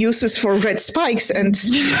with uses for red spikes and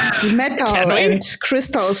metal and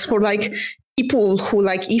crystals for like people who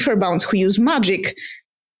like etherbound who use magic,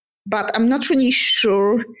 but I'm not really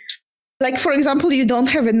sure. Like, for example, you don't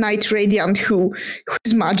have a Knight Radiant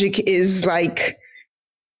whose magic is like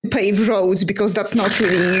pave roads because that's not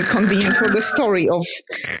really convenient for the story of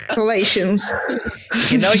Revelations.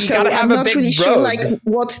 You gotta have I'm a not big really road. sure like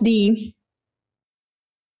what the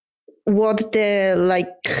like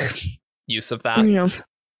use of that. Yeah.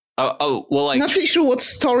 Well, like, I'm not really sure what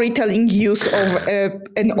storytelling use of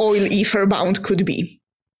an oil ether bound could be.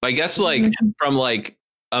 I guess like from like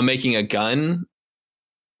making a gun.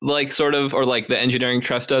 Like sort of, or like the engineering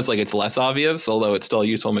trust does, like it's less obvious, although it's still a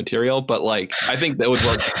useful material. But like, I think that would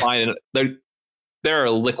work fine. There are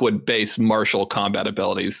liquid-based martial combat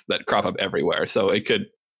abilities that crop up everywhere, so the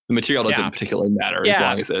material doesn't particularly matter as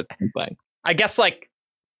long as it's something. I guess like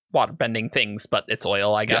water bending things, but it's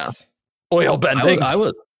oil. I guess oil bending. I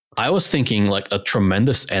was thinking like a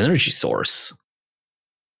tremendous energy source.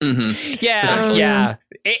 Mm-hmm. Yeah.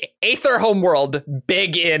 Aether Homeworld,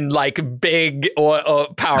 big in like big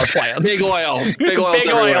oil, power plants. Big oil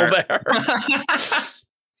there.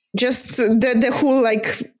 Just the whole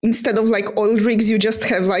like, instead of like oil rigs, you just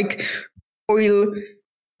have like oil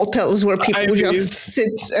hotels where people just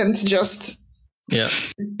sit and just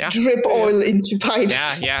drip oil into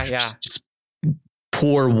pipes. Yeah. Just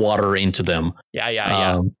pour water into them.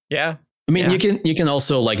 Yeah. I mean, you can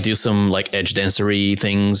also like do some like edge dancery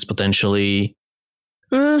things potentially.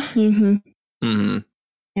 Yeah,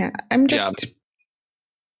 I'm just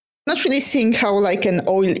not really seeing how like an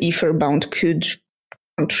oil ether bound could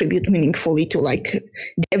contribute meaningfully to like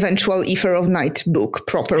the eventual Ether of Night book,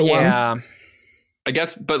 proper one. Yeah, I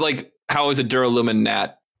guess, but like, how is a Duralumin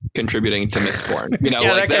Gnat contributing to Mistborn?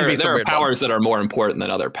 Like there are powers that are more important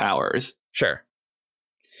than other powers. Sure.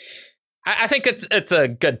 I think it's a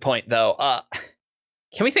good point though.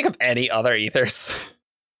 Can we think of any other ethers?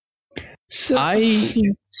 So, I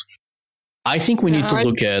think we need to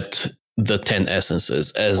look at the 10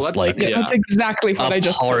 essences as that's exactly what I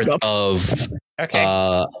just part of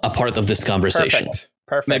a part of this conversation.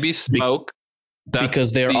 Perfect. Maybe smoke,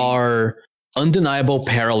 because there are undeniable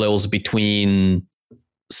parallels between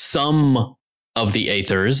some of the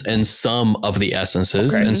aethers and some of the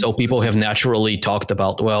essences, and so people have naturally talked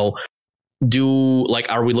about, well,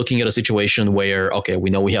 are we looking at a situation where, okay, we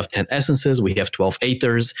know we have 10 essences, we have 12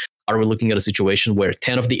 aethers. Are we looking at a situation where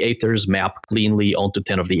 10 of the aethers map cleanly onto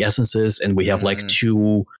 10 of the essences, and we have like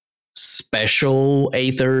two special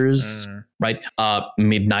aethers, right?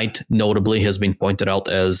 Midnight notably has been pointed out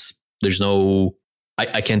as there's no.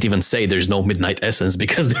 I can't even say there's no midnight essence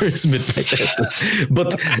because there is midnight essence.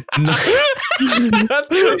 But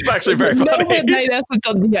that's actually very funny. No midnight essence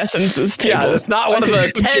on the essences table. Yeah, it's not one of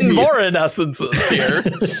the 10 Morin essences here.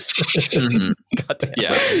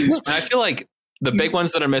 Yeah. I feel like the big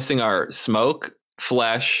ones that are missing are smoke,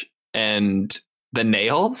 flesh, and the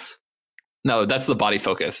nails. No, that's the body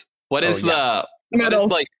focus. What is metal? What is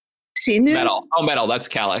like Sinew? metal? Oh, metal. That's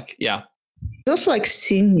Calic. Yeah. Feels like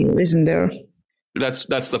sinew, isn't there? That's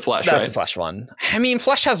the flesh, That's right? the flesh one. I mean,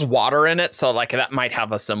 flesh has water in it, so like that might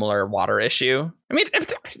have a similar water issue. I mean,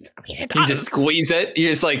 it You does. just squeeze it.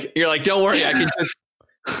 You're like, don't worry, I can just.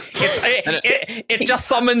 It just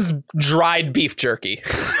summons dried beef jerky.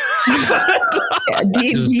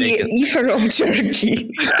 The ether of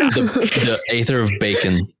jerky. the aether of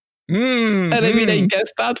bacon. And I mean, I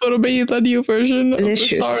guess that would be the new version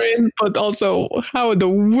Delicious. of the story. But also, how in the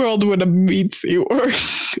world would a meat sea work?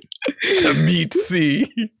 The meat sea.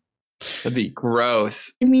 That'd be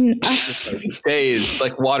gross. I mean, Just like days,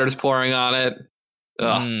 like water's pouring on it.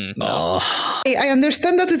 Ugh. No. I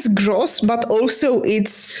understand that it's gross, but also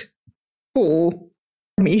it's cool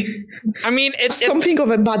for me. I mean, it's Something of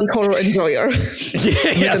a body horror enjoyer.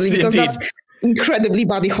 yes, because indeed. that's incredibly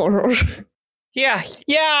body horror. Yeah,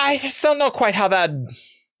 I just don't know quite how that'd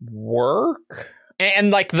work. And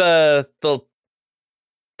like the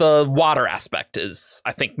water aspect is,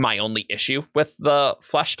 I think, my only issue with the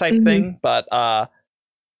flesh type thing. But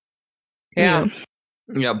yeah.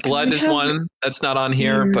 Yeah, blood We is have- one that's not on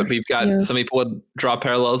here, but we've got some people would draw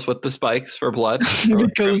parallels with the spikes for blood. or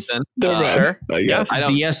Because crimson. they're red. Sure. I guess. I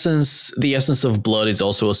don't. The essence of blood is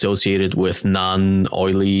also associated with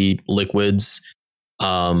non-oily liquids,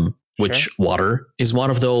 which water is one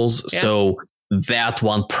of those. Yeah. So that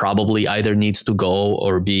one probably either needs to go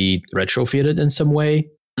or be retrofitted in some way.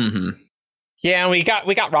 Mhm. Yeah, we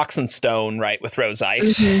got rocks and stone, right, with Rosite,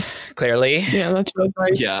 Mhm. clearly. Yeah, that's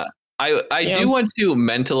right. Yeah, I do want to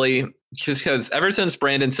mentally, just because ever since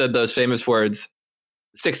Brandon said those famous words,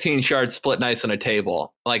 16 shards split nice on a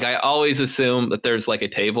table. Like I always assume that there's like a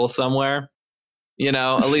table somewhere,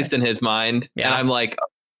 at least in his mind. Yeah. And I'm like,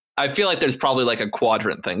 I feel like there's probably like a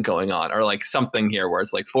quadrant thing going on, or like something here where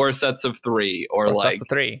it's like 4 sets of 3, or Plus, like that's a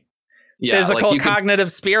 3. yeah, Physical, like you could-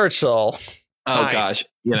 cognitive, spiritual. oh Nice.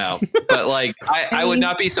 gosh, but like I would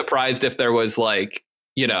not be surprised if there was like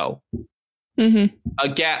Mm-hmm. a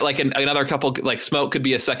gas, like another couple, like smoke could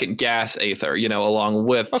be a second gas aether, along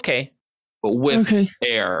with Okay. Okay.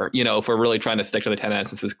 air, if we're really trying to stick to the 10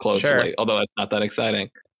 essences closely, Sure. although it's not that exciting.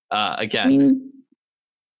 I Again, mean,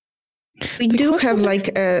 We The do question have is-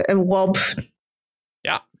 like a wob.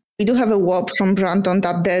 Yeah. We do have a wob from Brandon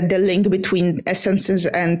that the link between essences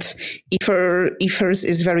and ethers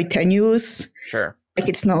is very tenuous. Sure. Like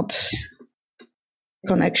it's not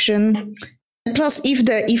connection. Plus, if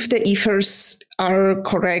the ethers are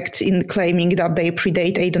correct in claiming that they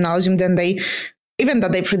predate Adonausium, then even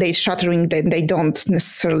that they predate Shattering, then they don't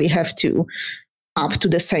necessarily have to up to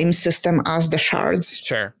the same system as the shards.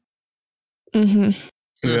 Sure. mm-hmm.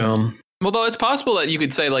 although it's possible that you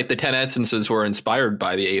could say like the 10 essences were inspired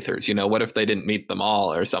by the aethers. What if they didn't meet them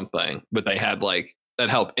all or something, but they had like that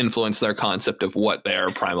helped influence their concept of what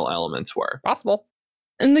their primal elements were. Possible.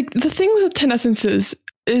 And like the thing with the 10 essences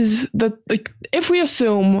is that like if we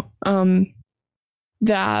assume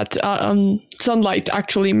that sunlight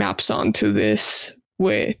actually maps onto this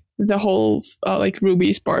with the whole like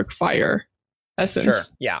ruby spark fire essence, Sure.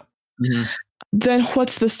 Yeah. then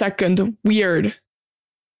what's the second weird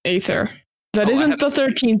aether that Oh, I isn't the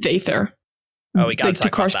 13th aether? Oh, we got like, to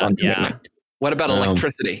talk about that. to Yeah. midnight. What about Um,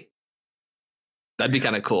 electricity? That'd be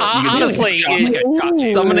kind of cool. You could be, Honestly,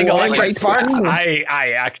 Ooh, summoning I electric like sparks, that.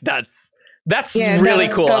 that's Yeah, really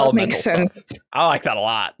that, cool. That elemental makes stuff. sense. I like that a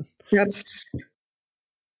lot.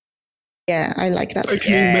 I like that. Like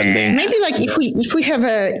Yeah. moon bending. Maybe like if we have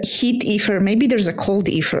a heat ether, maybe there's a cold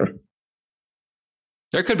ether.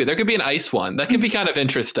 there could be an ice one. That could be kind of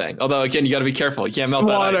interesting. Although again, you got to be careful. You can't melt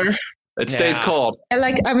that ice. Water. It stays Yeah. cold.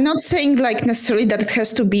 Like I'm not saying like necessarily that it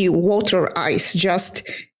has to be water ice, just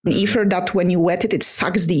an ether that when you wet it, it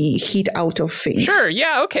sucks the heat out of things. Sure.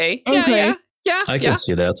 Yeah. Okay. Yeah. Okay. Yeah. I can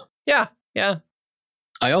see that. Yeah.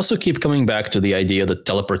 I also keep coming back to the idea that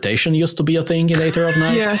teleportation used to be a thing in Aether of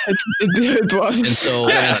Night. Yes, it was. And so,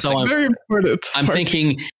 Yeah. and so very important. I'm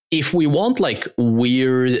thinking if we want like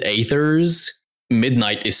weird Aethers,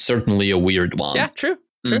 Midnight is certainly a weird one. Yeah. True.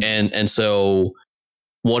 And so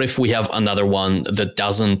what if we have another one that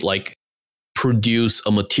doesn't like produce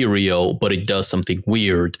a material, but it does something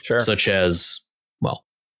weird, Sure. such as, well,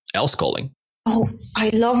 else calling. Oh, I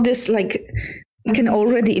love this. Like, I can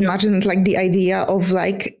already imagine like the idea of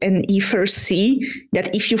like an ether sea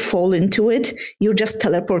that if you fall into it, you're just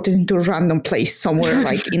teleported into a random place somewhere,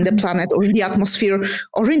 like in the planet or in the atmosphere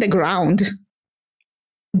or in the ground.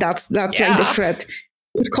 That's like the threat.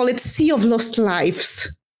 We'd call it Sea of Lost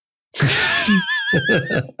Lives.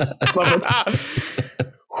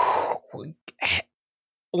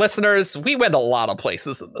 Listeners, we went a lot of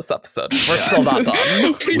places in this episode. We're still not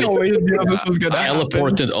done. We always knew this was going to happen.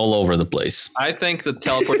 Teleported all over the place. I think the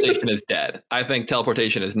teleportation is dead. I think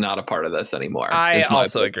teleportation is not a part of this anymore. I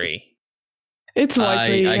also agree. It's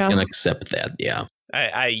likely. I can accept that. Yeah.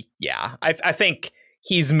 I think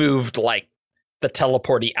he's moved like the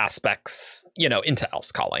teleporty aspects, into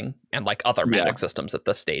else calling and like other magic systems at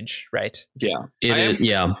this stage, right? Yeah.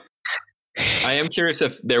 I am curious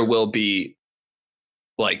if there will be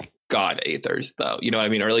like god aethers though, you know what I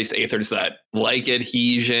mean? Or at least aethers that like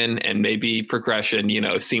adhesion and maybe progression,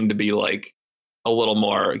 seem to be like a little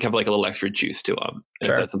more, have like a little extra juice to them.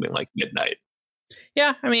 Sure. If that's something like Midnight.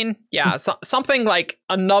 Yeah, I mean, something like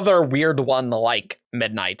another weird one like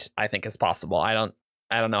Midnight, I think is possible. I don't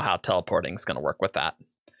know how teleporting is going to work with that.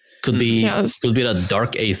 Could be that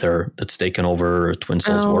dark aether that's taken over Twin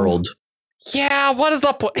Souls world. Yeah, what is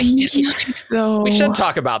up with we should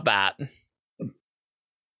talk about that.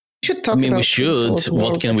 We should talk about we should.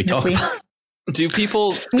 What can we talk about? Do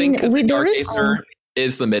people think that the dark aether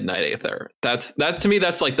is the Midnight aether? That to me,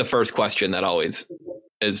 that's like the first question that always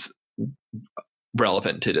is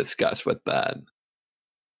relevant to discuss with that.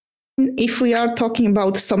 If we are talking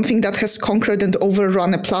about something that has conquered and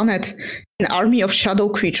overrun a planet, an army of shadow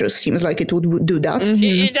creatures seems like it would do that.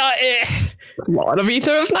 Mm-hmm. A lot of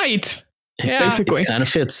Ether of Night. Yeah, basically. It kind of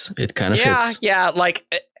fits. Yeah, like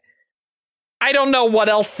I don't know what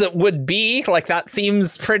else it would be. Like that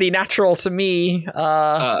seems pretty natural to me.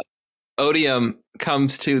 Odium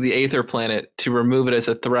comes to the Aether planet to remove it as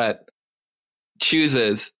a threat.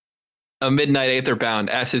 Chooses a Midnight Aetherbound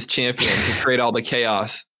as his champion to create all the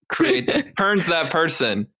chaos. Turns that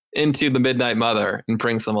person into the Midnight Mother and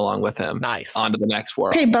brings them along with him. Nice. Onto the next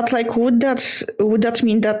world. Okay, but like, would that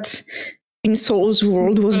mean that in Souls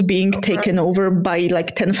world was being taken over by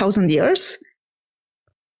like 10,000 years?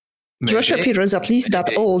 Russia Peter is at least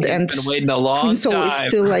that old, and been waiting a long Twin Soul is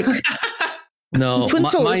still like no. Twin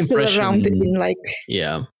Soul is still around in like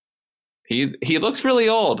He looks really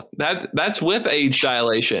old. That's with age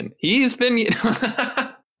dilation. He's been.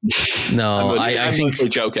 No, I'm mostly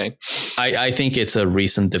joking. I think it's a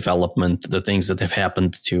recent development. The things that have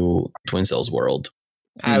happened to Twin Souls world.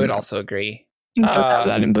 I would also agree. Have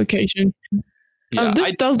that implication. Yeah,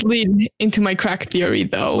 this does lead into my crack theory,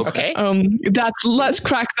 though. Okay. That's less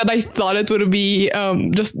crack than I thought it would be.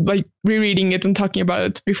 Just like rereading it and talking about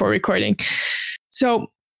it before recording. So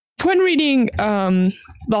when reading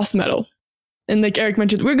Lost Metal, and like Eric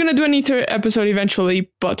mentioned, we're gonna do an Ether episode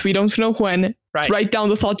eventually, but we don't know when. Right. Write down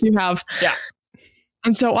the thoughts you have. Yeah.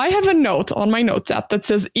 And so I have a note on my notes app that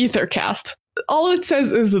says Ethercast. All it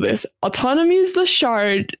says is this: autonomy is the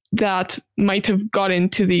shard that might have got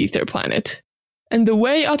into the Ether planet. And the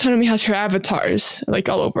way autonomy has her avatars, like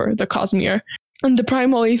all over the Cosmere, and the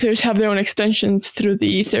primal ethers have their own extensions through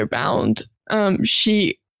the Etherbound,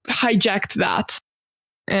 she hijacked that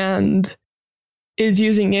and is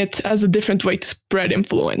using it as a different way to spread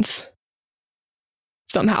influence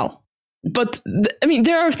somehow. But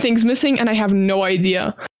there are things missing, and I have no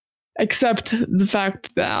idea, except the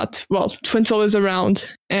fact that, Twin Soul is around,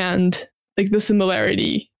 and like the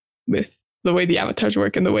similarity with the way the avatars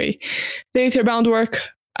work and the way the Aetherbound work.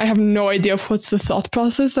 I have no idea of what's the thought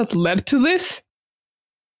process that led to this.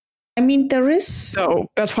 There is. So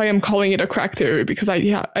that's why I'm calling it a crack theory, because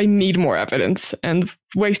I need more evidence and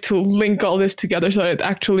ways to link all this together so that it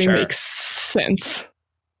actually makes sense.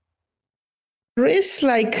 There is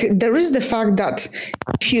the fact that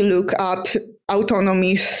if you look at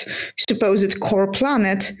Autonomy's supposed core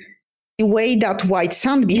planet, the way that White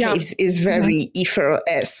Sand behaves is very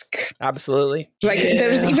Ether-esque. Absolutely.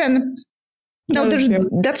 There's even...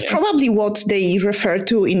 that's probably what they refer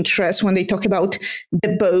to in Tres when they talk about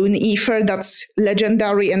the bone ether that's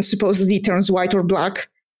legendary and supposedly turns white or black.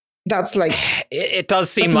 That's like... It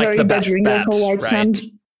does seem like the best bet, for White Sand.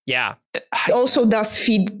 Yeah. It also does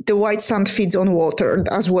feed, the White Sand feeds on water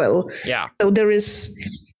as well. Yeah. So there is...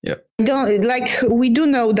 Yeah. We do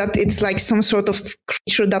know that it's like some sort of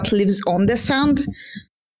creature that lives on the sand.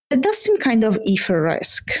 It does seem kind of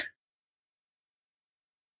ether-esque.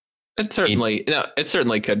 It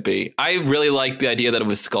certainly could be. I really like the idea that it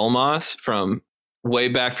was skull moss from way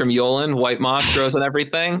back from Yolen. White moss grows on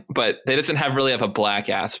everything, but it doesn't really have a black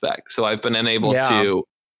aspect. So I've been unable to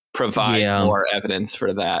provide more evidence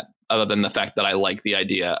for that, other than the fact that I like the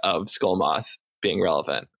idea of skull moss being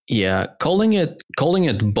relevant. Yeah, calling it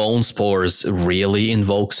bone spores really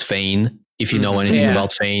invokes Fane, if you know anything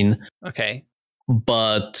about Fane. Okay.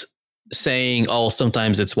 But saying, oh,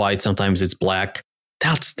 sometimes it's white, sometimes it's black,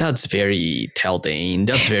 that's very Taldane.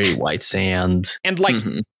 That's very White Sand. And like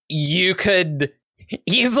you could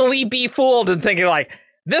easily be fooled and thinking like,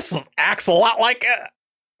 this acts a lot like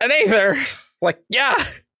an Aether. Like, yeah,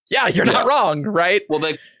 you're not wrong, right? Well,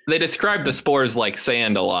 they describe the spores like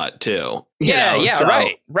sand a lot too.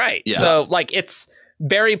 Right. Yeah. So like it's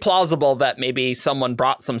very plausible that maybe someone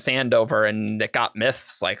brought some sand over and it got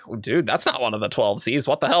myths. Like, oh, dude, that's not one of the 12 seas.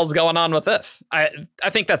 What the hell's going on with this? I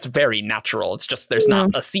think that's very natural. It's just there's not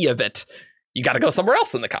a sea of it. You got to go somewhere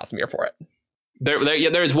else in the Cosmere for it.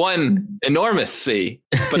 There's one enormous sea,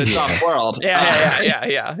 but it's off world. Yeah.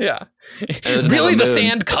 Really, the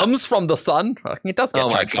sand comes from the sun? It does get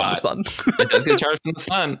charged from the sun. It does get charged from the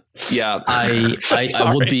sun. Yeah.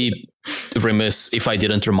 I would be remiss if I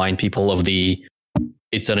didn't remind people of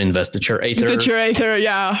it's an investiture Aether. Investiture Aether,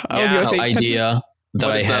 yeah. I was gonna say idea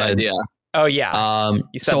that I had. Idea? Oh yeah.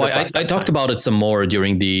 So I talked about it some more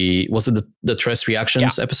during the Tress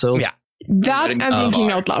Reactions episode. Yeah. That and the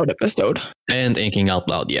Inking Out Loud episode. And Inking Out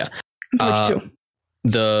Loud, yeah. Part 2.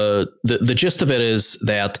 The gist of it is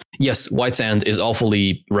that yes, White Sand is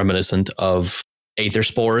awfully reminiscent of Aether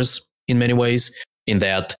spores in many ways, in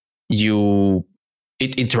that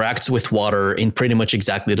it interacts with water in pretty much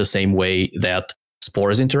exactly the same way that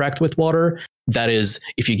spores interact with water. That is,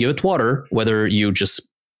 if you give it water, whether you just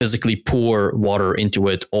physically pour water into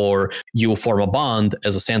it or you form a bond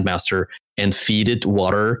as a Sandmaster and feed it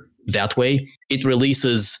water that way, it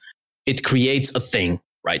creates a thing,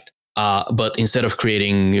 right? But instead of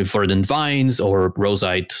creating verdant vines or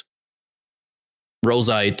rosite,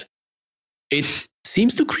 it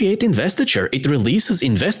seems to create investiture. It releases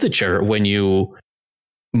investiture when you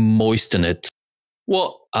moisten it.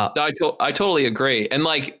 Well, I totally agree. And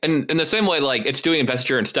like, in the same way, like it's doing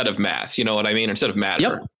investiture instead of mass. You know what I mean? Instead of matter.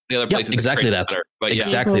 Yep. The other places exactly that. Better, but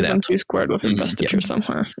exactly that. 2 squared with investiture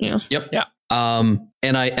somewhere. Yeah. Yep. Yeah.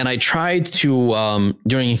 And I tried to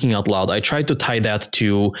during Inking Out Loud, I tried to tie that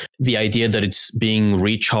to the idea that it's being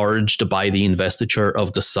recharged by the investiture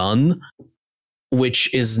of the sun,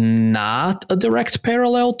 which is not a direct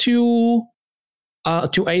parallel to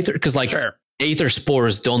Aether, because like Aether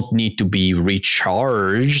spores don't need to be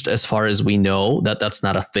recharged, as far as we know. That's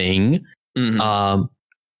not a thing.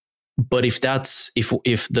 But if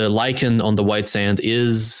the lichen on the White Sand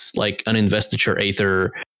is like an investiture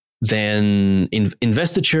Aether, then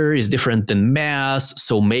investiture is different than mass.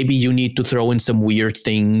 So maybe you need to throw in some weird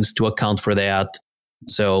things to account for that.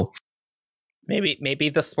 So maybe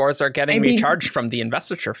the spores are getting recharged from the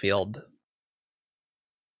investiture field.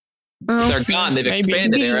 They're gone. They've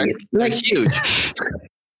expanded, Eric. Like huge.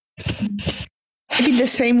 Maybe the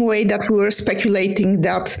same way that we were speculating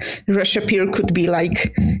that Reshapir could be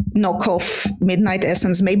like knockoff Midnight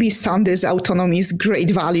Essence. Maybe Sand's Autonomy's great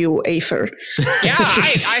value Aether. Yeah,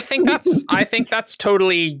 I think that's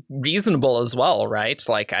totally reasonable as well, right?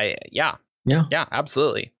 Like yeah,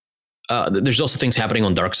 absolutely. There's also things happening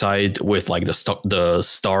on Darkside with like the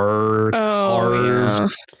star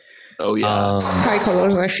carved. Oh yeah, Sky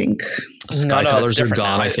Colors, I think. Sky Colors are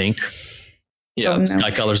gone, now. I think. Yeah, Sky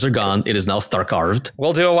Colors are gone. It is now star carved.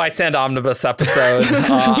 We'll do a White Sand Omnibus episode.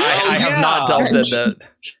 I have not delved into it.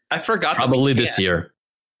 I forgot. Probably this year.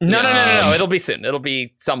 No. It'll be soon. It'll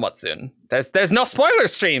be somewhat soon. There's no spoiler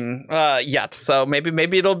stream yet, so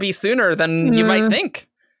maybe it'll be sooner than you might think.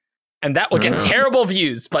 And that will get terrible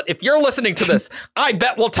views. But if you're listening to this, I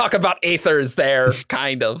bet we'll talk about Aethers there,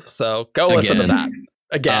 kind of. So go listen to that.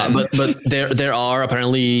 Again. But there are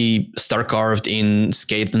apparently star carved in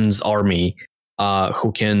Skathen's army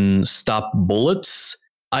who can stop bullets,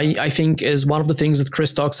 I think is one of the things that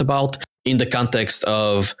Chris talks about in the context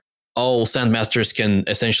of, Sandmasters can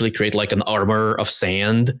essentially create like an armor of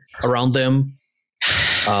sand around them.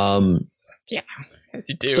 Yeah, as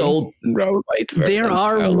you do. So there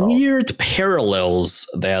are weird parallels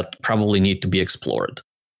that probably need to be explored.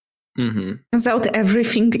 Turns out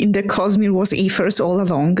everything in the Cosmere was Aethers all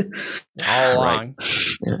along. All along.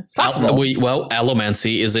 Yeah. It's possible.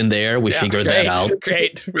 Allomancy is in there. We figured that out.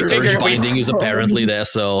 Great. Urge binding is apparently there,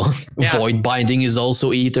 so void binding is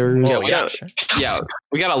also Aethers.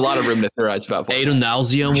 We got a lot of room to theorize about.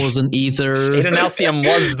 Adonalsium was an Aether. Adonalsium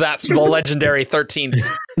was the legendary 13th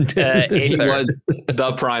Aether. Was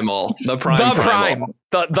the primal. The prime.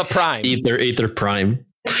 The prime. Aether prime.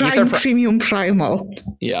 Premium primal.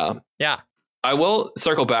 Yeah. I will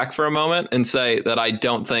circle back for a moment and say that I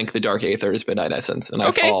don't think the Dark Aether is Midnight Essence, and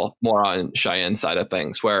I fall more on Cheyenne's side of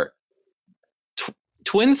things, where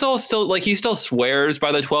Twin Soul still, like, he still swears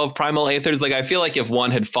by the 12 primal aethers. Like, I feel like if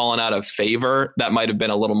one had fallen out of favor, that might have been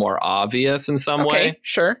a little more obvious in some way.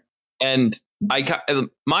 Sure. And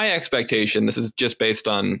my expectation, this is just based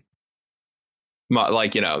on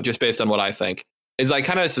just based on what I think, is I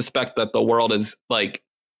kind of suspect that the world is like,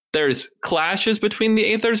 there's clashes between the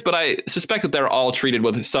aethers, but I suspect that they're all treated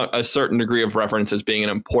with a certain degree of reverence as being an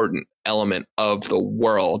important element of the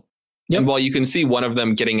world. Yep. And while you can see one of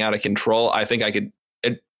them getting out of control, I think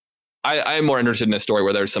I'm more interested in a story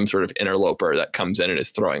where there's some sort of interloper that comes in and is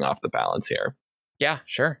throwing off the balance here. Yeah,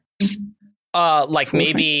 sure. Like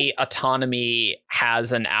maybe Autonomy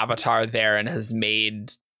has an avatar there and has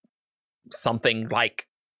made something like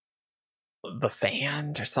the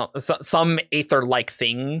sand or some aether-like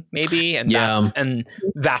thing, maybe, and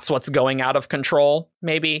that's what's going out of control.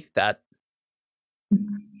 Maybe that.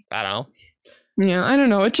 I don't know. Yeah, I don't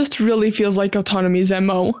know. It just really feels like Autonomy's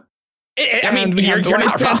MO. I mean, you're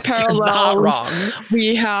not wrong.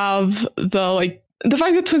 We have the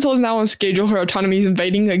fact that Twin Soul is now on schedule, her Autonomy is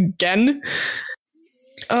invading again.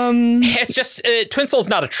 It's just Twin Soul's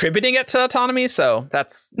not attributing it to Autonomy, so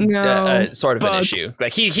that's sort of an issue.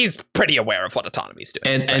 Like he's pretty aware of what Autonomy's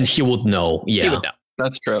doing, and he would know. Yeah, he would know.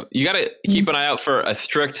 That's true. You got to keep an eye out for a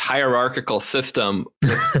strict hierarchical system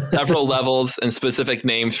with several levels and specific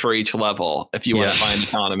names for each level if you want to find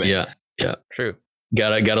Autonomy. Yeah, true.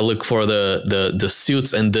 Gotta look for the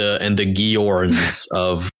suits and the Georns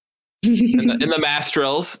of and the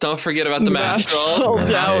Mastrels. Don't forget about the Mastrels.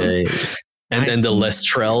 And then the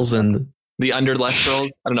Lestrels and the Underlestrels.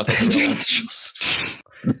 I don't know if that's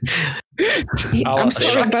I'm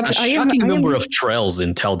sorry, but I am number of trails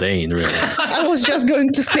in Taldane, really. I was just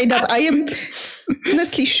going to say that I am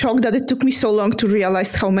honestly shocked that it took me so long to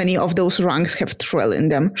realize how many of those ranks have trail in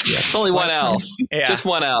them. Yeah. It's only one L. Yeah. Just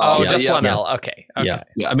one L. Oh, just one L. Okay. Yeah.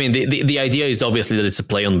 I mean, the idea is obviously that it's a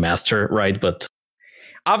play on master, right? But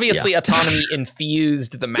obviously, Autonomy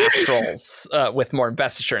infused the Mastrels with more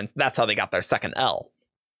investiture, and that's how they got their second L.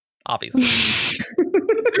 Obviously.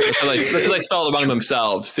 So they spelled among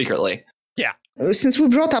themselves secretly. Yeah. Since we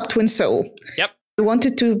brought up Twin Soul, I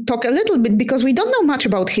wanted to talk a little bit because we don't know much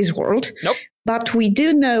about his world. Nope. But we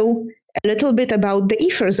do know a little bit about the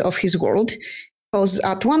ethers of his world. Because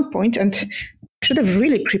at one point, and I should have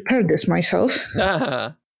really prepared this myself.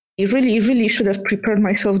 I really should have prepared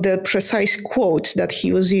myself the precise quote that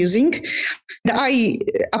he was using. I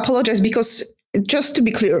apologize because, just to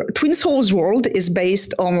be clear, Twin Soul's world is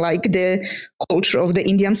based on like the culture of the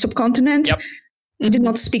Indian subcontinent. Yep. I do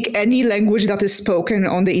not speak any language that is spoken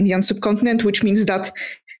on the Indian subcontinent, which means that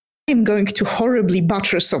I'm going to horribly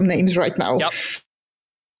butcher some names right now. Yep.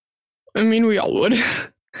 I mean, we all would.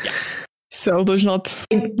 Yeah. So there's not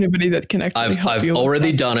anybody that can actually help I've you. I've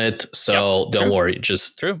already done it, so don't worry.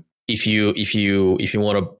 Just true. If you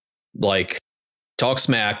want to like talk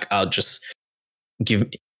smack, I'll just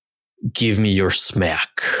give me your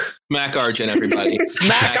smack. Smack Argent, everybody.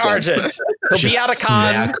 Smack Argent. He'll be out of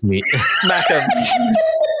con. Smack me. Smack him.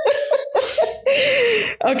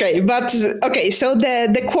 Okay, so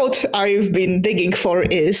the quote I've been digging for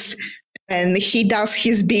is, and he does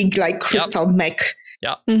his big like crystal mech.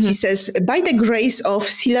 Yeah. Mm-hmm. He says, by the grace of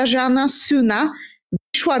Silajana, Suna,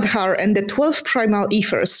 Vishwadhar, and the 12 primal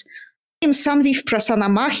ethers, I am Sanviv Prasanna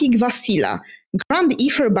Mahig Vasila, grand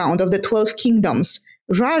ether bound of the 12 kingdoms,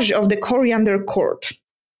 Raj of the Coriander Court.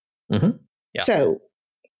 Mm-hmm. Yeah. So,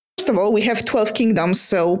 first of all, we have 12 kingdoms.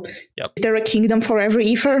 So, is there a kingdom for every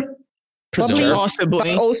ether? Possibly.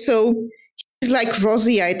 But also, he's like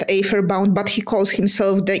Rosyite ether bound, but he calls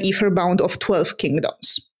himself the ether bound of 12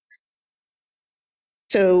 kingdoms.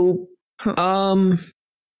 So,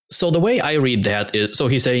 so the way I read that is, so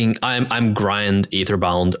he's saying I'm grand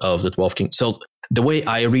etherbound of the 12 kings. So the way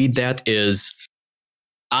I read that is,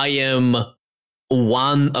 I am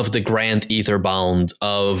one of the grand etherbound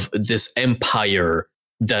of this empire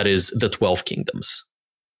that is the 12 kingdoms.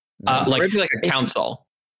 Maybe like a council.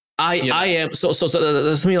 I am so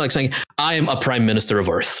that's me like saying I am a prime minister of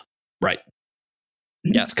Earth, right?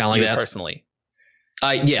 Yes, kind of like that. Personally,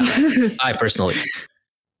 I personally.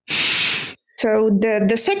 So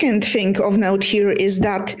the second thing of note here is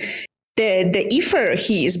that the ether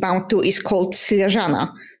he is bound to is called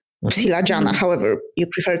Silajana, Silajana, however you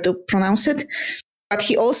prefer to pronounce it. But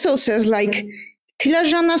he also says like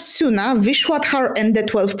Silajana, Suna, Vishwadhar, and the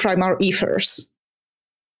 12 primal ethers.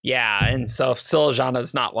 Yeah, and so if Silajana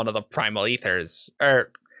is not one of the primal ethers,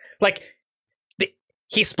 or like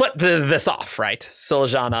he split this off, right?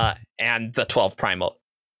 Silajana and the 12 primal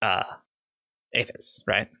Aethers,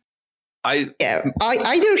 right?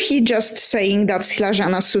 Either he just saying that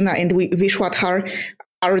Silajana, Suna, and Vishwadhar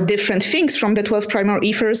are different things from the 12 primal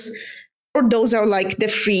ethers, or those are like the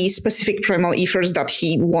 3 specific primal ethers that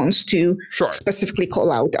he wants to specifically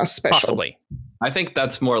call out as special. Possibly. I think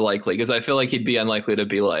that's more likely because I feel like he'd be unlikely to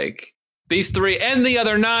be like these 3 and the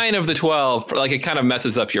other 9 of the 12. Like it kind of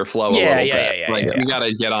messes up your flow a little bit. Like you got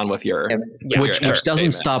to get on with your which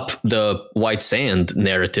doesn't stop the White Sand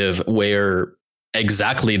narrative where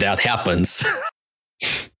exactly that happens.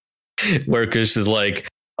 Where Kush is like,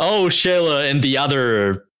 oh, Shayla and the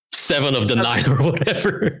other 7 of the 9 or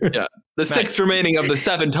whatever. Yeah. The 6 remaining of the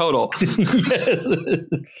 7 total. Yes.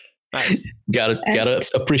 Nice. Gotta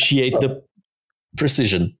appreciate the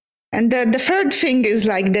precision. And the third thing is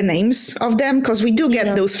like the names of them, because we do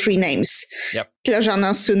get those 3 names. Yep.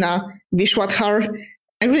 Silajana, Suna, Vishwadhar.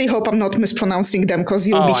 I really hope I'm not mispronouncing them because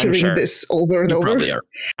you'll be hearing this over and over. Probably are.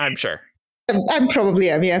 I'm sure. I probably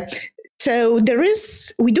am, yeah. So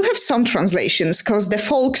we do have some translations because the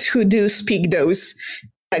folks who do speak those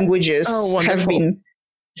languages have been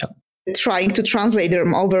trying to translate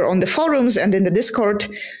them over on the forums and in the Discord.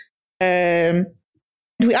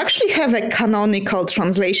 We actually have a canonical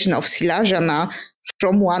translation of Silajana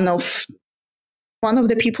from one of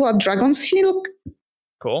the people at Dragon's Hill.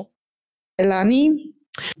 Cool. Elani.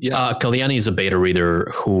 Yeah. Kalyani is a beta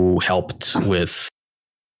reader who helped with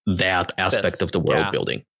that aspect of the world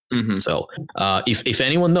building. Mm-hmm. So if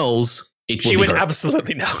anyone knows, she would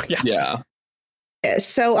absolutely know. Yeah.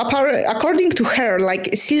 So according to her,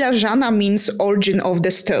 like Silajana means origin of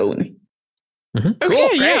the stone. Mm-hmm. Okay,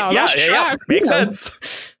 cool, yeah, makes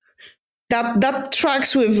sense. That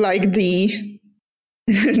tracks with like the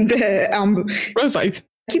Rosite.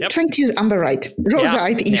 I keep trying to use Amberite,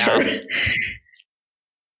 Rosite ether.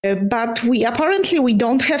 But we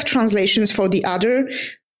don't have translations for the other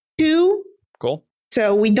 2. Cool.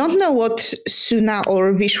 So we don't know what Suna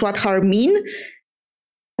or Vishwadhar mean.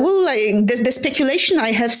 Well, like the speculation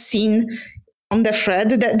I have seen on the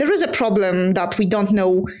thread, that there is a problem that we don't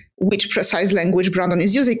know which precise language Brandon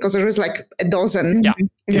is using because there is like a dozen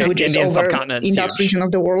languages over in that region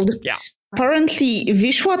of the world. Yeah. Apparently,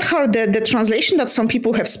 Vishwadhar, the translation that some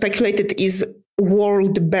people have speculated is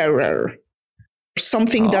world bearer.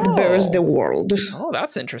 Something that bears the world. Oh,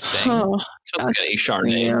 that's interesting. Sounds like an Ishar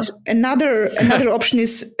name. Another option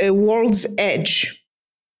is world's edge.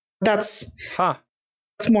 That's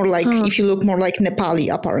more like if you look more like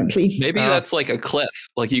Nepali, apparently. Maybe that's like a cliff.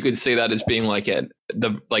 Like you could say that as being like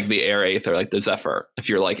the air aether, like the Zephyr, if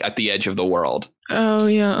you're like at the edge of the world. Oh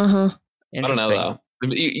yeah, I don't know though.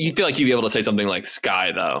 You feel like you'd be able to say something like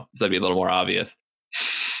sky though, so that'd be a little more obvious.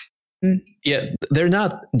 Yeah, they're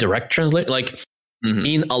not direct translate. Like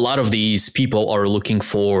in a lot of these, people are looking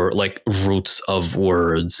for like roots of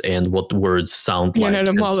words and what words sound like.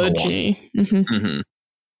 Etymology.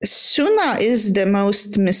 Suna is the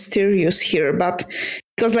most mysterious here, but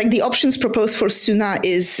because like the options proposed for Suna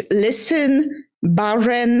is listen,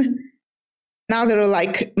 barren, another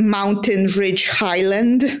like mountain, ridge,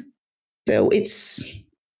 highland. So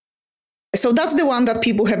that's the one that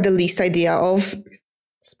people have the least idea of.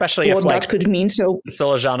 Especially what if like that could mean. So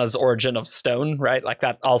Silajana's origin of stone, right? Like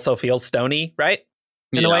that also feels stony, right?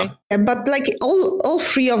 In a way. But like all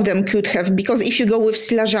 3 of them could have, because if you go with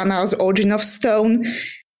Silajana's origin of stone,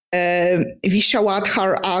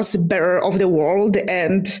 Vishwadhar as bearer of the world,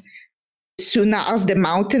 and Suna as the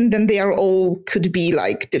mountain, then they are all could be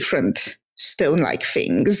like different stone-like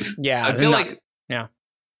things. Yeah, I feel like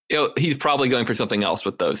he's probably going for something else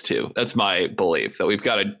with those 2. That's my belief. That we've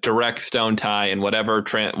got a direct stone tie, and whatever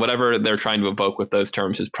they're trying to evoke with those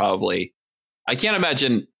terms is probably. I can't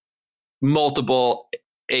imagine multiple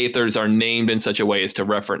aethers are named in such a way as to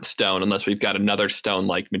reference stone unless we've got another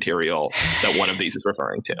stone-like material that one of these is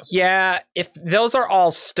referring to. Yeah, if those are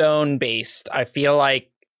all stone based, I feel like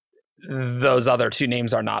those other 2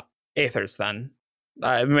 names are not aethers then.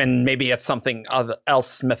 I mean, maybe it's something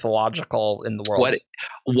else mythological in the world.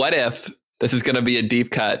 What if this is going to be a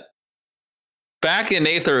deep cut? Back in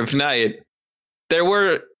Aether of Night, there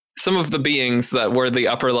were some of the beings that were the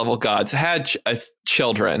upper level gods had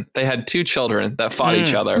children. They had 2 children that fought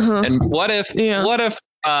each other. And what if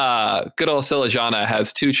good old Silajana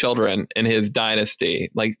has 2 children in his dynasty,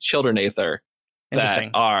 like children Aether, that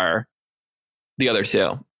are the other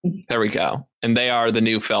 2? There we go. And they are the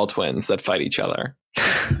new Fell twins that fight each other.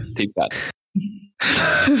 Deep cut.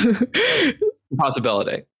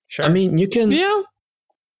 Possibility. Sure. I mean, you can. Yeah.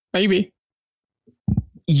 Maybe.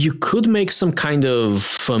 You could make some kind of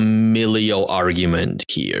familial argument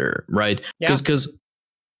here, right? Because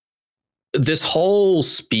this whole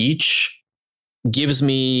speech gives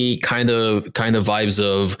me kind of vibes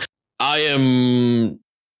of I am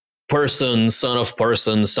person, son of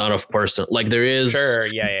person, son of person. Like there is Sure,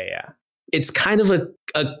 yeah. It's kind of a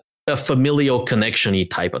familial connection-y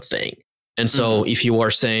type of thing. And so if you are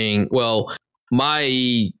saying, well,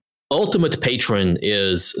 my ultimate patron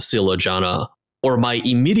is Silajana, or my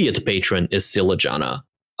immediate patron is Silajana,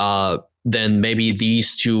 then maybe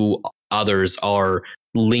these two others are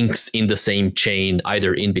links in the same chain,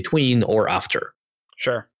 either in between or after.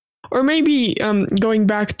 Sure. Or maybe going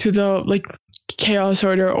back to the like chaos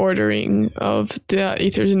order ordering of the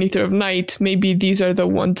Aethers and Aether of Night, maybe these are the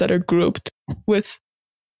ones that are grouped with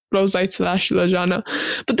Rosite / Silajana.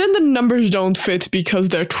 But then the numbers don't fit because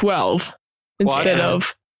they're 12 instead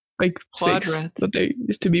of like 6 that they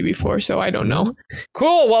used to be before. So I don't know.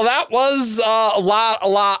 Cool. Well, that was a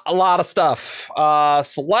lot of stuff.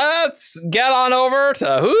 So let's get on over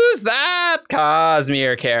to who's that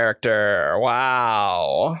Cosmere character?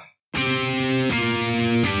 Wow.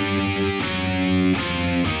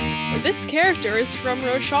 This character is from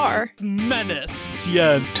Roshar. Menace,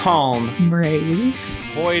 Tien, Talm, Mraze,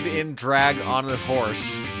 Void in drag on a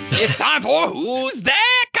horse. It's time for who's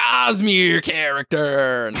that Cosmere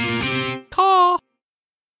character? Caw.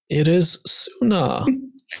 It is Suna.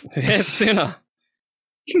 It's Suna.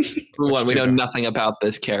 One, we know nothing about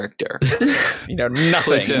this character. You know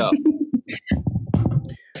nothing.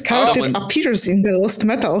 This character appears in the Lost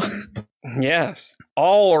Metal. Yes.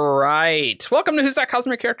 All right. Welcome to Who's That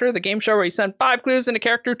Cosmere Character, the game show where you send 5 clues in a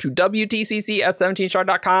character to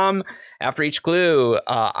WTCC@17shard.com. After each clue,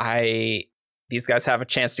 these guys have a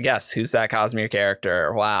chance to guess who's that Cosmere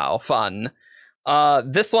character. Wow, fun.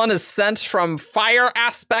 This one is sent from Fire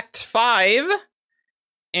Aspect 5.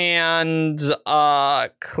 And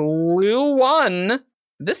clue 1,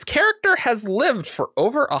 this character has lived for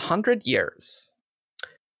over 100 years.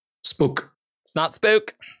 Spook. It's not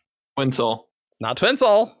Spook. Twinsol. It's not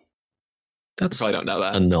Twinsol. That's Probably don't know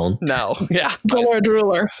that. unknown. No. Yeah. The Lord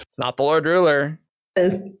Ruler. It's not the Lord Ruler.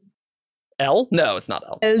 L? No, it's not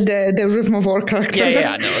L. The Rhythm of War character.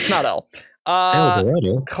 Yeah. No, it's not L.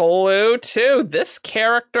 Eldorado. Clue 2. This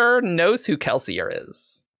character knows who Kelsier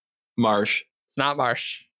is. Marsh. It's not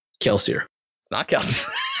Marsh. Kelsier. It's not Kelsier.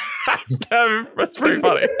 That's pretty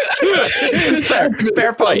funny.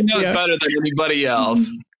 Fair point. He knows better than anybody else.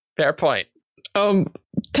 Fair point.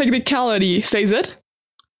 Technicality says it.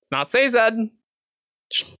 It's not Sazed. Void.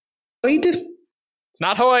 It's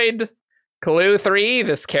not Hoyd. Clue 3.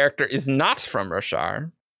 This character is not from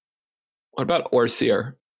Roshar. What about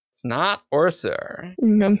Orsier? It's not Orsur.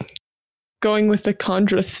 Going with the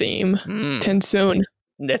Kandra theme. Tensoon.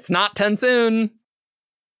 It's not Tensoon.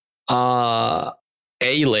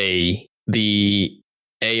 Aelay, the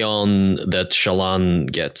Aeon that Shallan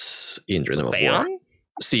gets in Rhythm of War.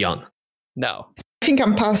 Sion. No. I think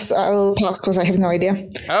I'll pass because I have no idea.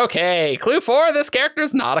 Okay, clue 4. This character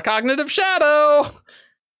is not a cognitive shadow.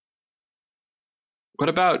 What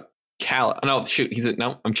about Cal? No, shoot.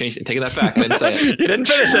 No, I'm changing. Taking that back. I didn't say it. You didn't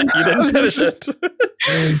finish it.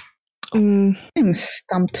 I'm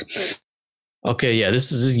stumped. Okay, yeah,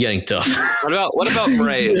 this is getting tough. What about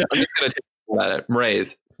Mraze? I'm just gonna take at it.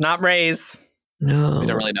 Mraze. It's not Mraze. No, we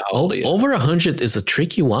don't really know how old he is. Over 100 is a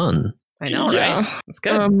tricky one. I know, right? It's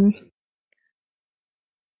good.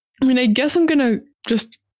 I mean, I guess I'm gonna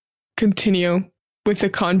just continue with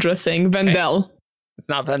the Kandra thing. Vendel. Okay. It's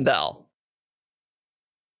not Vendel.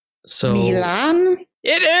 So Milan?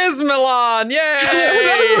 It is Milan! Yay!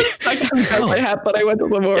 I couldn't cut my hat, but I went to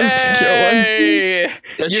the more obscure one.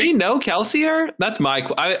 Does she know Kelsier? That's my.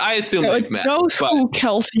 I assume no, they've it met. knows who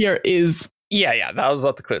Kelsier is. Yeah, that was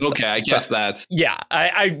what the clue said. Okay, I guess that's. Yeah,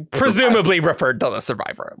 I presumably referred to the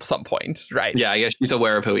survivor at some point, right? Yeah, I guess she's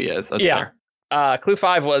aware of who he is. That's fair. Clue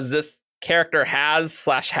 5 was this character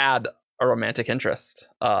has/had a romantic interest.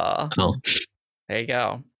 There you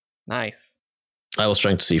go. Nice. I was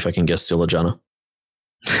trying to see if I can guess Silajana.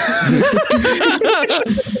 I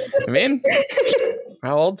mean,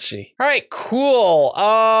 how old is she? All right, cool.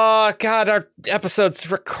 God, our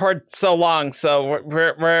episodes record so long, so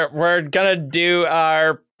we're gonna do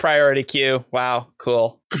our priority queue. Wow,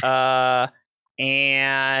 cool.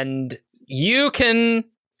 And you can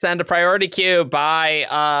send a priority queue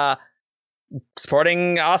by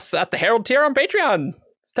supporting us at the Herald tier on Patreon.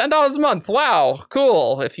 It's $10 a month. Wow,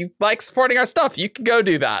 cool. If you like supporting our stuff, you can go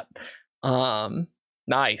do that.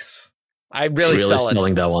 Nice. I really sell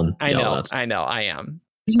selling it. That one. I know. I am.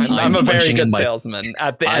 I'm a very good salesman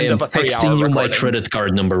at the end of a 3-hour recording. I am texting you my recording. credit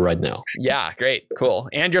card number right now. Yeah, great, cool.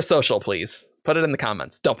 And your social, please. Put it in the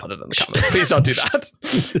comments. Don't put it in the comments. Please don't do that.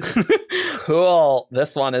 Cool.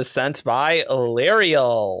 This one is sent by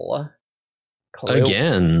Illyrial. Clue.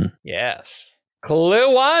 Again. Yes.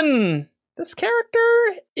 Clue 1. This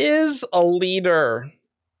character is a leader.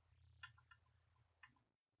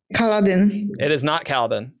 Kaladin. It is not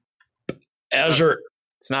Kaladin. Azure.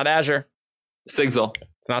 It's not Azure. Sigil.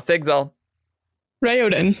 It's not Sigzil.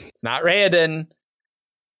 Raoden. It's not Raoden.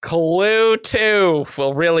 Clue 2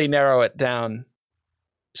 will really narrow it down.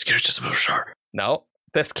 This character's a sharp. No.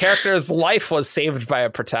 This character's life was saved by a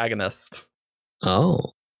protagonist. Oh.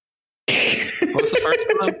 What was the first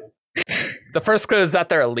one? The first clue is that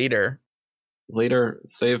they're a leader. Later,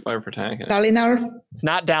 saved by protagonist. Dalinar. It's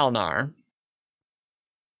not Dalinar.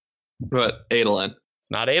 But Adolin.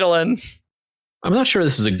 It's not Adolin. I'm not sure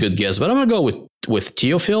this is a good guess, but I'm gonna go with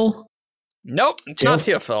Teofil. Nope, it's not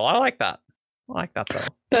Teofil. I like that. I like that though.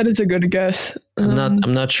 That is a good guess. I'm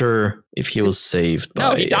not sure if he was saved by.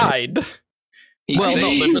 No, he died. Well,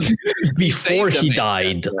 no, but before saved he him.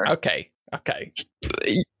 died. Okay.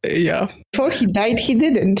 Yeah. Before he died, he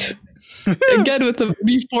didn't. Again with the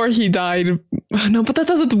before he died. No, but that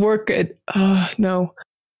doesn't work. No.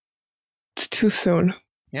 It's too soon.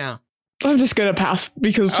 Yeah. I'm just gonna pass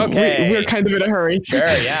because Okay. we're kind of in a hurry. Sure,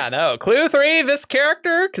 yeah, no. Clue 3, this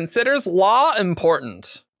character considers law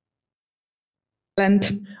important.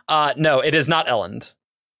 And No, it is not Elend.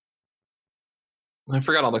 I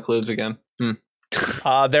forgot all the clues again.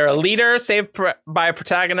 They're a leader saved by a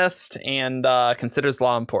protagonist and considers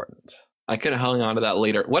law important. I could have hung on to that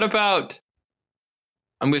later. What about...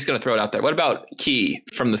 I'm just going to throw it out there. What about Key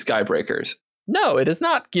from the Skybreakers? No, it is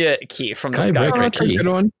not Key from the Skybreaker Oh, that's a Skybreakers. Key.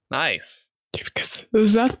 good one. Nice. Because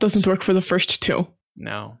that doesn't work for the first two.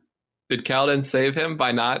 No. Did Kaladin save him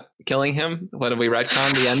by not killing him? What did we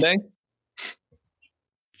retcon the ending?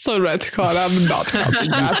 So retcon, I'm not counting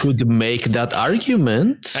You that. could make that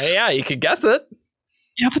argument. Yeah, you could guess it.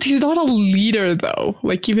 Yeah, but he's not a leader though.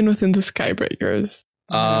 Like even within the Skybreakers.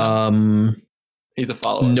 He's a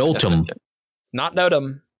follower. Notum. It's not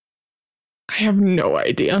Notum. I have no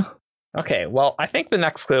idea. Okay, well, I think the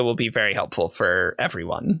next clue will be very helpful for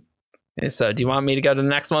everyone. So, do you want me to go to the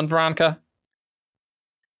next one, Veronica?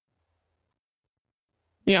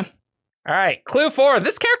 Yeah. All right, clue 4.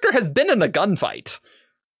 This character has been in a gunfight.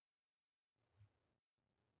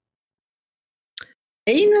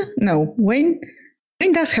 Wayne? No, Wayne.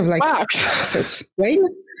 Wayne does have like Wax. access. Wayne?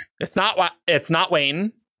 It's not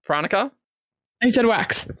Wayne, Veronica. I said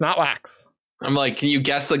Wax. It's not Wax. I'm like, can you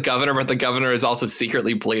guess the governor? But the governor is also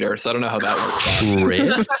secretly Bleeder, so I don't know how that works out.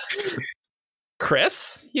 Chris?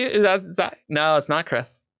 Chris? Is that? No, it's not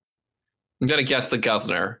Chris. I'm going to guess the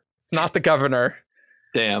governor. It's not the governor.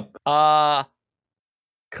 Damn.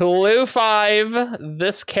 Clue 5.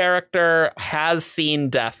 This character has seen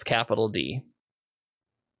death, capital D.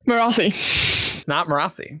 Marasi. It's not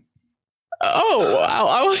Marasi. Oh, wow.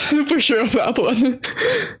 I was super sure of that one.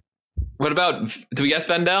 What about, do we guess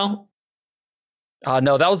Vendel?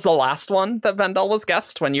 No, that was the last one that Vendel was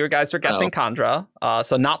guessed when you guys were guessing Kandra.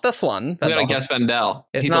 So not this one. I'm going to guess Vendel.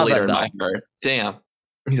 It's He's a not leader in Vendel. my heart. Damn.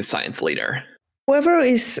 He's a science leader. Whoever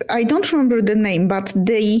is, I don't remember the name, but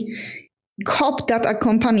the cop that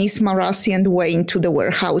accompanies Marasi and Wayne to the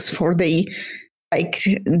warehouse for the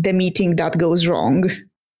meeting that goes wrong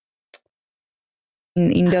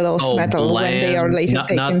in the Lost Metal when they are later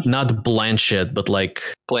taken. Not Blanchett, but like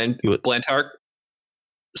Blantark?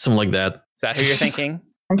 something like that. Is that who you're thinking?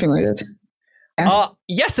 Something like that.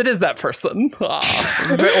 Yes, it is that person.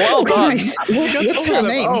 Well done. Nice. What's her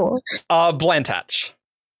name? Blantach.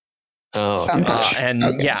 Oh, Blanchett. And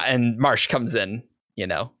Okay. yeah, and Marsh comes in, you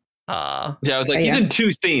know. Yeah, I was like, he's Yeah. in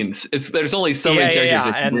 2 scenes. There's only so many characters.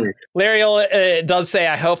 it can And be. Lariel does say,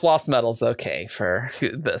 I hope Lost Metal's okay for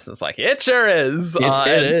this. It's like, it sure is. it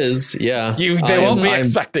And is. Yeah, they won't be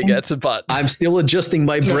expecting it, but I'm still adjusting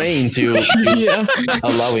my brain to Yeah.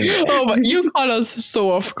 allowing it. Oh, but you caught us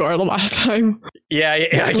so off guard last time. yeah,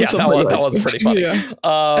 With some that was pretty funny. Yeah.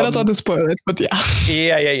 I don't want to spoil it, but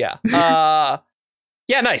yeah. Yeah.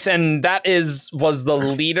 Yeah, nice. And that was the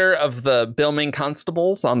leader of the Bilming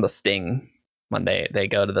Constables on the Sting when they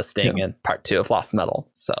go to the Sting in part 2 of Lost Metal.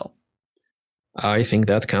 So I think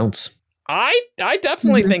that counts. I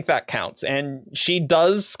definitely think that counts. And she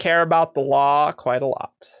does care about the law quite a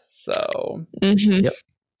lot. So, Mm-hmm.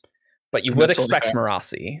 but you would That's totally expect fair.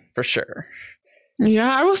 Marasi for sure.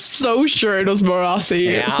 Yeah, I was so sure it was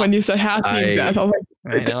Marasi Yeah. when you said Hattie that. I was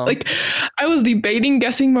I know. I was debating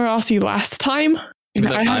guessing Marasi last time. And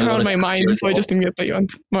Even I if had I her on wanted my to mind, do so I it. just immediately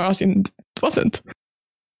went Marasi and it wasn't.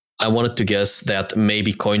 I wanted to guess that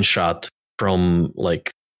maybe Coinshot from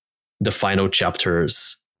like the final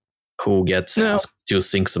chapters, who gets No. asked to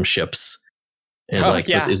sink some ships. And it's Oh, like,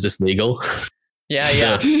 yeah. but is this legal?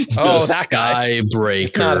 Yeah. The that guy. Skybreaker.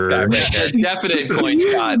 It's not a Skybreaker. Definite coin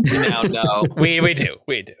shot. Now, no. We do.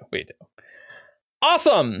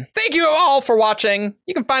 Awesome. Thank you all for watching.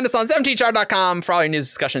 You can find us on 17char.com for all your news,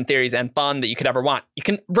 discussion, theories, and fun that you could ever want. You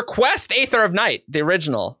can request Aether of Night, the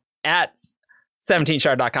original, at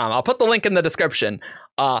 17char.com. I'll put the link in the description.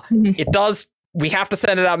 We have to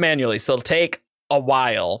send it out manually, so it'll take a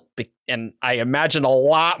while. And I imagine a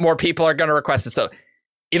lot more people are going to request it. So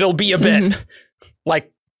it'll be a bit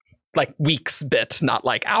like weeks bit, not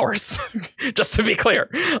like hours, just to be clear.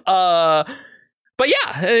 But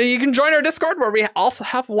yeah, you can join our Discord where we also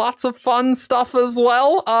have lots of fun stuff as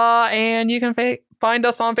well. And you can find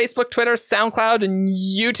us on Facebook, Twitter, SoundCloud, and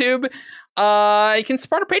YouTube. You can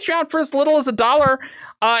support our Patreon for as little as $1.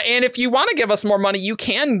 And if you want to give us more money, you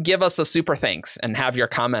can give us a super thanks and have your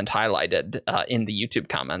comment highlighted in the YouTube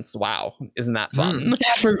comments. Wow, isn't that fun?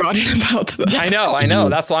 I forgotten about that. I know.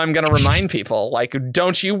 That's why I'm going to remind people. Like,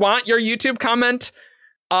 don't you want your YouTube comment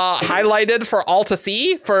highlighted for all to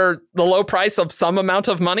see for the low price of some amount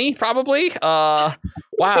of money? Probably. Wow,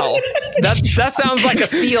 that sounds like a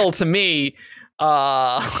steal to me.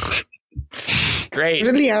 Great.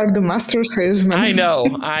 Really are the master salesman. I know.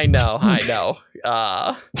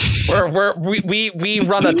 We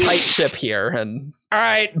run a tight ship here, and all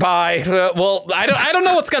right, bye. Well, I don't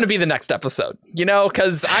know what's going to be the next episode,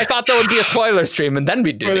 because I thought there would be a spoiler stream, and then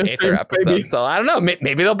we'd do the Aether episode. Maybe. So I don't know.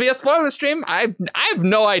 Maybe there'll be a spoiler stream. I have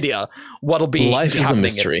no idea what'll be. Life is a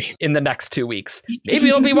mystery. In the next 2 weeks, maybe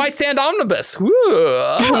it'll be White Sand Omnibus. Who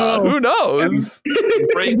knows?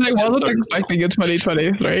 I wasn't expecting it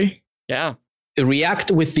 2023. Yeah.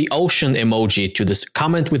 React with the ocean emoji to this.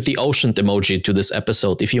 Comment with the ocean emoji to this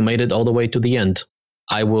episode if you made it all the way to the end.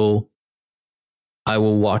 I will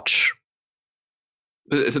watch.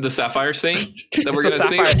 Is it the Sapphire Sea that we're going to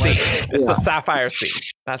see? It's a Sapphire Sea.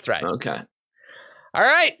 That's right. Okay. All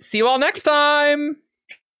right. See you all next time.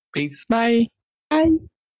 Peace. Bye. Bye.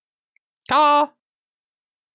 Caw.